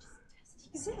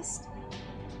 Exist.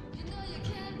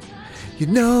 You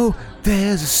know,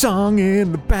 there's a song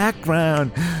in the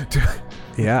background.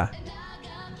 Yeah.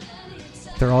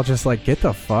 They're all just like, get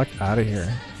the fuck out of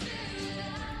here.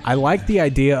 I like the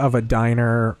idea of a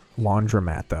diner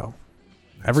laundromat, though.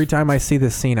 Every time I see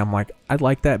this scene, I'm like, I'd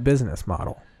like that business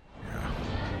model. Yeah.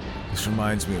 This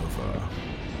reminds me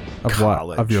of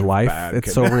what? Of your life?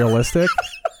 It's so realistic.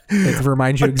 It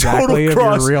reminds you exactly of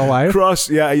your real life.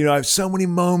 Yeah, I have so many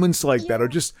moments like that. Or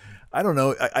just, I don't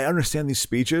know. I understand these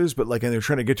speeches, but like, and they're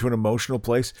trying to get to an emotional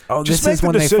place. Oh, this is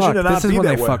when they fuck. This is when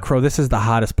they fuck, Crow. This is the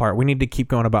hottest part. We need to keep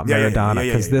going about Maradona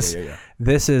because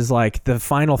this is like the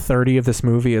final 30 of this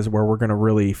movie is where we're gonna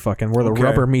really fucking the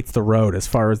rubber meets the road as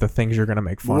far as the things you're gonna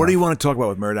make fun of. What do you want to talk about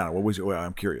with Maradona? What was it? Well,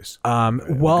 I'm curious.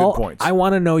 Well, I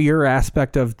want to know your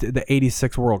aspect of the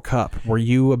 '86 World Cup. Were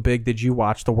you did you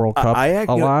watch the World Cup a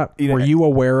lot? Were you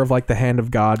aware of like the hand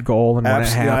of God goal and when it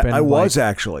happened? I was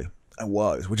actually. I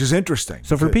was, which is interesting.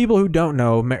 So for people who don't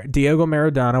know, Diego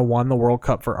Maradona won the World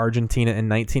Cup for Argentina in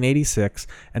 1986,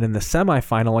 and in the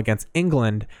semifinal against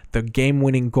England, the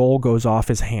game-winning goal goes off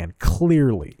his hand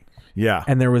clearly. Yeah.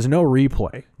 And there was no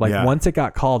replay. Once it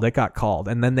got called,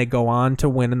 and then they go on to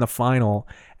win in the final,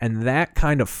 and that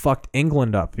kind of fucked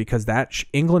England up because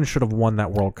England should have won that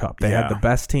World Cup. They had the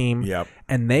best team,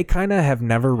 and they kind of have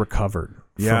never recovered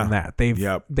from that.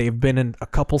 They've been in a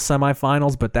couple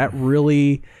semifinals, but that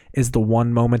really is the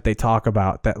one moment they talk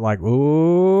about that like,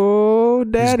 ooh,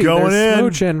 daddy, they're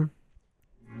smooching.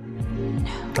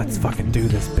 Let's fucking do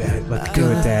this, bit. Let's do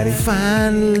it, daddy.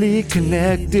 Finally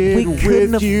connected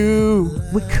with you.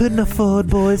 We couldn't afford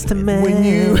boys to men. When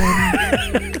you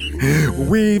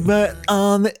we met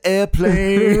on the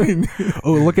airplane.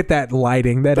 Oh, look at that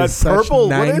lighting. That is such purple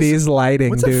 90s lighting,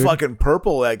 what's dude. What's a fucking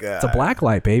purple like that? It's a black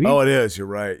light, baby. Oh, it is. You're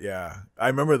right. Yeah. I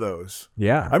remember those.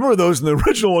 Yeah. I remember those in the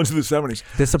original ones of the 70s.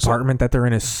 This apartment that they're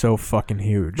in is so fucking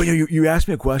huge. But you asked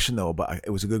me a question, though. But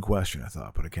it was a good question, I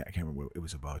thought. But I can't remember what it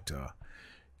was about.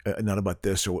 Not about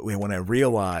this. Or when I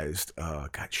realized,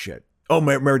 God, shit. Oh,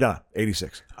 Maradona,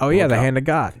 86. Oh, yeah, the hand of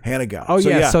God. Hand of God. Oh,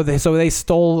 yeah. So they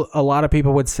stole, a lot of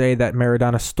people would say that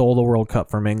Maradona stole the World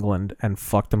Cup from England and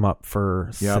fucked them up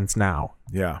since now.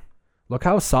 Yeah. Look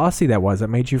how saucy that was. It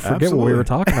made you forget what we were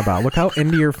talking about. Look how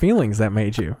into your feelings that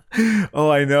made you. Oh,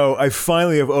 I know. I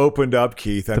finally have opened up,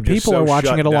 Keith. The people are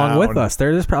watching it along with us.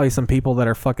 There's probably some people that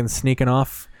are fucking sneaking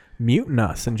off, muting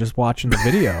us, and just watching the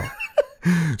video.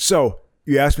 So,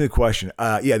 you asked me the question.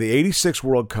 The 86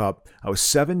 World Cup, I was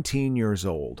 17 years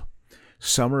old.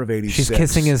 Summer of 86. She's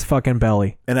kissing his fucking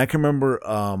belly. And I can remember...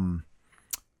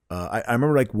 I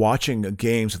remember like watching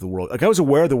games of the World. Like I was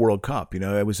aware of the World Cup.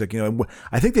 It was like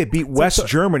I think they beat West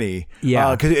Germany.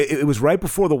 Yeah, because it was right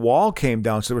before the wall came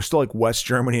down, so there was still like West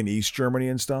Germany and East Germany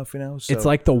and stuff. So. It's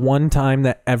like the one time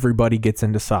that everybody gets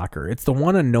into soccer. It's the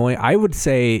one annoying. I would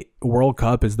say World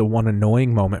Cup is the one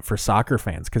annoying moment for soccer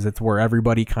fans because it's where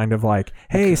everybody kind of like,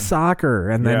 hey, soccer,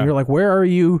 and then you're like, where are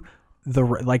you?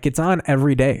 It's on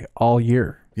every day all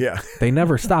year. Yeah. They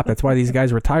never stop. That's why these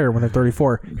guys retire when they're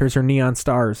 34. Here's her neon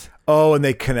stars. Oh, and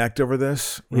they connect over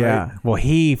this? Right? Yeah. Well,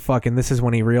 this is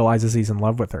when he realizes he's in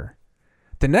love with her.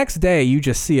 The next day, you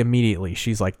just see immediately,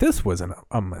 she's like, this wasn't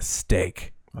a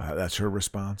mistake. That's her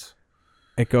response.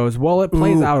 It goes, well, it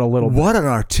plays out a little bit. What an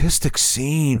artistic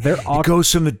scene. It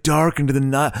goes from the dark into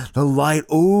the light.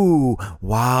 Ooh,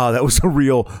 wow, that was a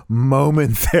real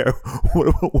moment there.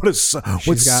 What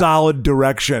solid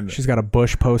direction. She's got a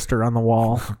Bush poster on the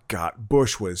wall. Oh, God,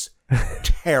 Bush was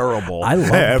terrible. I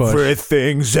love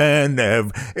Everything's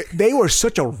they were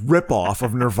such a ripoff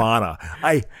of Nirvana.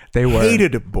 I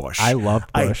hated Bush. I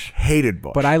loved Bush. I hated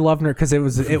Bush. But I loved her because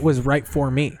it was right for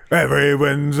me.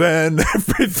 Everyone's in,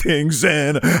 everything's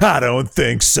in. I don't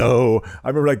think so. I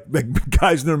remember like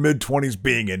guys in their mid-20s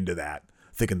being into that,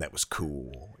 thinking that was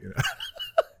cool.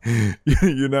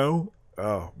 You know?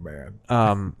 Oh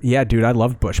man. Yeah, dude, I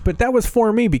loved Bush, but that was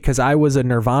for me because I was a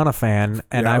Nirvana fan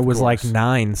and I was like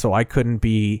 9, so I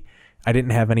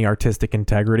didn't have any artistic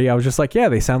integrity. I was just like, yeah,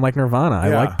 they sound like Nirvana. I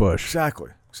like Bush.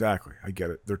 Exactly. I get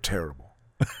it. They're terrible.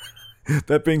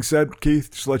 That being said,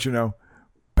 Keith, just to let you know,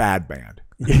 bad band.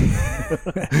 I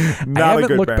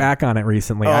haven't looked back on it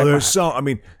recently. There's some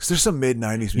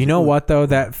mid-90s. You know what though?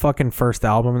 That fucking first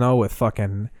album though with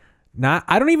fucking.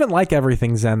 I don't even like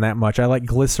Everything Zen that much. I like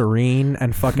Glycerine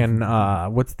and fucking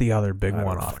what's the other big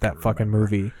one off that fucking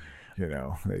movie? You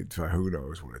know, who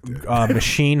knows what it did.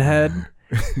 Machine Head.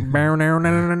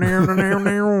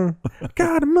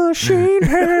 Got a machine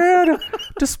head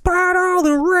despite all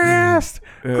the rest.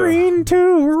 Green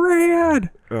to red.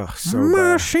 Ugh, so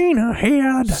machine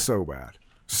head. So bad.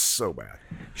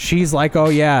 She's like, oh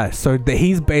yeah. So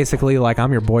he's basically like,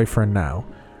 I'm your boyfriend now.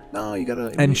 No, you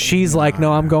gotta. And she's like,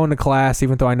 no, I'm going to class,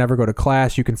 even though I never go to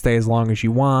class. You can stay as long as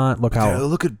you want. Look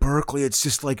at Berkeley. It's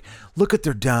just like, look at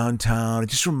their downtown. It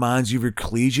just reminds you of your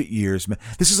collegiate years, man.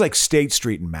 This is like State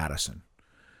Street in Madison,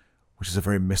 which is a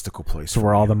very mystical place. So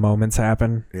where all the moments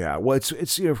happen. Yeah. Well,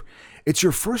 it's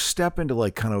your first step into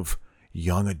like kind of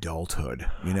young adulthood,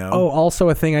 you know? Oh, also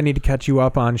a thing I need to catch you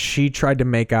up on. She tried to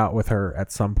make out with her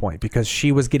at some point because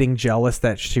she was getting jealous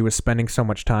that she was spending so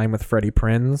much time with Freddie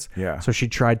Prinze. Yeah. So she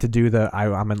tried to do the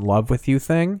I'm in love with you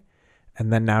thing.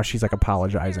 And then now she's like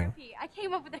apologizing. I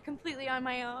came up with that completely on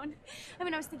my own. I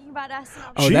mean, I was thinking about us.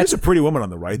 And she is a pretty woman on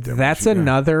the right there. That's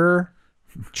another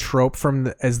trope from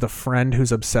as the friend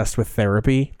who's obsessed with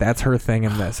therapy. That's her thing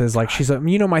in this is like she's a,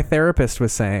 my therapist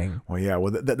was saying. Well, yeah,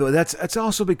 well that's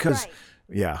also because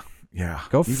yeah.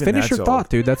 Go even finish your thought,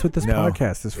 dude. That's what this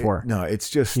podcast is for. It's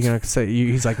just you're gonna say.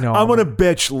 He's like, no. I'm gonna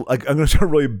bitch. Like I'm gonna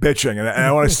start really bitching, and I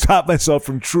want to stop myself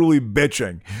from truly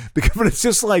bitching because it's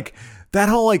just like that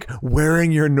whole like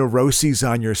wearing your neuroses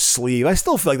on your sleeve. I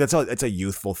still feel like that's a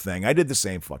youthful thing. I did the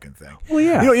same fucking thing. Well,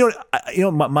 yeah. You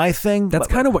know, my thing. That's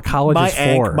kind of what college is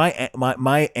for.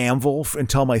 My anvil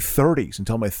until my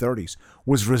 30s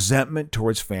was resentment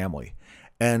towards family,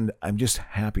 and I'm just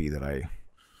happy that I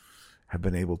have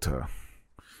been able to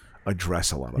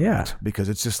address a lot of that because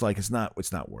it's just like it's not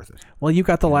worth it. Well, you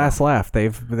got the last laugh. No,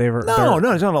 it's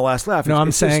not the last laugh. No,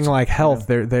 I'm saying just, like health.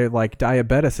 They're like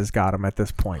diabetes has got them at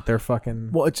this point. They're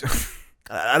fucking. Well,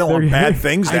 I don't want bad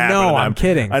things to happen. I know. I'm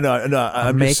kidding. I know. No,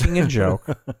 I'm making a joke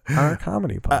on a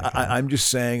comedy podcast. I'm just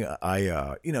saying.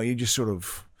 You just sort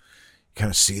of kind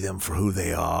of see them for who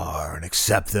they are and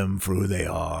accept them for who they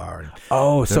are.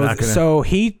 Oh, so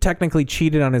he technically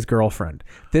cheated on his girlfriend.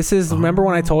 This is remember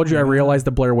when I told you I realized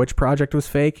the Blair Witch Project was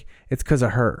fake? It's because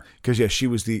of her. Because she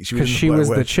was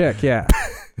the chick. Yeah.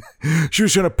 She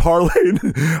was trying to parlay.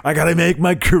 I got to make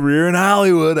my career in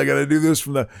Hollywood. I got to do this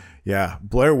from the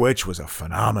Blair Witch was a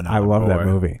phenomenon. I love that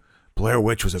movie. Blair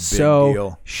Witch was a big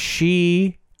deal.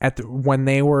 She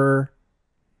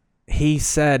he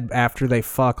said after they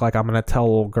fuck, like, I'm going to tell a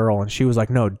little girl. And she was like,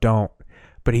 no, don't.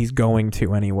 But he's going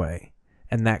to anyway.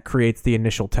 And that creates the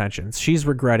initial tension. She's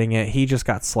regretting it. He just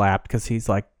got slapped because he's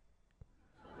like,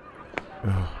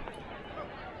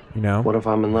 you know? What if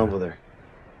I'm in love with her?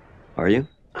 Are you?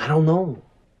 I don't know.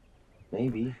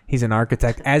 Maybe. He's an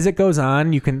architect. As it goes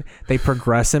on, they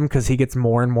progress him because he gets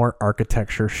more and more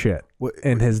architecture shit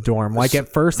in his dorm. Like at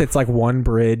first it's like one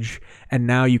bridge, and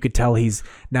now you could tell he's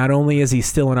not only is he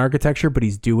still in architecture, but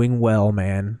he's doing well,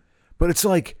 man. But it's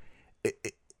like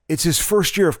it's his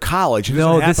first year of college.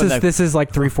 No, this is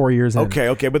like 3-4 years in.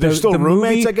 Okay, but they're still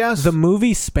roommates, I guess. The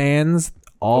movie spans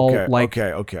all like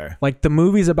the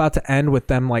movie's about to end with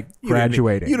them like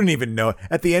graduating. You didn't even know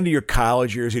at the end of your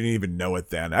college years. You didn't even know it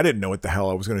then. I didn't know what the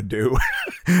hell I was going to do.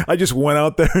 I just went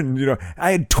out there and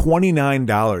I had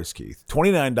 $29, Keith.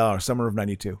 $29, summer of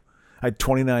 '92. I had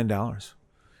 $29. That's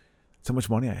how much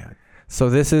money I had.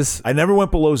 So this is. I never went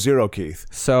below zero, Keith.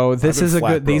 So this is a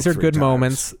good. These are good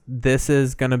moments. This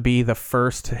is going to be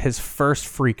his first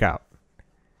freak out.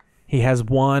 He has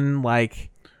one like.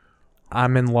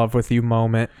 I'm in love with you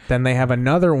moment. Then they have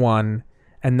another one,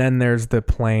 And then there's the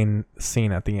plane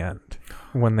scene at the end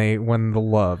when the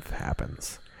love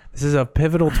happens. This is a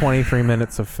pivotal 23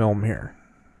 minutes of film here.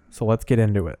 So let's get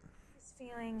into it.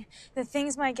 Feeling that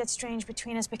things might get strange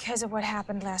between us because of what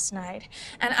happened last night.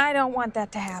 And I don't want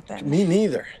that to happen. Me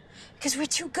neither. Because we're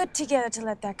too good together to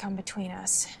let that come between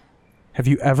us. Have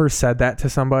you ever said that to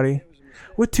somebody?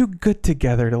 We're too good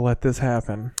together to let this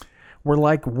happen. We're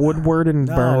like Woodward and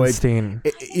Bernstein.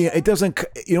 It doesn't.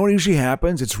 You know what usually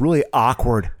happens? It's really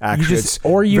awkward. Actually, it's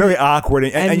very awkward.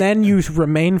 And then you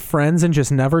remain friends and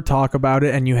just never talk about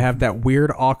it, and you have that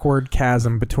weird, awkward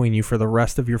chasm between you for the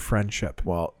rest of your friendship.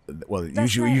 Well,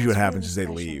 usually what happens is they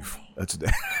leave. That's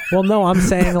well, no, I'm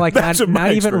saying like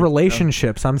not even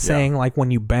relationships. I'm saying like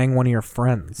when you bang one of your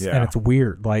friends, and it's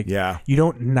weird. Like you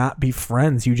don't not be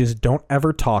friends. You just don't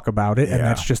ever talk about it, and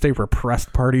that's just a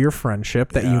repressed part of your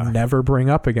friendship that you never bring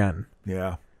up again.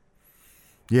 Yeah.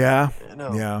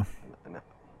 No. Yeah.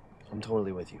 I'm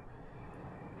totally with you.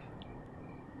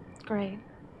 Great.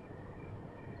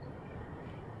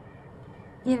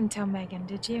 You didn't tell Megan,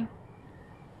 did you?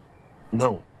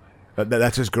 No.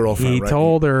 That's his girlfriend. He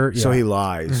told her. So he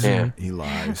lies. Yeah. He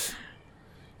lies.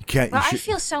 You can't. Well, I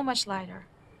feel so much lighter.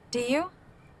 Do you?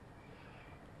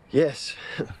 Yes.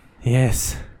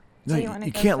 Yes. No,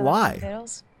 you can't lie.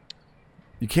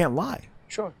 You can't lie.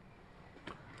 Sure.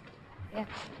 Yeah.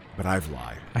 But I've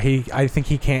lied. I think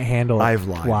he can't handle it. I've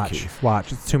lied.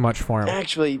 Watch. It's too much for him.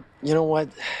 Actually, you know what?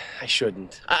 I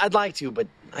shouldn't. I'd like to, but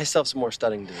I still have some more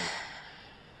studying to do.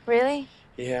 Really?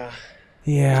 Yeah.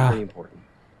 Yeah. It's pretty important.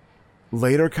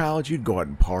 Later college, you'd go out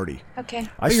and party. Okay.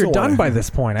 You're done by this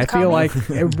point. I feel like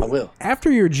I will.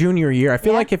 After your junior year, I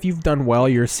feel like if you've done well,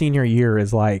 your senior year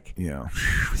is like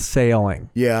sailing.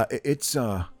 Yeah, it's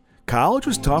college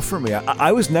was tough for me.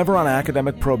 I was never on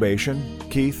academic probation,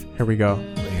 Keith. Here we go.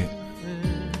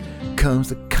 Comes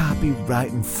the copyright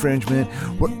infringement.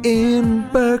 We're in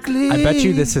Berkeley. I bet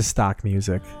you this is stock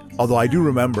music. Although I do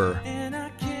remember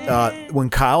when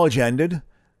college ended.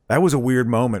 That was a weird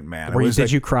moment, man.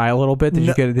 Did you cry a little bit? Did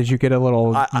you get a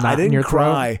little knot in your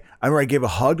throat? I remember I gave a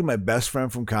hug to my best friend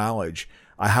from college.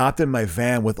 I hopped in my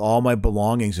van with all my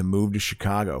belongings and moved to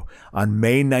Chicago on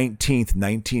May 19th,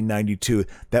 1992.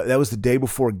 That was the day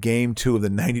before Game 2 of the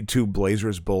 92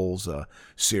 Blazers Bulls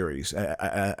series.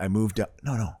 I moved down.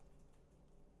 No.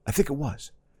 I think it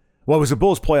was. Well, it was a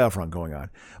Bulls playoff run going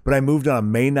on. But I moved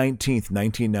on May 19th,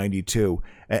 1992.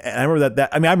 And I remember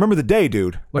that. I mean, I remember the day,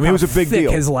 dude. Look, it was a big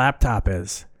deal. His laptop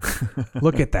is.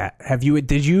 Look at that. Do you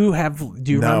remember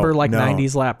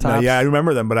 90s laptops? No, yeah, I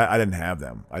remember them, but I didn't have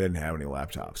them. I didn't have any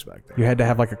laptops back then. You had to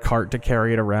have like a cart to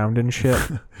carry it around and shit.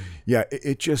 Yeah,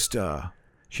 it just.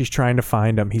 She's trying to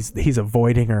find him. He's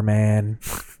avoiding her, man.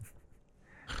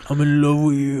 I'm in love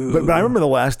with you. But I remember the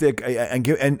last day,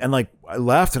 and like I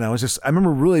left, and I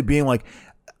remember really being like,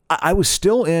 I was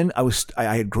still in.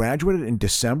 I had graduated in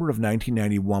December of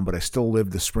 1991, but I still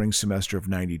lived the spring semester of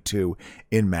 92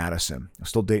 in Madison. I was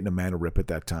still dating Amanda Ripp at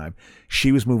that time.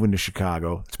 She was moving to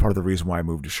Chicago. It's part of the reason why I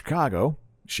moved to Chicago.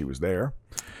 She was there.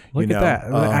 Look at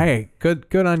that. Hey,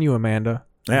 good on you, Amanda.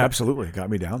 Yeah, absolutely. It got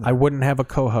me down there. I wouldn't have a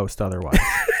co-host otherwise.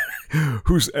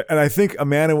 And I think,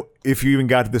 Amanda, if you even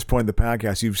got to this point in the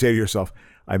podcast, you'd say to yourself,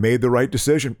 I made the right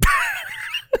decision.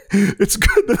 It's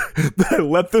good that I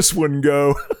let this one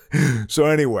go. So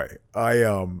anyway, I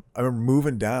remember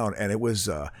moving down, and it was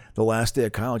the last day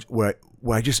of college where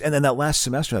I just, and then that last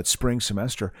semester, that spring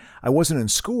semester, I wasn't in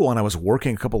school, and I was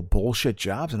working a couple bullshit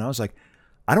jobs, and I was like,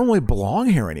 I don't really belong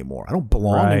here anymore. I don't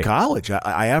belong in college.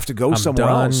 I have to go somewhere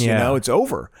else. Yeah. You know, it's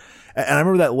over. And I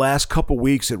remember that last couple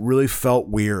weeks, it really felt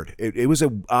weird. It was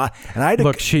and I had to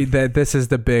look. This is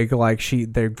the big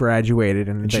they graduated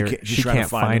and she can't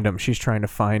find him. She's trying to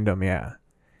find him. Yeah,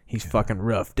 he's fucking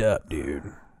roughed up, dude.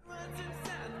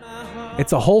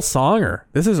 It's a whole songer.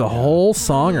 This is a whole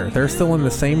songer. They're still in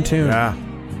the same tune. Yeah.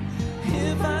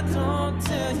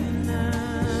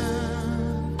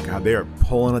 God, they are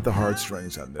pulling at the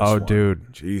heartstrings on this. Oh, one.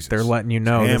 Dude, Jesus, they're letting you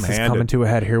know this is coming to a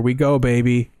head. Here we go,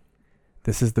 baby.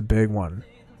 This is the big one.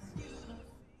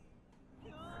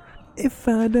 If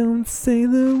I don't say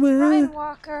the word. Ryan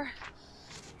Walker,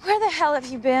 where the hell have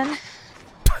you been?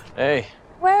 Hey.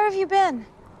 Where have you been?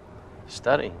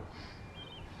 Studying.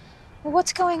 Well,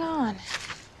 what's going on?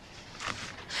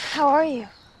 How are you?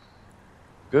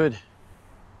 Good.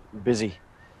 Busy.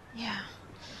 Yeah.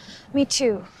 Me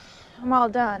too. I'm all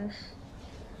done.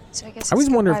 So I guess I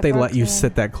always wonder if they let you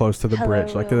sit that close to the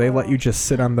bridge. Like, do they let you just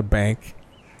sit on the bank?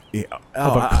 Yeah.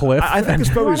 Of a cliff. I think it's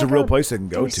probably a real place they can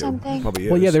go to. Probably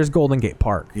is. Well, yeah, there's Golden Gate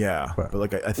Park. Yeah, but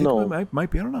like I think it might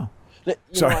be. I don't know.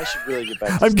 Sorry, I should really get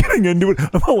back to I'm getting into it.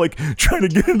 I'm all like trying to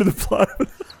get into the plot.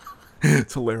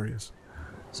 It's hilarious.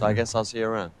 So I guess I'll see you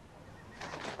around.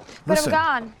 But Listen.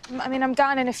 I'm gone. I mean, I'm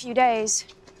gone in a few days.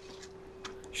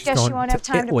 She's Guess going you won't to have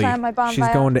time Italy. to plan my bon She's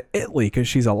voyage. going to Italy because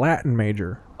she's a Latin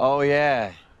major. Oh,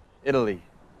 yeah. Italy.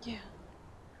 Yeah.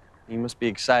 You must be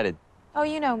excited. Oh,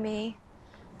 you know me.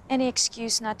 Any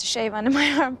excuse not to shave under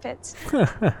my armpits.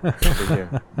 Over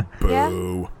here.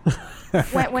 Boo.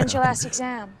 When's your last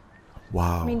exam?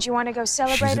 Wow. I mean, do you want to go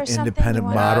celebrate She's an or something? independent You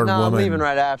wanna- modern no, woman. I'm leaving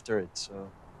right after it, so...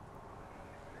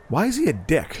 Why is he a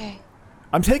dick? Okay.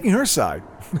 I'm taking her side.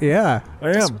 Yeah.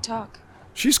 I Guess am. we'll talk.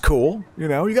 She's cool. You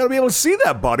know, you got to be able to see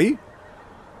that, buddy.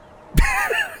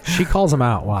 She calls him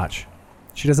out. Watch.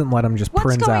 She doesn't let him just What's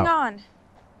prins going out. on?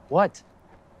 What?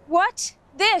 What?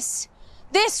 This,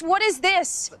 what is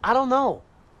this? I don't know.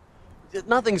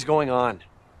 Nothing's going on.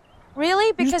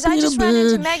 Really? Because I just ran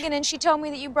into Megan and she told me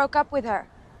that you broke up with her.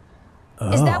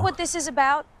 Is that what this is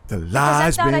about? The Because I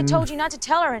lies thought I been... told you not to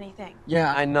tell her anything.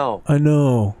 Yeah, I know. I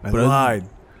know. I lied.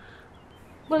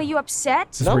 Well, are you upset?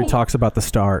 This is where he talks about the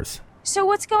stars. So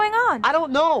what's going on? I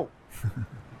don't know.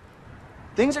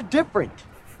 Things are different.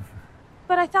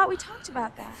 But I thought we talked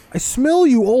about that. I smell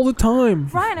you all the time.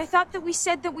 Ryan, I thought that we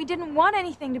said that we didn't want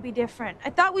anything to be different. I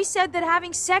thought we said that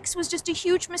having sex was just a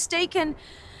huge mistake and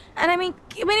I mean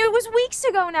it was weeks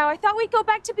ago now. I thought we'd go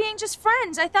back to being just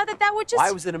friends. I thought that would just...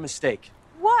 Why was it a mistake?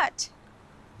 What?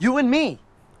 You and me.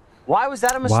 Why was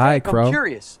that a mistake? Why, Crow? I'm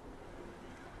curious.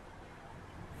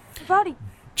 We've already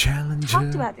Challenger.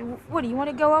 talked about it. What, do you want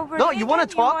to go over it No, again? you want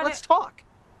to talk? wanna- Let's talk.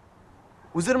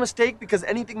 Was it a mistake because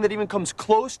anything that even comes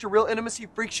close to real intimacy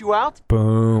freaks you out?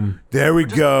 Boom. There we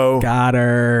go. Got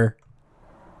her.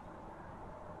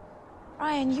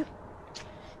 Ryan,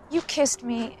 you kissed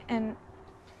me and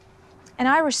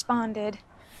I responded.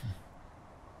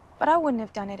 But I wouldn't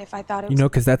have done it if I thought it was... You know,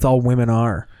 because that's all women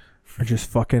are. They're just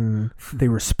fucking... They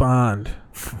respond.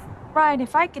 Ryan,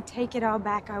 if I could take it all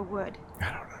back, I would.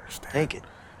 I don't understand. Take it.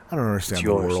 I don't understand It's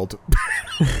the yours. world.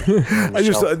 I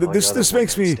just this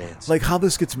makes me like how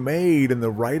this gets made and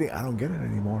the writing. I don't get it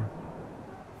anymore.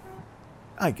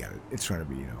 I get it. It's trying to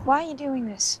be, you know. Why are you doing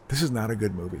this? This is not a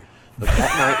good movie. But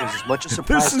that night was as much a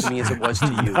surprise to me as it was to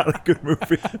you. Not a good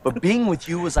movie. But being with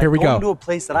you was like Here we going go. to a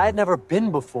place that I had never been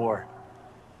before.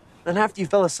 Then after you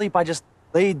fell asleep, I just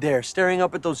laid there staring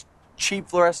up at those cheap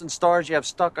fluorescent stars you have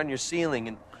stuck on your ceiling.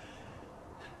 And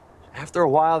after a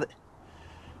while,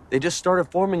 they just started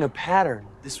forming a pattern.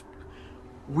 This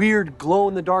weird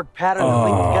glow-in-the-dark pattern that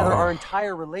linked together our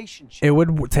entire relationship. It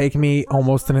would take me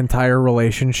almost an entire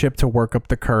relationship to work up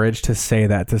the courage to say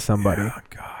that to somebody. Oh,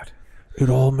 God. It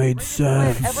all made I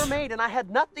had sense. ever made, and I had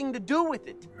nothing to do with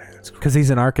it. Because he's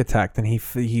an architect and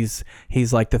he's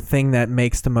like the thing that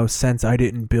makes the most sense. I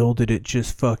didn't build it. It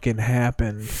just fucking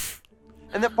happened.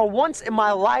 And that for once in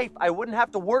my life, I wouldn't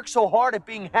have to work so hard at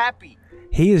being happy.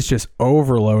 He is just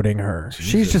overloading her. Jesus.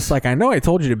 She's just like, I know I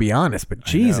told you to be honest, but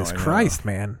Jesus I know. Christ,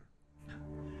 man.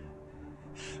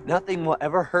 Nothing will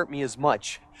ever hurt me as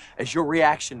much as your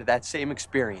reaction to that same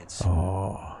experience.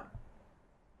 Oh.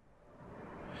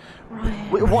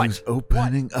 Ryan. Wait, what? He's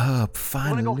opening up You want to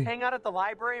finally. go hang out at the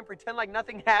library and pretend like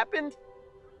nothing happened?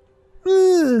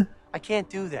 I can't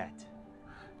do that.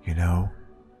 You know,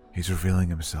 he's revealing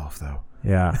himself though.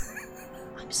 Yeah.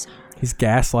 I'm sorry. He's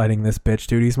gaslighting this bitch,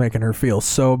 dude. He's making her feel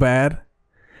so bad.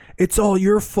 It's all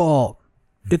your fault.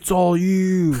 It's all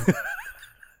you.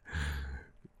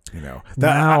 You know,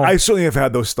 Now- I certainly have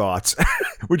had those thoughts,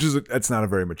 which is that's not a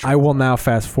very mature. I will now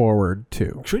fast forward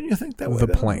to Shouldn't you think that way? the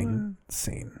though? plane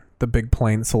scene. The big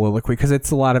plane soliloquy, because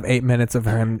it's a lot of 8 minutes of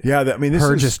him. Yeah, I mean, this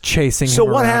her is, just chasing. So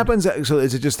him what around. happens? So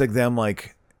is it just like them,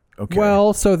 like, okay?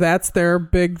 Well, so that's their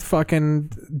big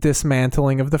fucking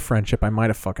dismantling of the friendship. I might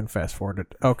have fucking fast forwarded.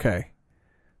 Okay,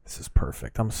 this is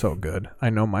perfect. I'm so good. I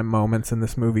know my moments in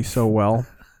this movie so well.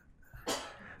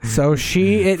 So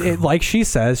like she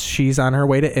says, she's on her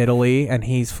way to Italy, and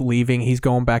he's leaving. He's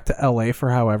going back to LA for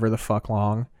however the fuck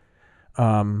long.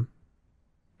 4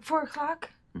 o'clock?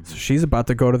 So she's about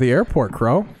to go to the airport,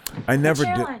 Crow. I never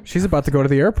did. Caroline. She's about to go to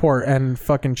the airport and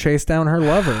fucking chase down her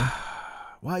lover.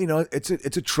 Well, you know, it's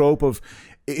a trope of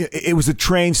it was a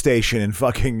train station in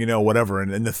fucking, you know, whatever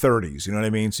in the 30s. You know what I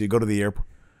mean? So you go to the airport.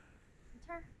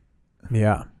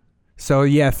 Yeah. So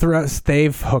yeah,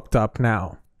 they've hooked up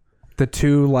now. The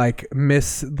two like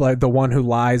the one who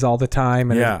lies all the time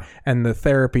and Yeah. and the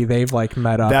therapy, they've like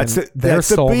met up. That's and the- they're that's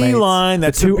the soulmates. beeline,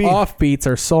 that's the the two bee- offbeats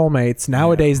are soulmates.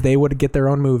 Nowadays they would get their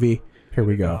own movie. Here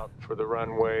we go. For the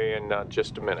runway in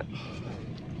just a minute.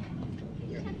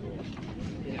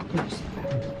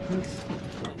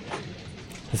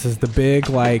 This is the big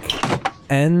like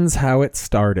ends how it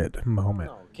started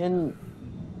moment. Can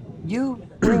you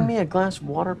bring me a glass of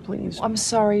water, please? I'm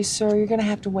sorry, sir. You're gonna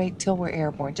have to wait till we're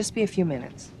airborne. Just be a few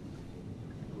minutes.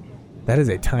 That is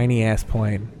a tiny ass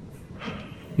plane.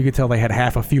 You could tell they had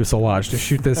half a fuselage to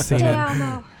shoot this scene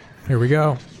in. Here we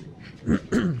go.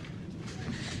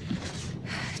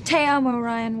 Te amo,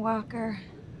 Ryan Walker.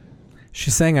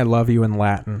 She's saying I love you in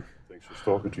Latin. Thanks for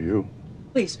talking to you.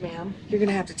 Please, ma'am. You're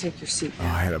gonna have to take your seat. Oh,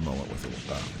 I had a moment with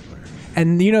it.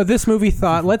 And you know, this movie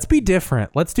thought, let's be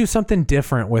different. Let's do something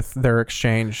different with their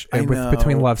exchange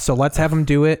between love. So let's have them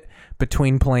do it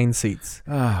between plane seats.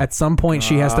 At some point,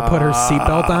 she has to put her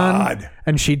seatbelt on,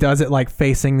 and she does it like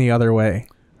facing the other way.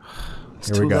 It's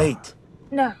too late.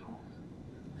 No.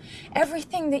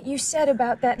 Everything that you said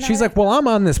about that night. She's like, well, I'm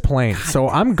on this plane, so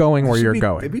I'm going where you're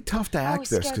going. It'd be tough to act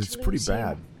this because it's pretty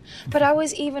bad. But I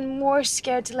was even more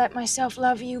scared to let myself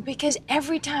love you because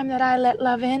every time that I let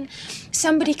love in,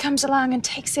 somebody comes along and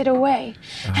takes it away.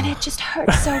 And it just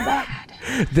hurts so bad.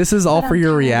 This is all for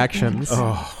your reactions.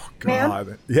 Oh, God.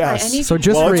 Ma'am? Yes. So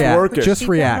just react. Just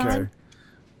react. Okay.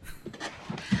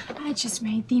 I just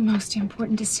made the most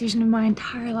important decision of my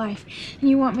entire life. And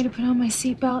you want me to put on my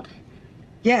seatbelt?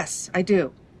 Yes, I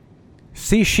do.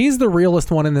 See, she's the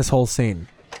realest one in this whole scene.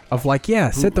 Of like,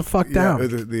 yeah, sit the fuck down.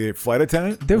 The flight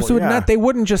attendant? They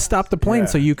wouldn't just stop the plane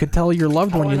so you could tell your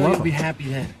loved one you love them. Be happy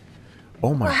then.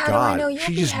 Oh my how God. do I know you'll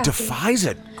She be just happy? defies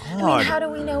it. I mean, how do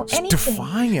we know anything?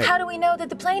 defying it. How do we know that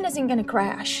the plane isn't going to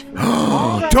crash?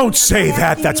 Don't say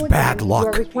that. That's bad You luck.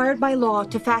 are required by law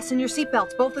to fasten your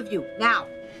seatbelts, both of you, now.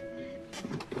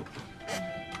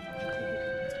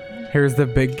 Here's the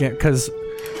big because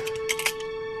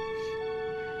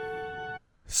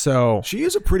so she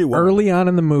is a pretty woman. Early on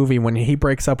in the movie, when he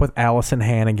breaks up with Allison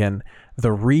Hannigan,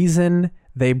 the reason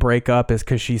they break up is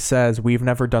because she says we've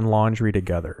never done laundry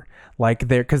together, like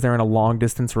because they're in a long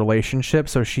distance relationship.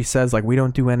 So she says like we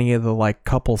don't do any of the like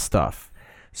couple stuff.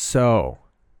 So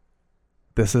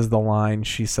this is the line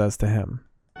she says to him.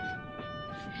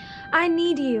 I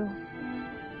need you.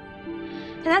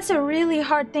 And that's a really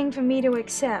hard thing for me to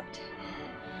accept.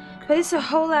 But it's a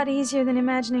whole lot easier than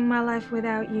imagining my life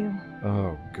without you.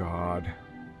 Oh, God.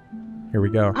 Here we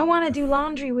go. I want to do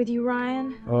laundry with you,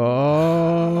 Ryan.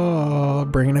 Oh,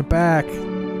 bringing it back.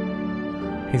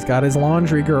 He's got his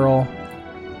laundry girl.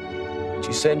 Did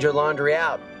you send your laundry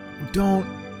out? Don't.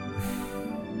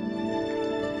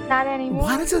 Not anymore.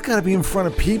 Why does it got to be in front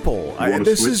of people?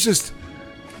 This is just...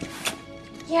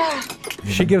 Yeah.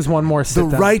 She gives one more sit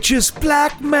The down. righteous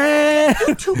black man.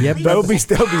 Yep, that'll be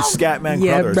Scatman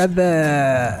yeah, Crothers.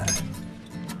 brother.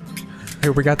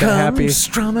 Here we got that happy.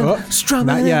 Strumming,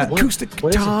 not yet. acoustic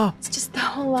guitar. It's just the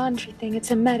whole laundry thing.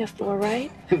 It's a metaphor,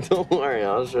 right? Don't worry,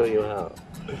 I'll show you how.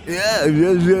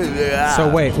 Yeah.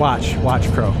 So wait, watch,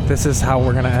 Crow. This is how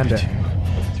we're gonna end it.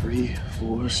 3,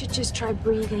 4. You should just try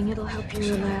breathing. It'll help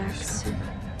you relax.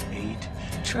 8.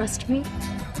 Trust me.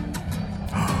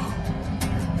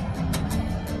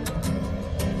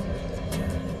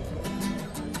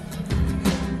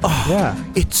 Oh, yeah.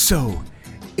 It's so.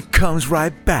 It comes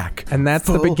right back. And that's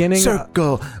the Full beginning.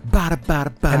 Circle. Bada, bada,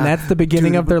 bada. And that's the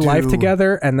beginning of their life Do.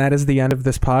 together. And that is the end of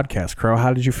this podcast. Crow,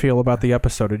 how did you feel about the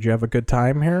episode? Did you have a good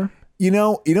time here? You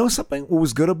know something? What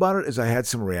was good about it is I had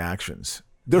some reactions.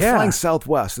 They're flying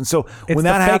Southwest, and so it's when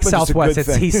that the fake happens, Southwest. it's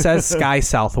a good thing. He says Sky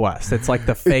Southwest. It's like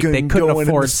the fake. They couldn't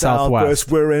afford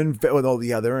Southwest. We're in.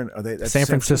 They're in. Are they? That's San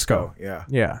Francisco. Yeah.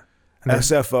 Yeah.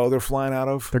 SFO. They're flying out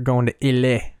of. They're going to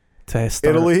Italy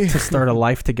to start a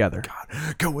life together.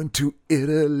 God, going to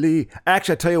Italy.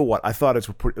 Actually, I tell you what, I thought it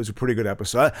was a pretty good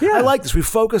episode. I like this. We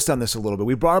focused on this a little bit.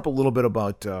 We brought up a little bit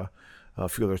about a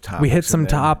few other topics. We hit some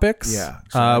topics. Yeah.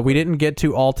 So we didn't get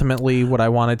to ultimately what I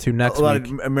wanted to next week.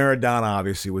 Maradona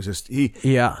obviously was just The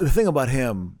thing about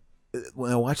him,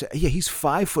 when I watch it, he's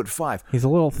 5'5". He's a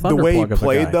little thunder The way he plug of a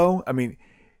played, guy. though, I mean,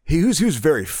 he was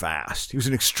very fast. He was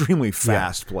an extremely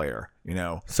fast player. You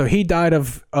know. So he died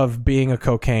of being a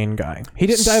cocaine guy. He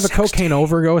didn't die of a cocaine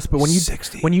overdose, but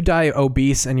when you die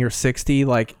obese and you're 60,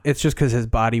 like it's just because his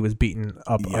body was beaten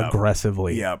up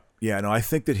aggressively. Yep. Yeah. No, I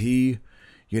think that he,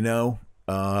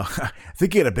 I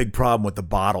think he had a big problem with the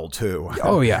bottle too.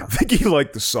 Oh yeah. I think he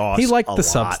liked the sauce. He liked a the lot.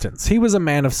 substance. He was a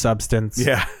man of substance.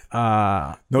 Yeah.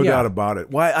 No doubt about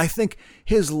it. Why I think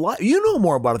his life, you know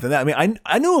more about it than that. I mean,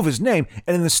 I knew of his name,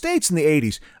 and in the States in the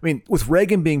 80s, I mean, with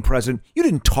Reagan being president, you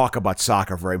didn't talk about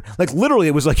soccer very much. Like literally,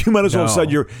 it was like you might as well have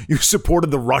said you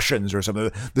supported the Russians or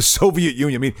something, the Soviet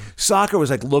Union. I mean, soccer was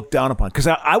like looked down upon. Because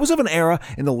I was of an era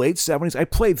in the late 70s, I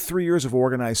played 3 years of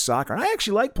organized soccer, and I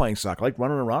actually liked playing soccer. I liked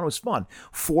running around. It was fun.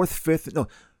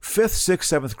 5th,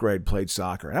 6th, 7th grade, played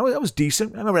soccer. And I was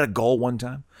decent. I remember I had a goal one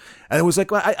time. And it was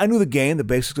like, I knew the game, the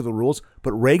basics of the rules,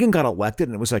 but Reagan got elected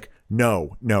and it was like,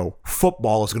 no,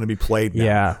 football is going to be played now.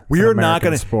 Yeah. We are not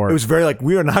going to, it was very like,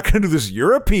 we are not going to do this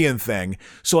European thing.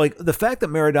 So like the fact that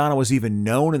Maradona was even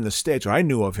known in the States, or I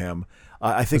knew of him,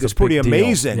 I think it's pretty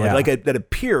amazing. Yeah. Like that it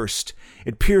pierced,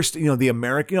 the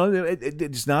American,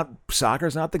 it's not,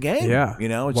 soccer's not the game. Yeah.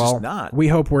 It's just not. We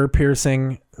hope we're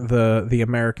piercing the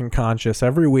American conscious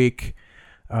every week.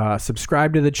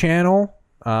 Subscribe to the channel,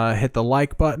 hit the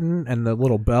like button and the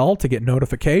little bell to get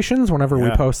notifications whenever we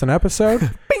post an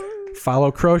episode.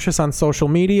 Follow Crocious on social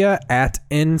media at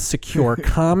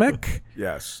InsecureComic.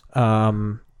 Yes.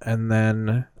 And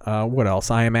then what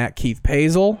else? I am at Keith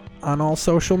Pazel on all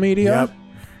social media. Yep.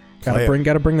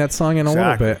 Gotta bring that song in a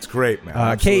little bit. It's great, man.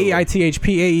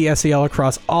 KEITHPAESEL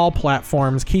across all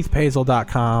platforms.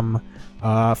 KeithPazel.com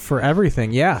for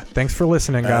everything. Yeah. Thanks for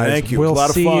listening, guys. Thank you. We'll It was a lot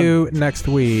of see fun. you next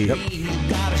week. Yep. You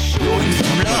gotta show it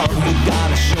some love, you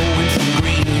gotta show it some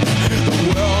green.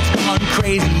 The world's gone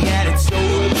crazy and it's so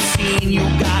obscene. You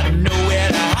gotta know where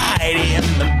to hide in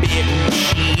the big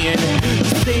machine.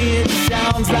 Say it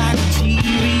sounds like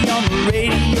TV on the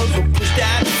radio, so push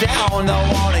that sound. I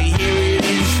wanna hear it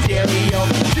in stereo.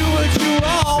 Do what you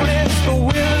want, it's the will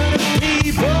of the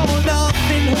people.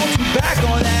 Nothing holds you back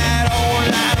on that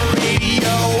all-night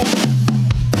radio.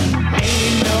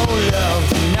 Ain't no love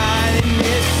tonight in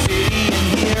this city, and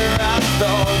here I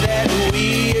thought that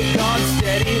we had gone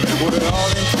steady. We're all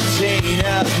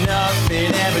entertainers, nothing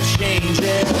ever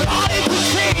changes. All